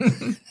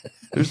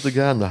 Who's the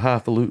guy in the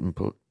highfalutin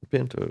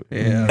Pinto?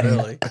 Yeah,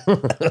 really.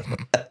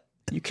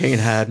 You can't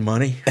hide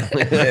money. You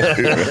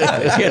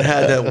can't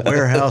hide that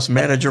warehouse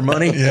manager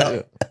money.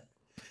 Yeah.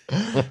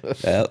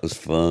 That was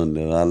fun.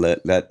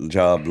 That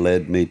job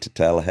led me to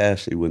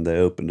Tallahassee when they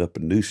opened up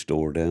a new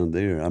store down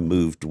there. I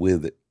moved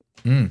with it.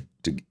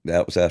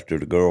 That was after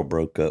the girl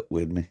broke up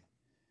with me.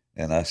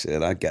 And I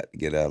said, I got to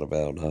get out of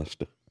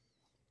Valdosta.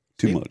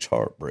 Too much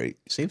heartbreak.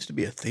 Seems to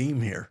be a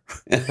theme here.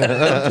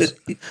 No,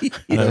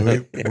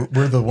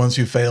 we're the ones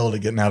who failed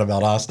at getting out of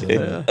Valdosta.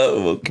 Yeah.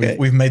 Oh, okay.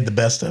 We've made the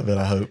best of it,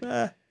 I hope.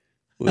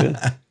 Well,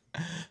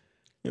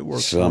 It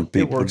works. Some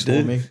people it works do.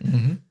 for me.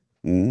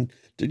 Mm-hmm.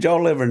 Did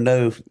y'all ever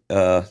know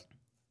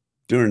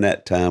during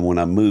that time when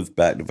I moved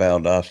back to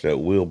Valdosta at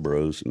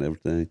Wilbros and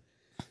everything,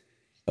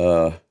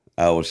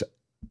 I was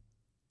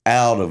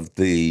out of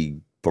the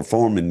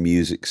performing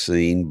music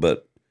scene,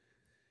 but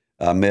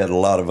I met a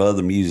lot of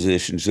other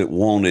musicians that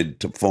wanted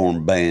to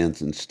form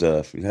bands and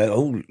stuff.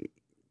 Oh,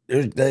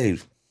 there's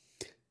Dave.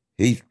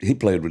 He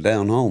played with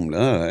Down Home.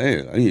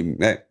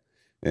 And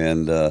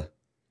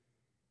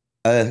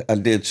I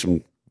did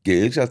some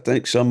gigs. I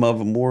think some of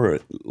them were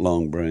at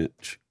Long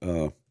Branch.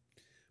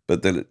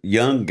 But the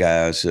young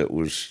guys that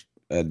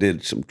I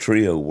did some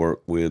trio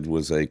work with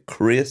was a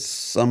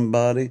Chris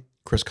Coleman.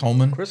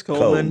 Chris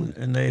Coleman,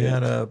 and they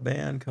had a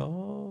band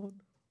called.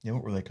 Yeah,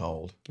 what were they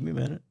called? Give me a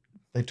minute.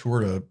 They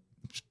toured a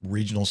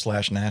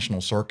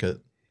regional/national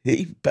circuit.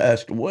 He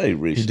passed away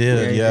recently. He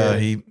did, yeah.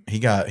 He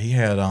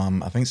had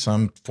I think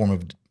some form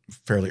of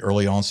fairly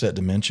early onset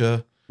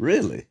dementia.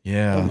 Really?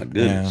 Yeah. Oh my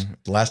goodness. Yeah.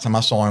 The last time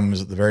I saw him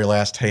was at the very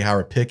last hay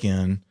Howard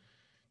pick-in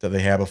that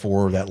they had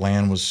before that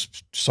land was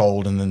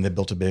sold, and then they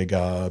built a big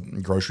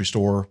grocery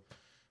store,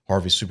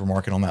 Harvey's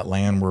Supermarket, on that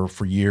land where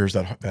for years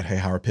that hay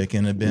Howard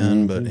pick-in had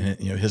been. But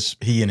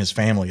he and his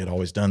family had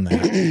always done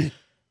that.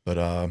 But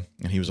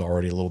and he was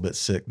already a little bit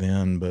sick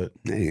then. But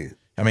Man.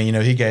 I mean,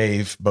 he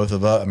gave both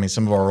of us. I mean,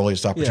 some of our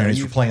earliest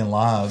opportunities for playing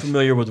live.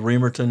 Familiar with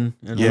Remerton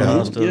and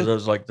Valdosta? That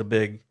was like the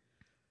big.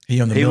 He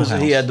owned the Mill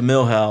House. He had the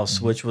Mill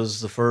House, which was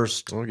the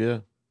first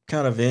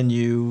kind of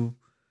venue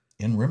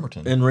in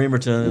Remerton. It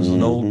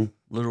was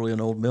literally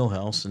an old mill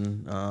house,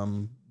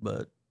 and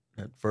but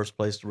that first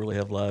place to really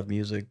have live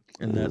music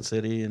in that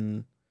city,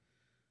 and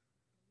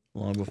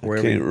long before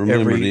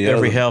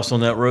every house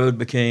on that road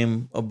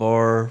became a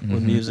bar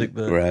with music.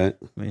 But right.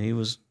 I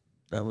mean,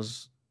 that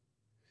was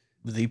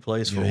the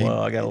place for a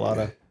while. I got a lot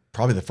of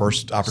probably the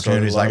first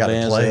opportunities I got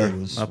to play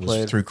was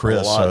through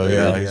Chris.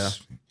 So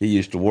he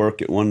used to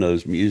work at one of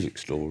those music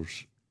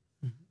stores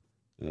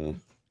out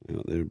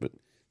there. But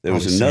there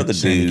was another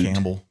dude,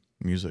 Campbell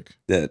music,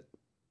 that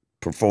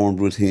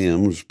performed with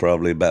him. Was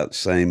probably about the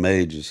same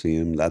age as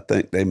him. I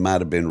think they might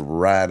have been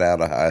right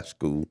out of high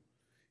school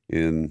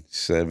in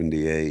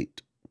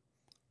 78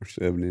 or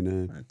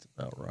 79. That's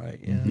about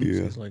right. Yeah.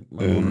 Sounds like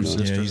my older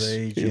sister's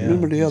age. Can't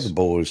remember the other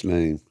boy's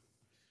name.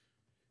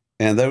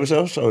 And there was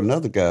also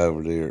another guy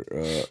over there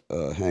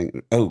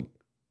hanging. Oh,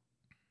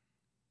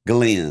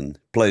 Glenn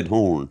played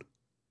horn.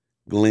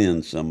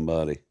 Glenn,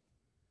 somebody,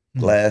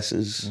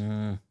 glasses.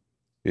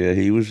 Yeah,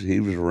 he was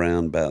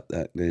around about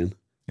that then.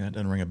 Yeah, it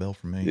doesn't ring a bell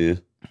for me.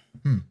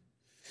 Yeah.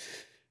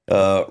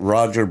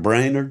 Roger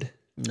Brainerd.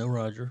 No,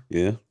 Roger.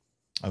 Yeah.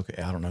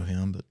 Okay, I don't know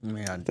him, but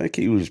I think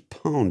he was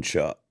pawn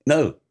shop.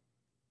 No.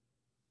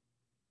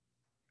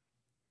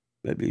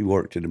 Maybe he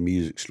worked at a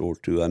music store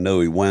too. I know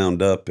he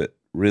wound up at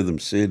Rhythm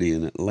City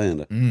in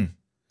Atlanta.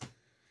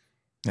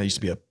 That used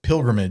to be a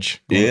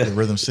pilgrimage going to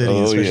Rhythm City,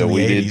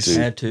 especially in the 80s.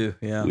 Had to,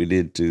 yeah. We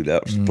did too.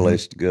 That was the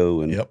place to go.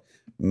 And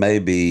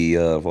maybe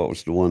what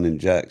was the one in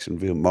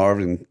Jacksonville?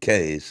 Marvin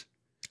Kay's.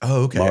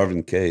 Oh, okay.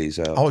 Marvin Kay's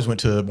I out. always went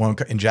to one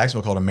in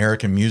Jacksonville called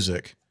American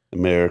Music.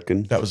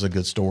 American. That was a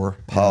good store.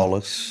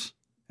 Paulus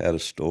had a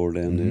store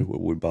down there where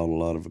we bought a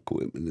lot of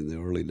equipment in the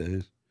early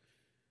days.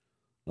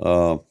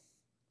 How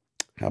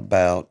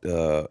about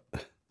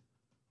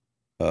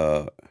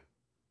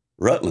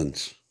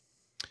Rutland's?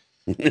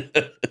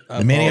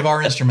 Many of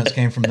our instruments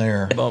came from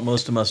there. I bought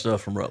most of my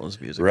stuff from Rutland's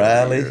Music.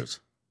 Riley,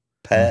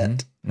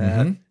 Pat,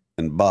 Mm-hmm.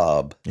 and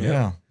Bob,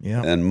 Yeah.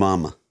 and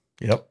Mama.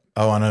 Yep.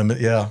 Oh, I know.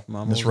 Yeah.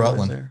 Mama Miss was always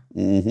Rutland. there.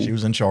 Mm-hmm. She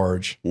was in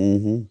charge.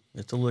 Mm-hmm.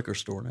 It's a liquor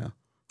store now.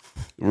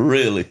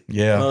 Really?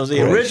 Yeah. Well, the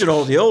Great.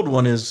 original, the old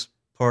one is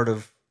part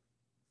of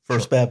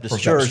First Baptist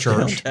First Baptist Church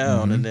Church.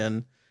 downtown, Mhm. and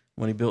then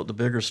when he built the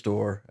bigger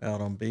store out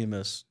on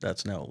Bemis,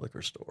 that's now a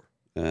liquor store.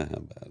 How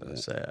about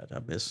That's that? sad.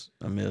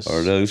 I miss.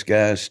 Are those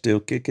guys still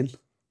kicking?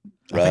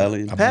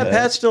 Riley, and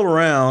Pat's still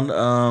around.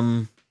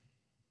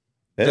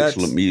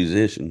 excellent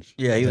musicians.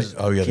 Yeah, he was.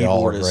 Oh, yeah, they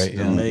all are keyboardist, great,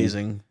 yeah.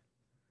 amazing.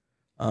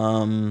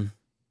 I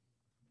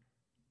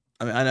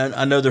mean,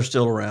 I know they're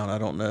still around. I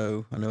don't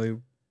know. I know he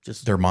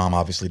just Their mom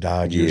obviously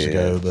died years Yeah.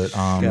 ago, but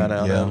got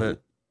out yeah. of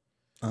it.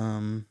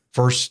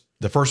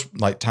 The first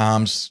like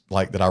times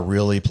like that I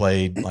really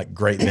played like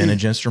great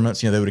vintage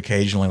instruments, you know, they would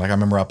occasionally, like I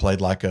remember I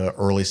played like a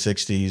early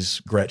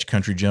 60s Gretsch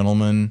Country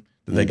Gentleman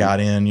that they got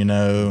in, you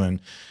know, and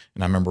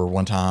I remember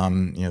one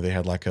time, you know, they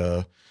had like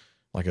a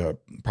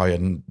probably a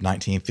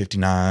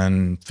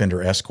 1959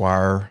 Fender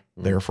Esquire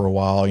there for a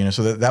while, you know,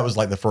 so that was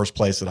like the first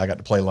place that I got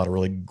to play a lot of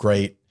really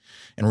great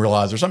and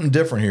realize there's something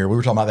different here. We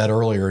were talking about that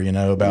earlier, you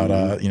know,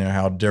 about you know,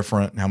 how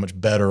different, how much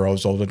better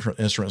those old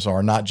instruments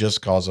are, not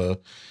just cause of,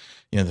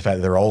 you know, the fact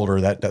that they're older,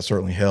 that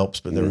certainly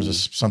helps, but there was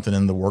just something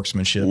in the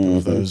workmanship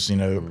of those, you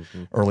know,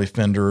 early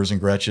Fenders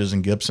and Gretches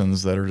and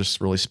Gibsons that are just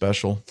really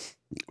special.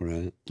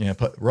 Right. Yeah,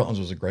 but Rutland's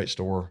was a great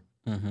store.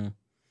 Mm-hmm.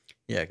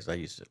 Yeah, because I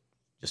used to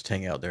just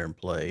hang out there and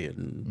play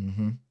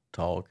and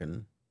talk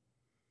and.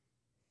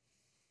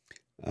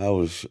 I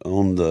was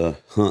on the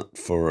hunt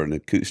for an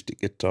acoustic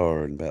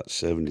guitar in about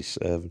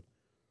 77.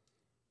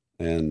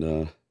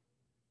 And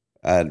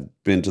I'd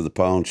been to the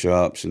pawn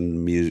shops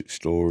and music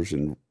stores,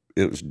 and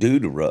it was due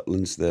to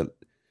Rutland's that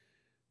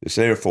this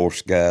Air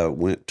Force guy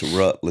went to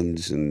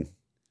Rutland's and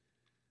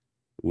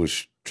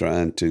was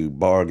trying to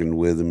bargain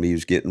with him. He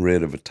was getting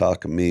rid of a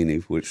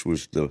Takamine, which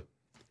was the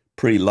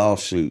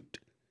pre-lawsuit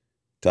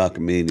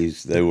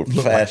Takaminis. They were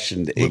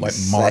fashioned like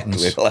exactly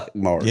Martins. like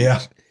Martins.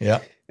 Yeah, yeah.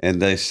 And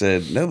they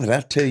said, no, but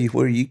I'll tell you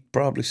where you could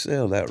probably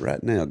sell that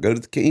right now. Go to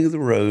the King of the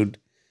Road,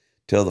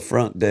 tell the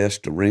front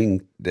desk to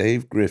ring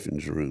Dave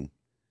Griffin's room.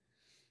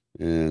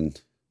 And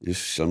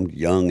just some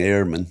young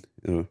airman,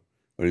 you know,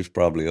 or he's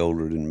probably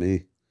older than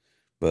me.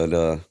 But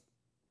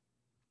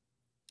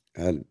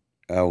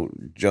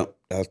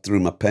I threw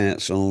my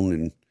pants on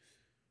and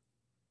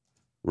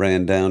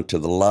ran down to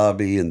the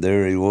lobby, and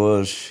there he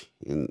was.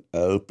 And I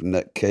opened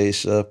that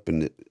case up,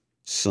 and it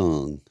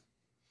sung.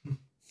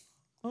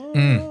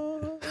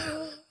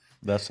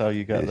 That's how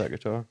you got that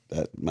guitar?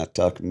 That my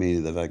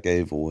Takamine that I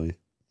gave away.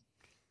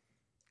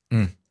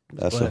 That's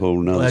Glad- a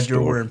whole nother Glad story.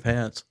 you're wearing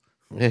pants.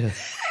 Yeah.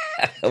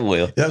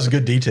 Well, That was a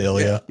good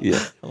detail, yeah.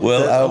 yeah.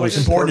 Well, I was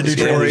important to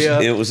do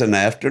It was an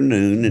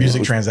afternoon. And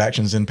Music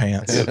transactions in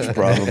pants. it was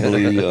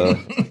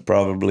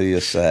probably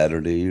a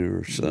Saturday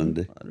or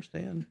Sunday, I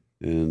understand.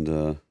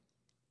 and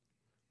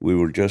we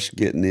were just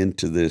getting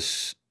into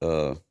this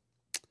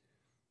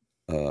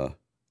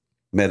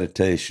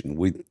meditation.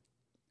 We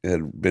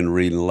had been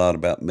reading a lot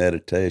about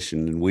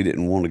meditation, and we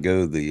didn't want to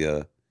go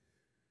the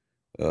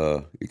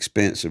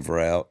expensive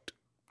route,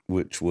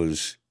 which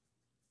was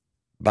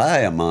buy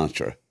a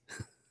mantra.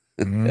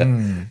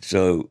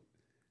 So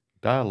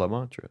Dial a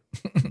mantra.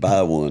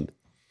 buy one.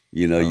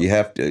 You know, you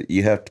have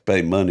to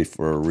pay money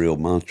for a real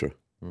mantra,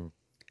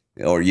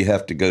 or you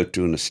have to go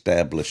to an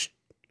established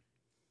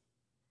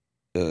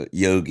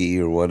yogi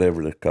or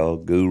whatever they're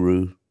called,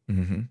 guru,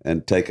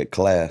 and take a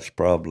class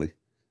probably.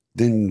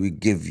 Then we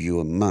give you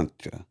a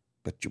mantra,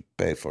 but you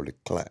pay for the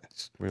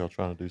class. Were y'all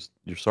trying to do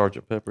your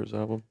Sgt. Pepper's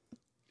album?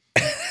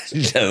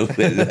 So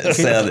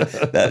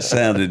that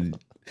sounded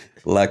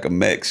like a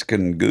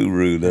Mexican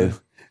guru, though.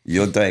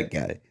 You're that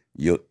guy.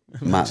 You're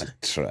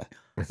mantra.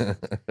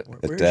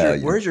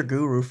 Italian. Where's your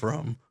guru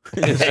from?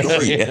 Yeah,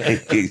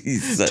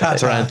 he's I'll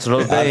tell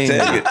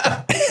you.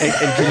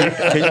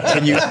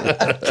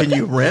 And can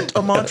you rent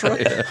a mantra,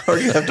 or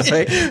do you have to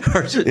pay?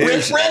 Or is it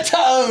Rent to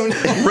own.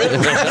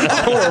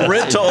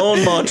 rent to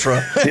own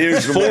mantra?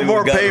 Here's the way 4 we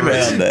more got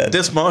payments. around that.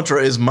 This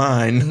mantra is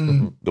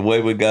mine. The way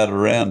we got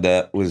around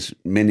that was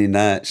many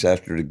nights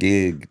after the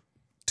gig,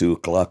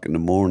 2:00 in the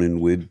morning,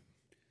 we'd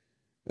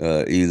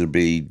either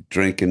be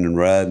drinking and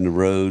riding the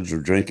roads or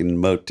drinking in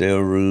motel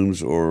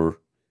rooms or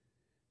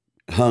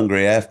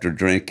hungry after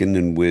drinking,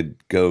 and we'd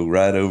go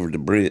right over the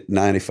bridge,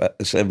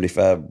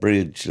 75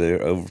 bridge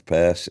there,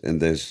 overpass, and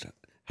there's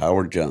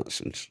Howard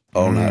Johnson's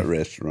all-night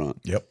restaurant.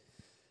 Yep.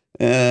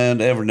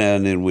 And every now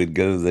and then we'd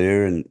go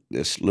there, and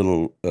this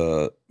little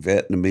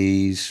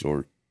Vietnamese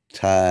or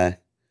Thai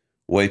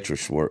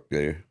waitress worked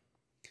there.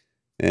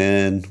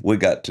 And we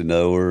got to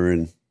know her,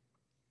 and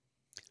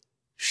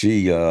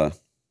she,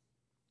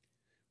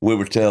 we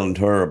were telling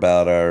her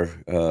about our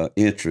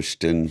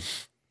interest in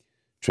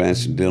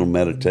transcendental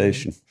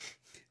meditation.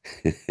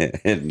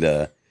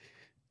 And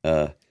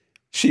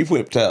she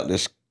whipped out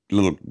this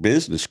little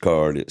business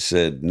card. It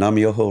said,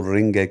 Nam-myoho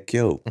Renge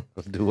Kyo.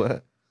 Do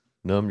what?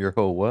 Numb your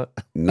whole what?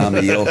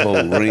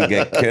 Nam-myoho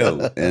Renge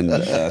Kyo. And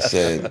I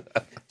said,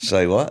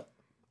 say what?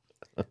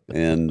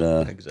 And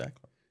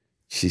Exactly.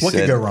 she What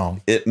said, could go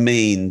wrong? It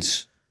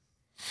means,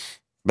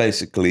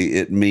 basically,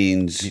 it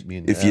means Meet me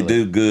in the if you alley.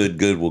 do good,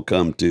 good will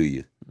come to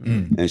you.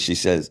 And she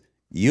says,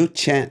 you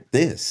chant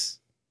this.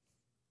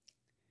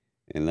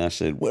 And I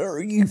said, where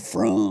are you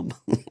from?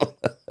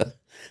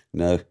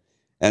 No.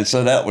 And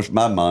so that was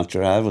my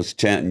mantra. I was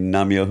chanting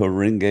Nam-myoho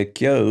Renge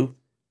Kyo.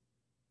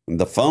 And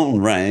the phone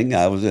rang.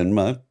 I was in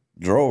my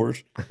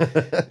drawers.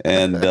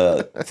 And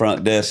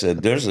front desk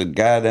said, there's a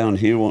guy down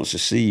here wants to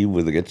see you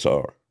with a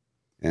guitar.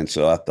 And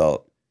so I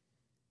thought,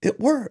 it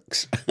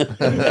works.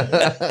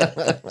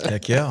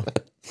 Heck yeah.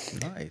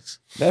 Nice.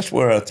 That's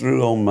where I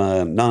threw on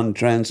my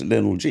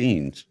non-transcendental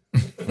jeans.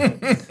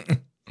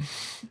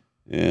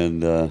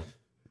 And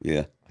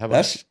yeah,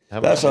 that's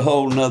a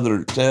whole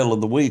nother tale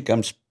of the week.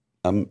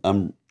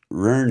 I'm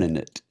learning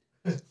it.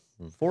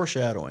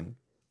 Foreshadowing.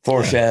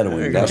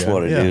 Foreshadowing. That's go.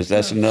 what it Yeah. is.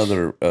 That's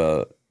another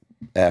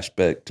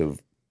aspect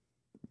of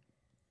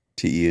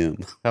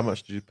TM. How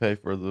much did you pay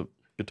for the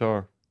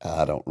guitar?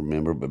 I don't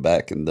remember, but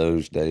back in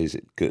those days,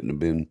 it couldn't have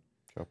been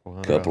a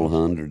couple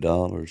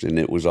 $100, and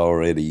it was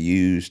already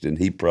used, and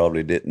he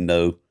probably didn't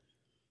know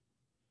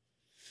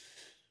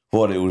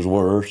what it was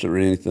worth or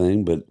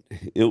anything, but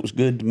it was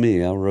good to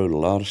me. I wrote a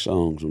lot of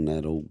songs on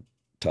that old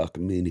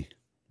Takamine.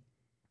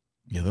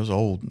 Yeah, those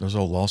old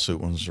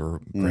lawsuit ones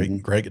are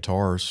great, great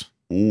guitars.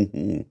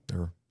 Mm-hmm.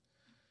 They're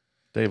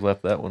Dave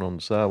left that one on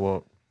the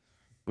sidewalk.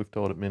 We've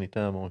told it many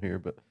times on here,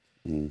 but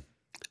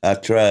I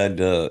tried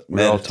we're all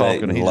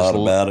meditating talking. a He lot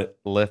just about it,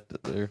 left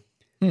it there.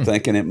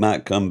 thinking it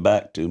might come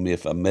back to me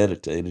if I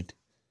meditated,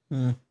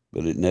 but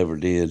it never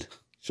did.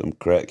 Some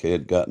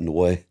crackhead got in the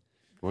way,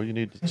 Well, you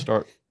need to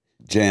start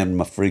jammed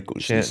my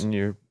frequencies. chanting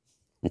your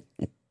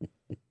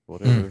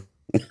whatever,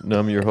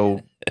 numb your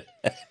whole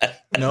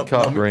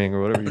cock ring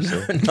or whatever you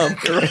say.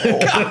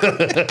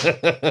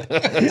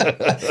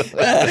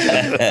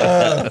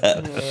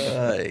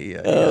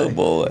 Oh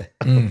boy.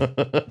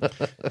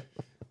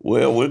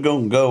 Well, we're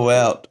going to go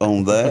out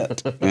on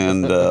that.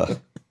 And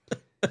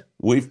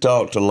we've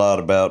talked a lot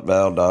about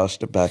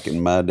Valdosta back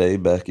in my day,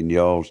 back in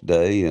y'all's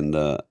day. And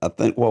I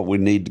think what we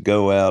need to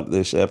go out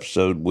this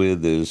episode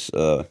with is,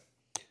 y'all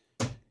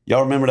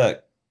remember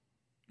that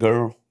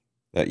girl,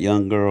 that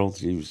young girl?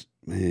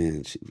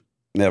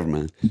 Never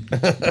mind.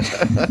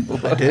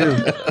 I do.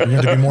 You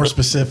have to be more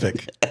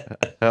specific.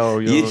 How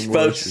young You're was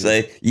supposed to she?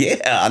 say,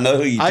 yeah, I know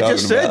who you're I talking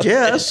just said about.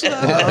 yes.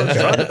 I was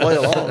trying to play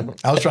along.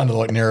 I was trying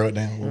to narrow it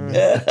down a little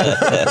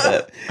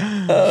bit.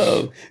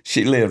 Oh,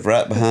 she lived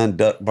right behind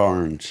Duck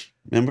Barnes.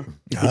 Remember?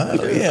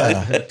 Oh,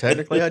 yeah.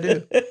 Technically, I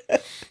do.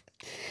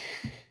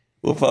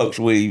 Well, folks,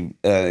 we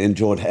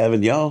enjoyed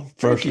having y'all.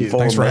 First and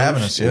foremost. Thanks for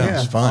having us.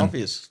 Yeah, it's fun.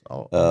 Obvious.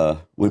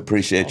 We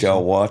appreciate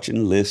y'all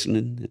watching,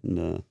 listening,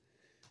 and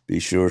be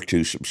sure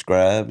to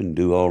subscribe and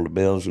do all the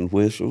bells and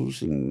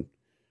whistles and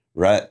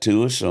write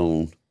to us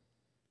on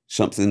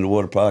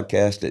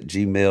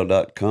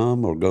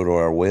somethingthewaterpodcast@gmail.com or go to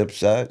our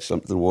website,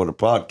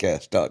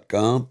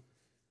 somethingthewaterpodcast.com.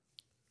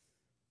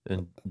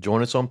 And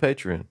join us on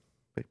Patreon.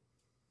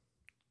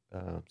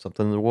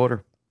 Something in the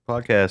Water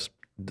podcast,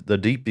 the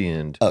deep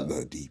end.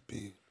 The deep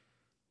end.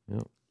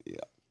 Yep.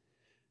 Yeah.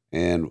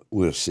 And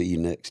we'll see you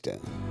next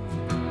time.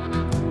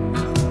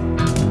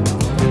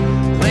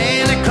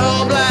 When the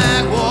cold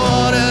black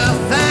water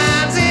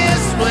finds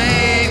its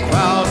way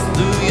across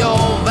through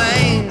your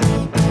veins,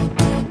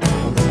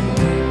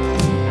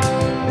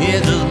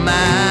 it just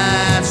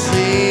might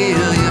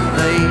seal your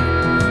fate.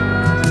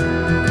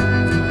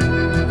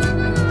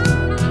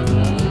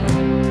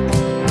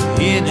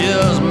 It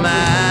just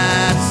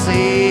might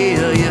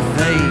seal your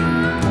fate.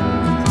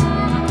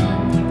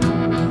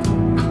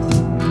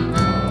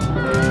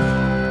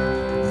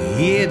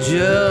 It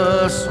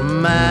just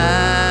might.